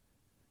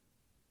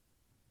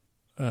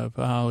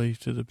 Polly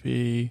to the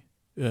P,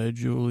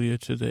 Julia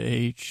to the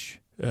H,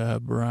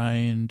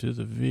 Brian to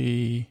the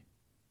V,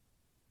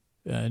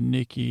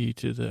 Nikki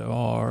to the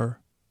R.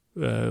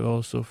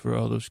 Also for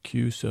all those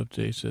Q's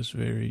updates, that's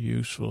very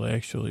useful,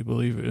 actually.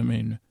 Believe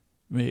it,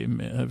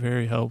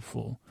 very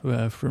helpful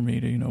for me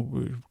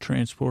to,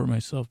 transport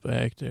myself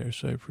back there,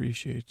 so I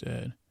appreciate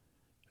that.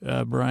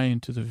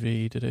 Brian to the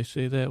V, did I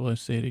say that?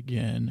 Let's say it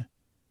again.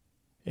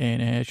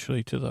 And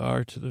Ashley to the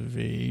R to the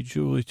V,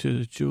 Julie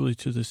to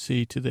the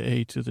C to the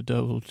A to the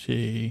double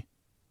T,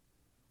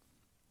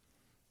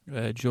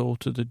 Joel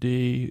to the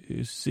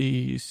D,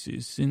 C,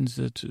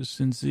 Cynthia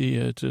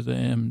to the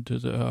M to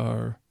the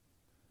R,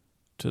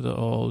 to the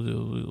all the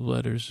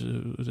letters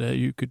that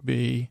you could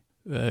be.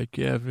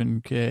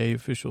 Kevin K,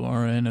 official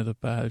RN of the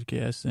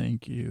podcast,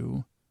 thank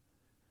you.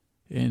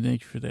 And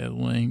thank you for that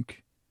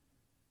link.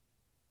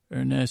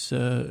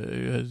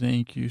 Ernessa,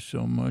 thank you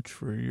so much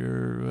for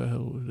your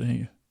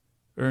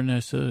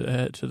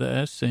Ernessa to the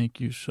S, thank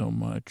you so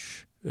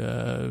much.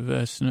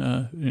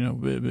 Vesna,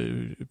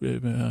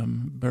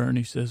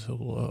 Bernie says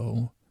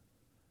hello.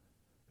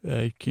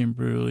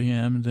 Kimberly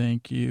M,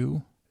 thank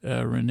you.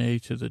 Renee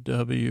to the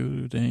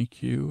W,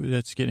 thank you.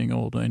 That's getting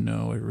old, I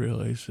know, I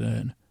realize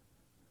that.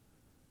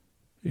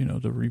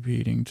 The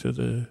repeating to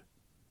the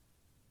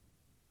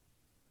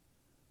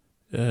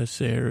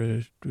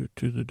Sarah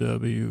to the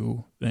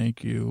W,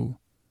 thank you.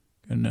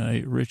 Good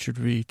night. Richard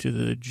V to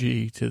the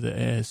G to the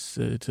S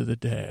to the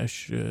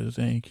dash,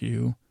 thank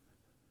you.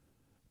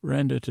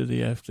 Brenda to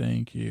the F,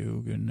 thank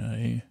you. Good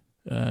night.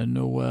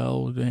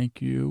 Noel,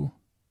 thank you.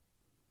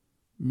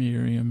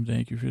 Miriam,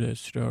 thank you for that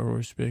Star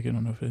Wars pick. I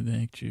don't know if I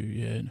thanked you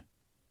yet.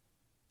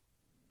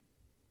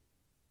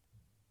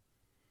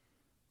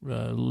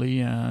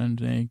 Leon,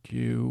 thank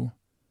you.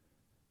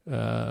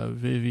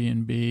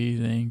 Vivian B,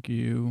 thank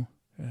you.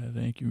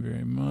 Thank you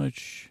very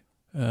much.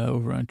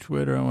 Over on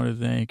Twitter, I want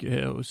to thank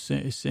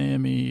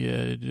Sammy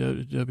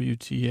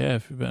WTF.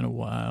 It's been a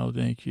while.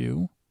 Thank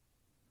you.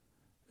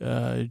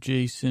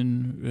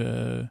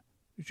 Jason,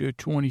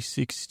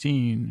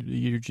 2016, the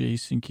year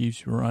Jason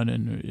keeps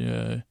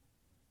running.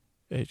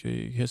 I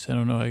guess I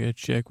don't know. I got to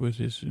check with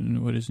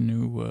what his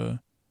new,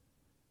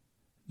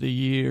 the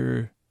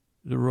year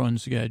the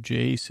runs got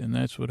Jason.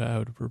 That's what I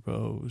would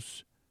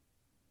propose.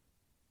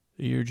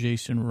 The year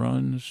Jason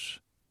runs.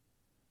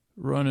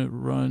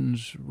 Run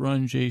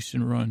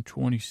Jason run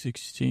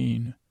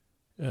 2016.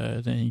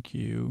 Thank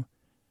you.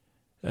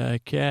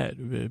 Cat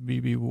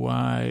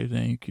BBY,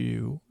 thank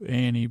you.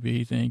 Annie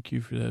B, thank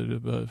you for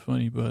that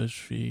funny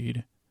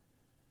BuzzFeed.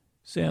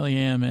 Sally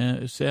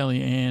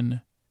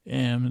Ann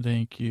M,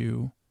 thank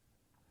you.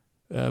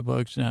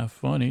 Bug's Not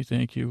Funny,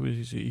 thank you.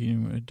 Was he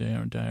eating a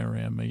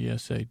diorama?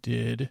 Yes, I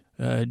did.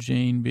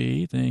 Jane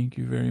B, thank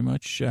you very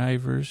much.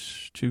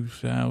 Shivers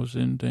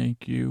 2000,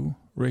 thank you.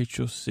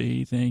 Rachel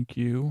C, thank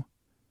you.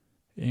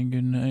 And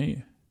good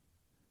night.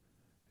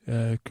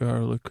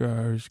 Carla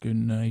Cars, good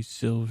night.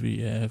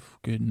 Sylvie F,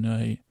 good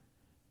night.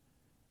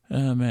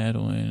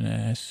 Madeline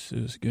S,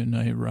 good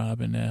night.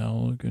 Robin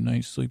L, good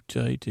night. Sleep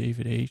tight.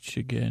 David H,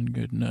 again,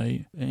 good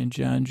night. And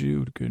John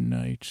Jude, good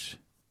night.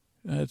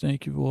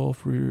 Thank you all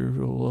for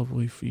your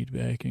lovely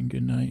feedback and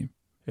good night.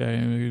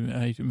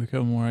 I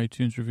become more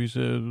iTunes reviews.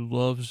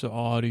 Loves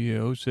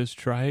audio. Says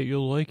try it,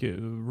 you'll like it.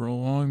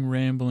 Long,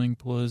 rambling,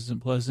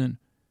 pleasant,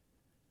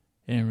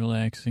 and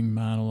relaxing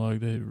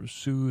monologue that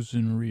soothes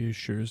and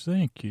reassures.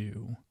 Thank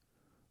you.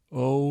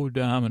 Oh,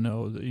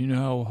 Domino, you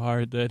know how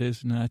hard that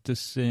is not to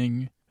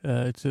sing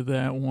to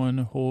that one.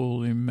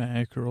 Holy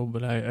mackerel!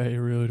 But I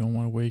really don't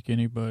want to wake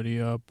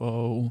anybody up.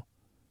 Oh,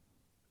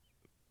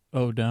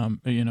 Dom,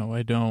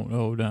 I don't.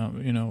 Oh,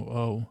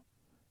 Dom,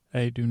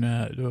 I do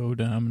not. Oh,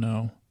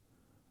 Domino,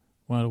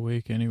 want to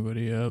wake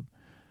anybody up.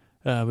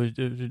 But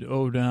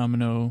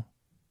Domino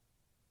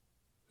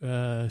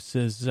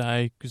says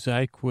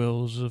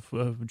Zyquils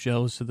of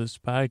jealous of this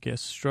podcast.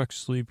 Struck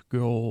sleep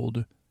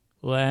gold.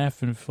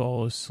 Laugh and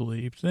fall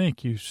asleep.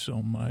 Thank you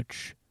so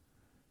much.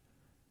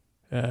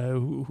 I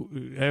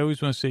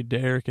always want to say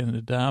Derek and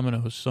the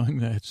Dominoes sung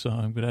that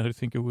song, but I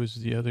think it was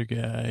the other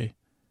guy.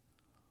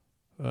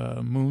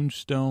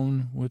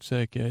 Moonstone, what's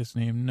that guy's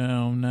name?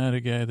 No, not a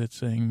guy that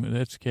sang,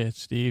 that's Cat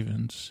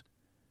Stevens.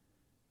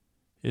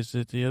 Is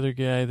it the other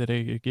guy that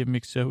I get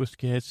mixed up with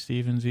Cat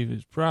Stevens?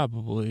 Even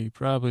probably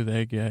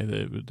that guy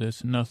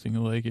that's nothing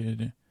like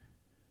it.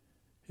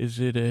 Is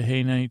it a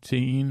Hey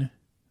 19?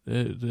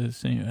 The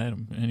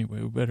same.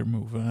 Anyway, we better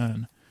move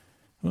on.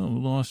 Well, we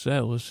lost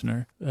that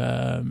listener.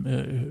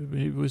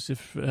 It was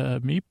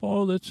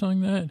Meatball that sung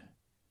that?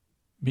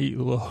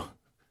 Meatloaf.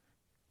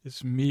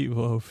 It's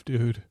Meatloaf,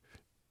 dude.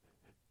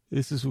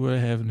 This is what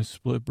having a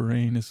split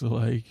brain is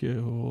like.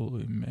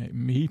 Holy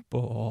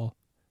Meatball.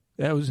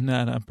 That was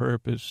not on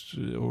purpose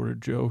or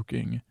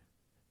joking.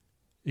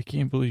 I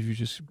can't believe you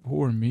just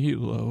poor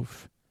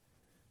Meatloaf.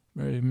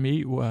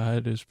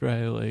 Meatwad is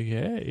probably like,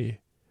 hey.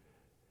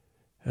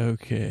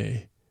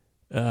 Okay.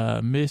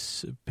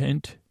 Miss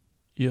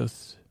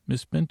Pentius.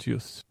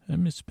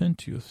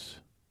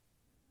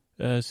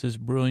 Says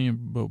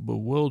brilliant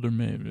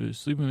bewilderment.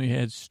 Sleeping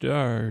had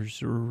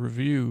stars or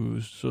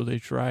reviews, so they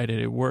tried it.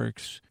 It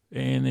works.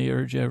 And they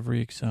urge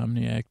every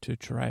insomniac to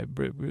try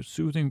it.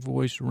 Soothing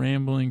voice,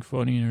 rambling,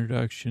 funny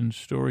introductions,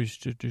 stories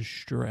to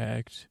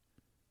distract.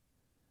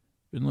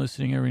 Been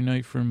listening every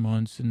night for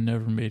months and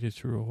never made it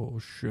through a whole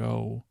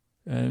show.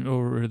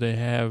 Or they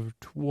have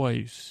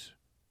twice.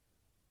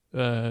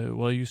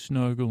 While you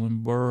snuggle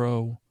and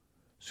burrow,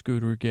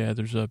 Scooter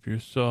gathers up your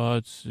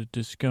thoughts,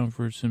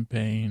 discomforts, and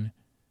pain.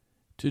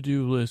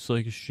 To-do lists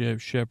like a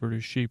shepherd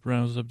or sheep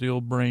rounds up the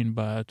old brain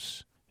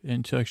bots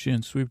and tucks you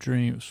in sweet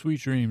dreams,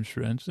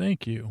 friends.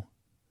 Thank you.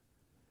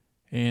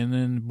 And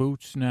then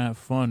Boots Not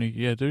Funny.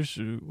 Yeah,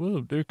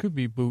 there could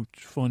be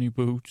funny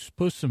Boots.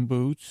 Puss in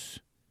Boots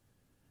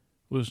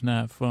was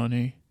not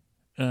funny.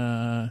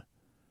 Did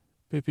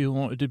Pippi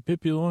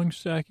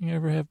Longstocking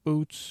ever have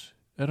boots?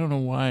 I don't know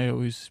why I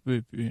always,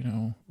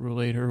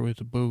 relate her with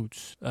the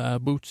boots.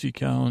 Bootsy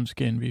Collins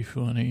can be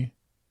funny.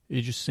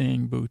 You just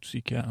saying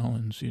Bootsy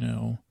Collins,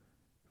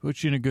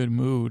 puts you in a good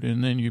mood,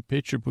 and then you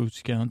picture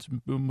Bootsy Collins,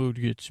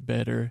 mood gets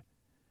better.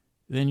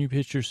 Then you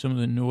picture some of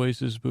the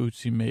noises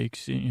Bootsy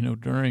makes,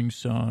 during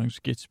songs,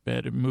 gets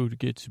better, mood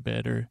gets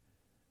better.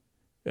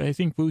 I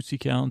think Bootsy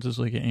Collins is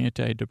like an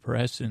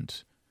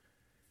antidepressant.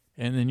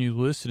 And then you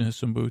listen to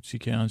some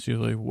Bootsy Collins, you're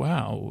like,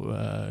 wow.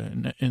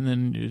 And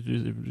then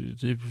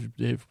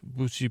if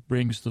Bootsy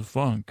brings the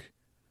funk.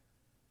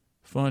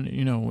 Fun,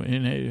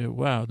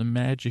 wow, the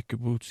magic of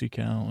Bootsy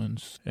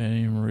Collins. I didn't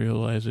even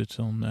realize it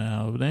till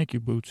now. Thank you,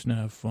 Boots,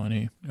 not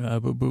funny.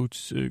 But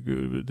Boots,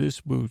 this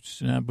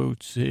Boots, not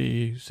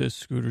Bootsy, says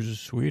Scooter's a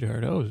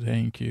sweetheart. Oh,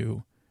 thank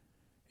you.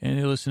 And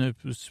they listen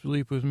to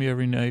Sleep With Me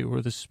Every Night,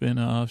 or the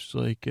spin-offs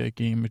like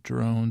Game of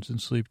Thrones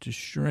and Sleep to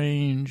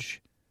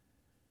Strange.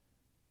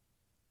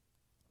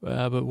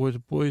 But what the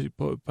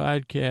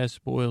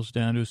podcast boils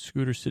down to is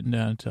Scooter sitting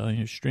down and telling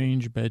a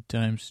strange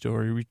bedtime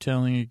story,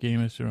 retelling a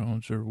Game of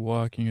Thrones, or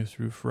walking you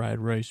through fried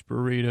rice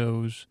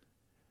burritos,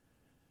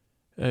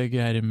 a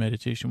guided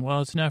meditation.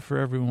 Well, it's not for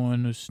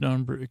everyone.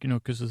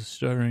 Because of the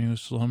stuttering, the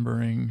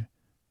slumbering,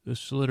 the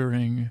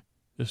slittering,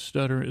 the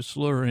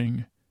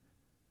slurring,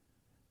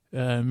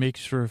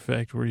 makes for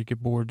effect where you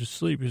get bored to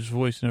sleep. His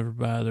voice never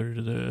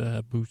bothered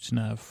the Boots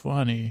not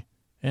funny,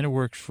 and it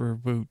works for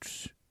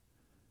Boots.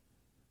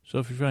 So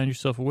if you find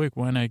yourself awake,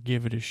 why not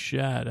give it a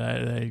shot? I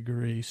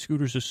agree.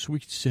 Scooter's a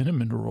sweet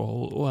cinnamon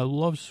roll. Oh, I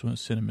love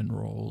cinnamon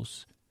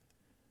rolls.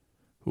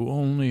 Who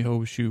only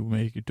hopes you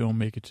don't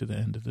make it to the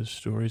end of the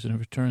stories. And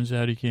if it turns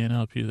out he can't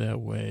help you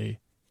that way,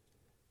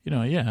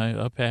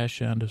 I'll pass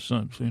you on to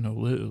some,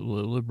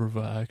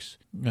 LibriVox,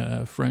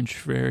 French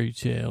fairy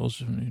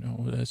tales.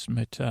 That's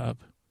my top.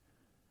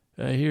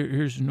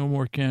 Here's No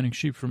More Counting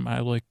Sheep from I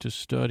Like to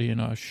Study in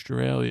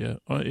Australia.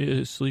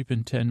 Sleep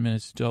in 10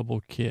 minutes,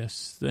 double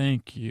kiss.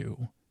 Thank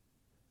you.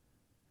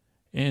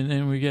 And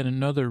then we get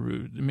another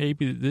route.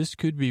 Maybe this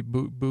could be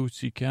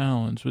Bootsy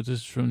Collins, but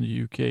this is from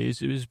the UK.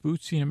 Is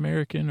Bootsy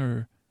American,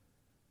 or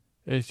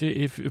if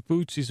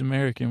Bootsy's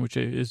American, which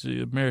is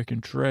the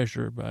American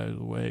treasure, by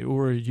the way,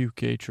 or a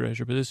UK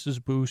treasure, but this is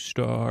Boo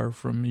Star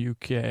from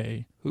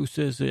UK, who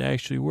says it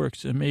actually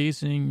works.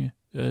 Amazing.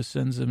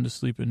 Sends them to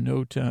sleep in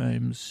no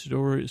time.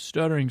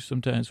 Stuttering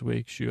sometimes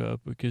wakes you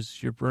up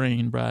because your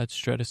brain bots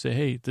try to say,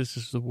 hey, this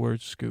is the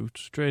word,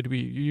 Scoots. You're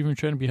even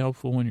trying to be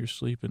helpful when you're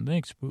sleeping.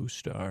 Thanks, Boo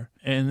Star.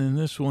 And then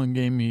this one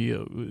gave me,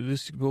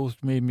 this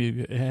both made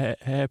me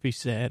happy,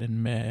 sad,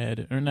 and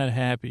mad. Or not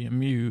happy,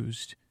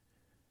 amused.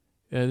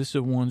 This is a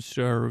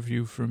 1-star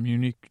review from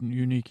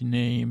Unique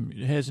Name.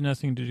 It has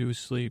nothing to do with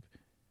sleep.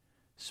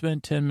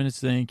 Spent 10 minutes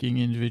thanking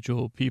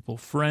individual people,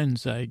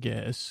 friends, I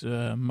guess.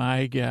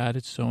 My God,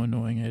 it's so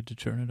annoying. I had to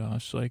turn it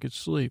off so I could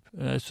sleep.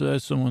 So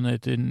that's someone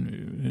that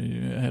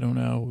didn't, I don't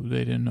know,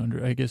 they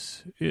didn't I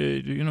guess,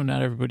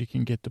 not everybody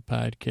can get the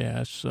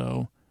podcast,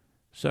 so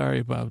sorry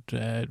about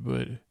that,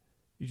 but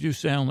you do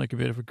sound like a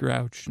bit of a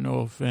grouch, no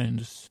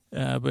offense.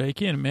 But I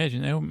can't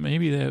imagine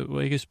that.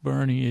 I guess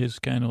Bernie is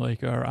kind of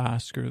like our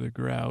Oscar the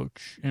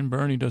Grouch, and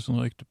Bernie doesn't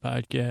like the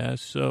podcast,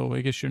 so I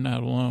guess you're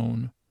not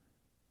alone.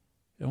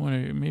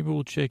 Maybe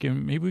we'll check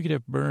in. Maybe we could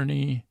have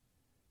Bernie.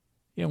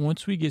 Yeah,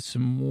 once we get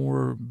some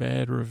more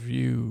bad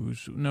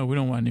reviews. No, we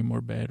don't want any more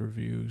bad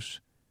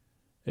reviews.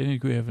 I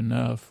think we have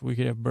enough. We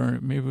could have Bernie.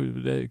 Maybe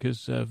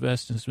because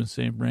Veston's been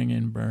saying bring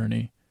in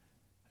Bernie.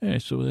 Hey,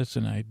 so that's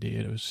an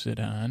idea to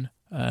sit on.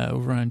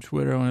 Over on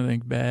Twitter, I want to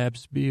thank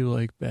Babs. Be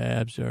like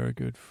Babs, our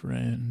good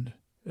friend.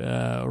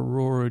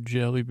 Aurora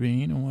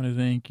Jellybean, I want to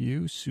thank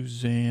you.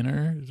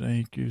 Susanna,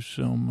 thank you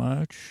so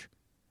much.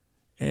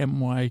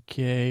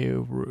 MYK,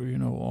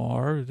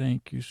 R,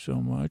 thank you so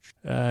much.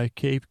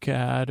 Cape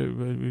Cod, I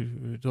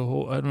don't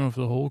know if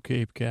the whole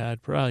Cape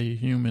Cod, probably a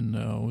human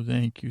though,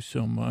 thank you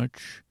so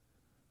much.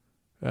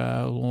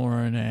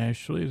 Lauren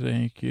Ashley,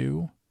 thank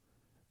you.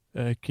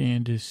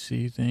 Candace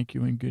C, thank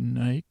you and good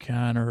night.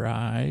 Connor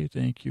I,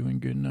 thank you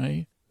and good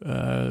night.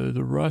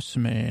 The Russ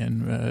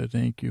Man,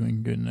 thank you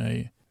and good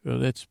night. Well,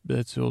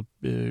 that's old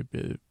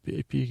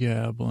P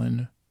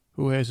Goblin,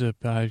 who has a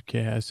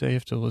podcast. I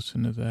have to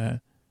listen to that.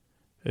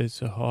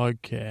 It's a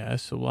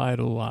Hogcast, a lie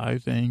to lie.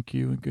 Thank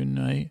you and good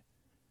night.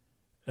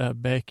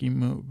 Becky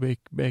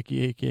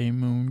A.K.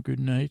 Moon, good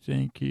night.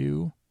 Thank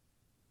you.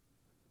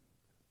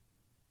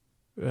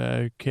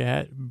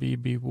 Cat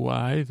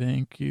BBY,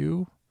 thank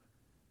you.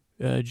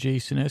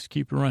 Jason S.,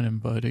 keep running,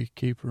 buddy.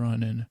 Keep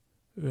running.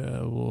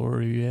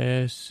 Lori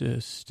S.,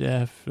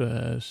 Steph,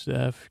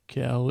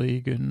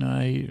 Kelly, good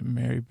night.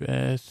 Mary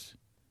Beth.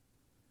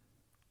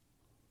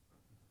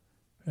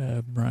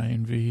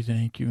 Brian V.,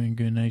 thank you and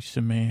good night.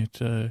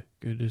 Samantha,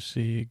 good to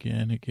see you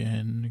again,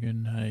 good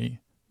night.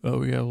 Well,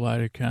 we got a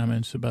lot of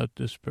comments about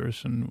this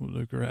person,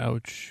 the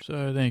Grouch.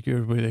 So thank you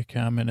everybody that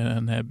commented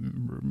on that,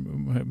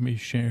 me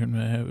sharing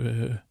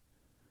that.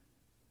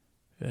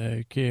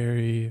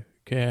 Carrie,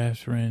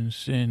 Catherine,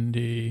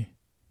 Cindy,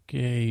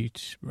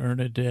 Kate,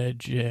 Bernadette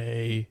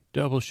J.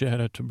 Double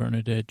shout out to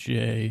Bernadette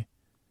J.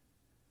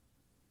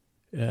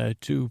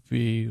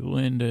 Tupi,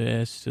 Linda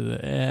S to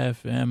the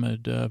F, Emma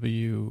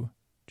W,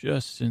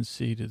 Justin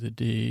C to the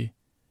D,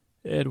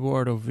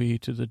 Eduardo V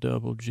to the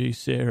double G,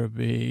 Sarah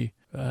B,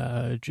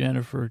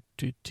 Jennifer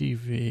to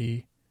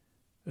TV,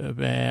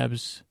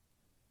 Babs,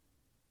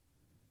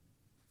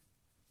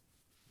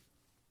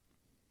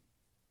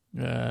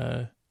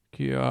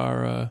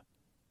 Kiara,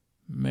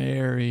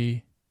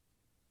 Mary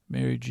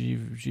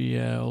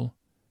GL,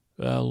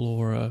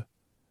 Laura,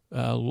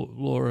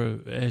 Laura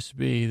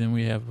SB. Then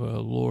we have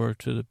Laura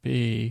to the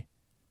P,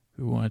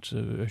 who wants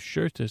a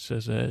shirt that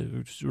says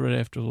that. Just right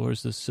after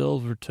Laura's the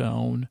Silver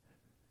Tone.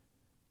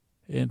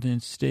 And then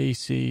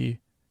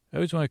Stacy. I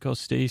always want to call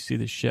Stacy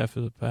the chef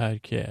of the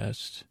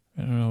podcast.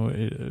 I don't know.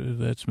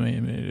 That's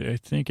I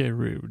think I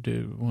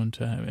did one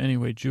time.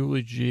 Anyway,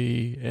 Julie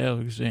G,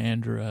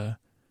 Alexandra,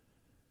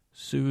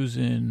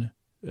 Susan,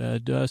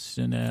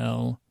 Dustin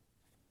L,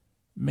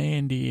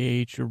 Mandy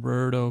H,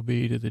 Roberto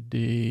B to the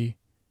D,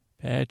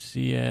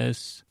 Patsy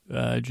S,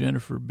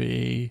 Jennifer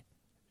B,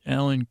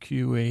 Ellen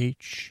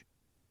QH.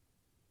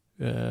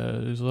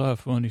 There's a lot of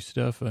funny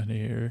stuff on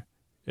here.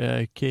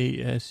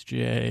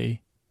 KSJ,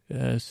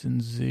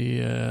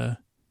 Cynthia,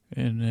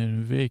 and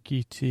then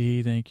Vicky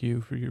T, thank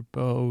you for your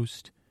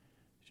post.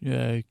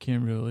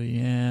 Kimberly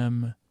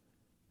M,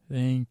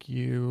 thank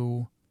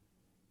you.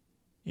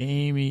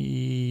 Amy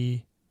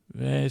E,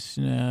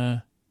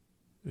 Vesna,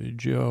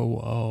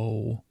 Joe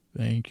O,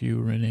 thank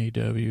you. Renee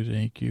W,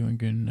 thank you, and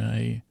good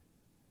night.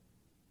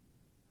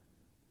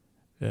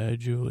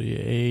 Julia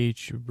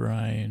H,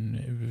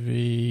 Brian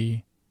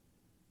V,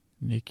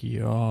 Nikki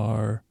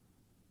R,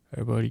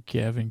 our buddy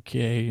Kevin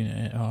K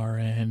and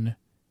RN,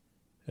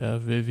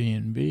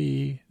 Vivian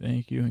B,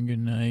 thank you and good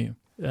night.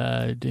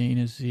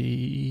 Dana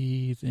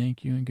Z,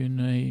 thank you and good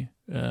night.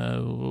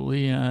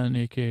 Leon,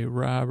 a.k.a.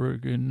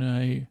 Robert, good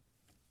night.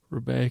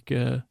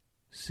 Rebecca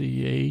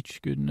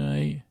C.H., good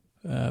night.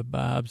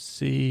 Bob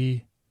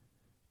C.,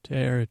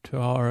 Tara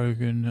Tara,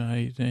 good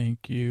night,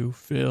 thank you.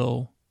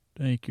 Phil,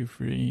 thank you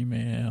for your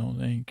email,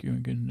 thank you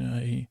and good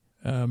night.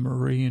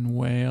 Marie in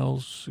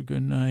Wales,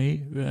 good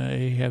night.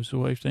 Ahab's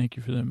wife, thank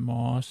you for the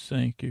moss,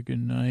 thank you,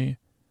 good night.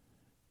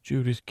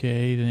 Judith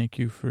K., thank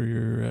you for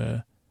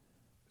your,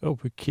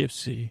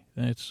 Poughkeepsie,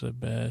 that's the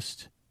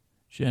best.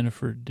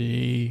 Jennifer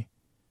D.,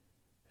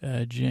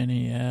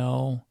 Jenny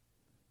L.,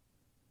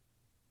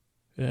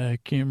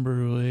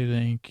 Kimberly,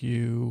 thank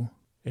you.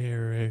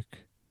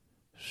 Eric,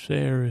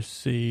 Sarah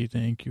C.,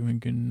 thank you and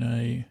good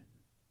night.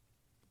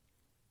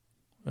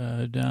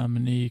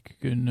 Dominique,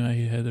 good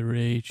night. Heather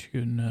H.,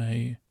 good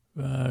night.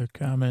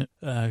 Comments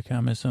on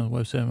the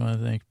website. I want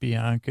to thank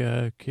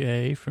Bianca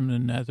K. from the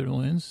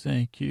Netherlands.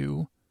 Thank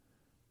you.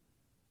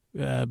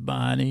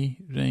 Bonnie,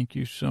 thank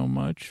you so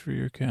much for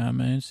your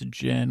comments.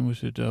 Jen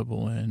with a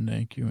double N,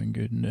 thank you and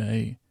good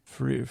night.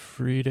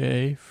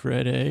 Fride,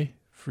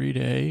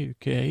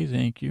 okay,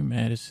 thank you.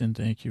 Madison,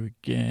 thank you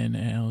again.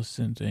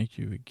 Allison, thank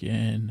you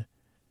again.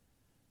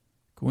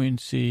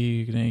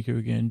 Quincy, thank you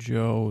again.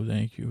 Joe,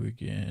 thank you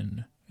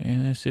again.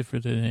 And that's it for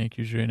the thank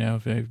yous right now.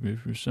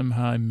 If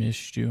somehow I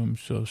missed you, I'm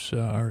so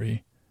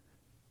sorry.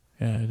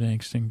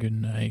 Thanks and good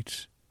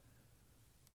night.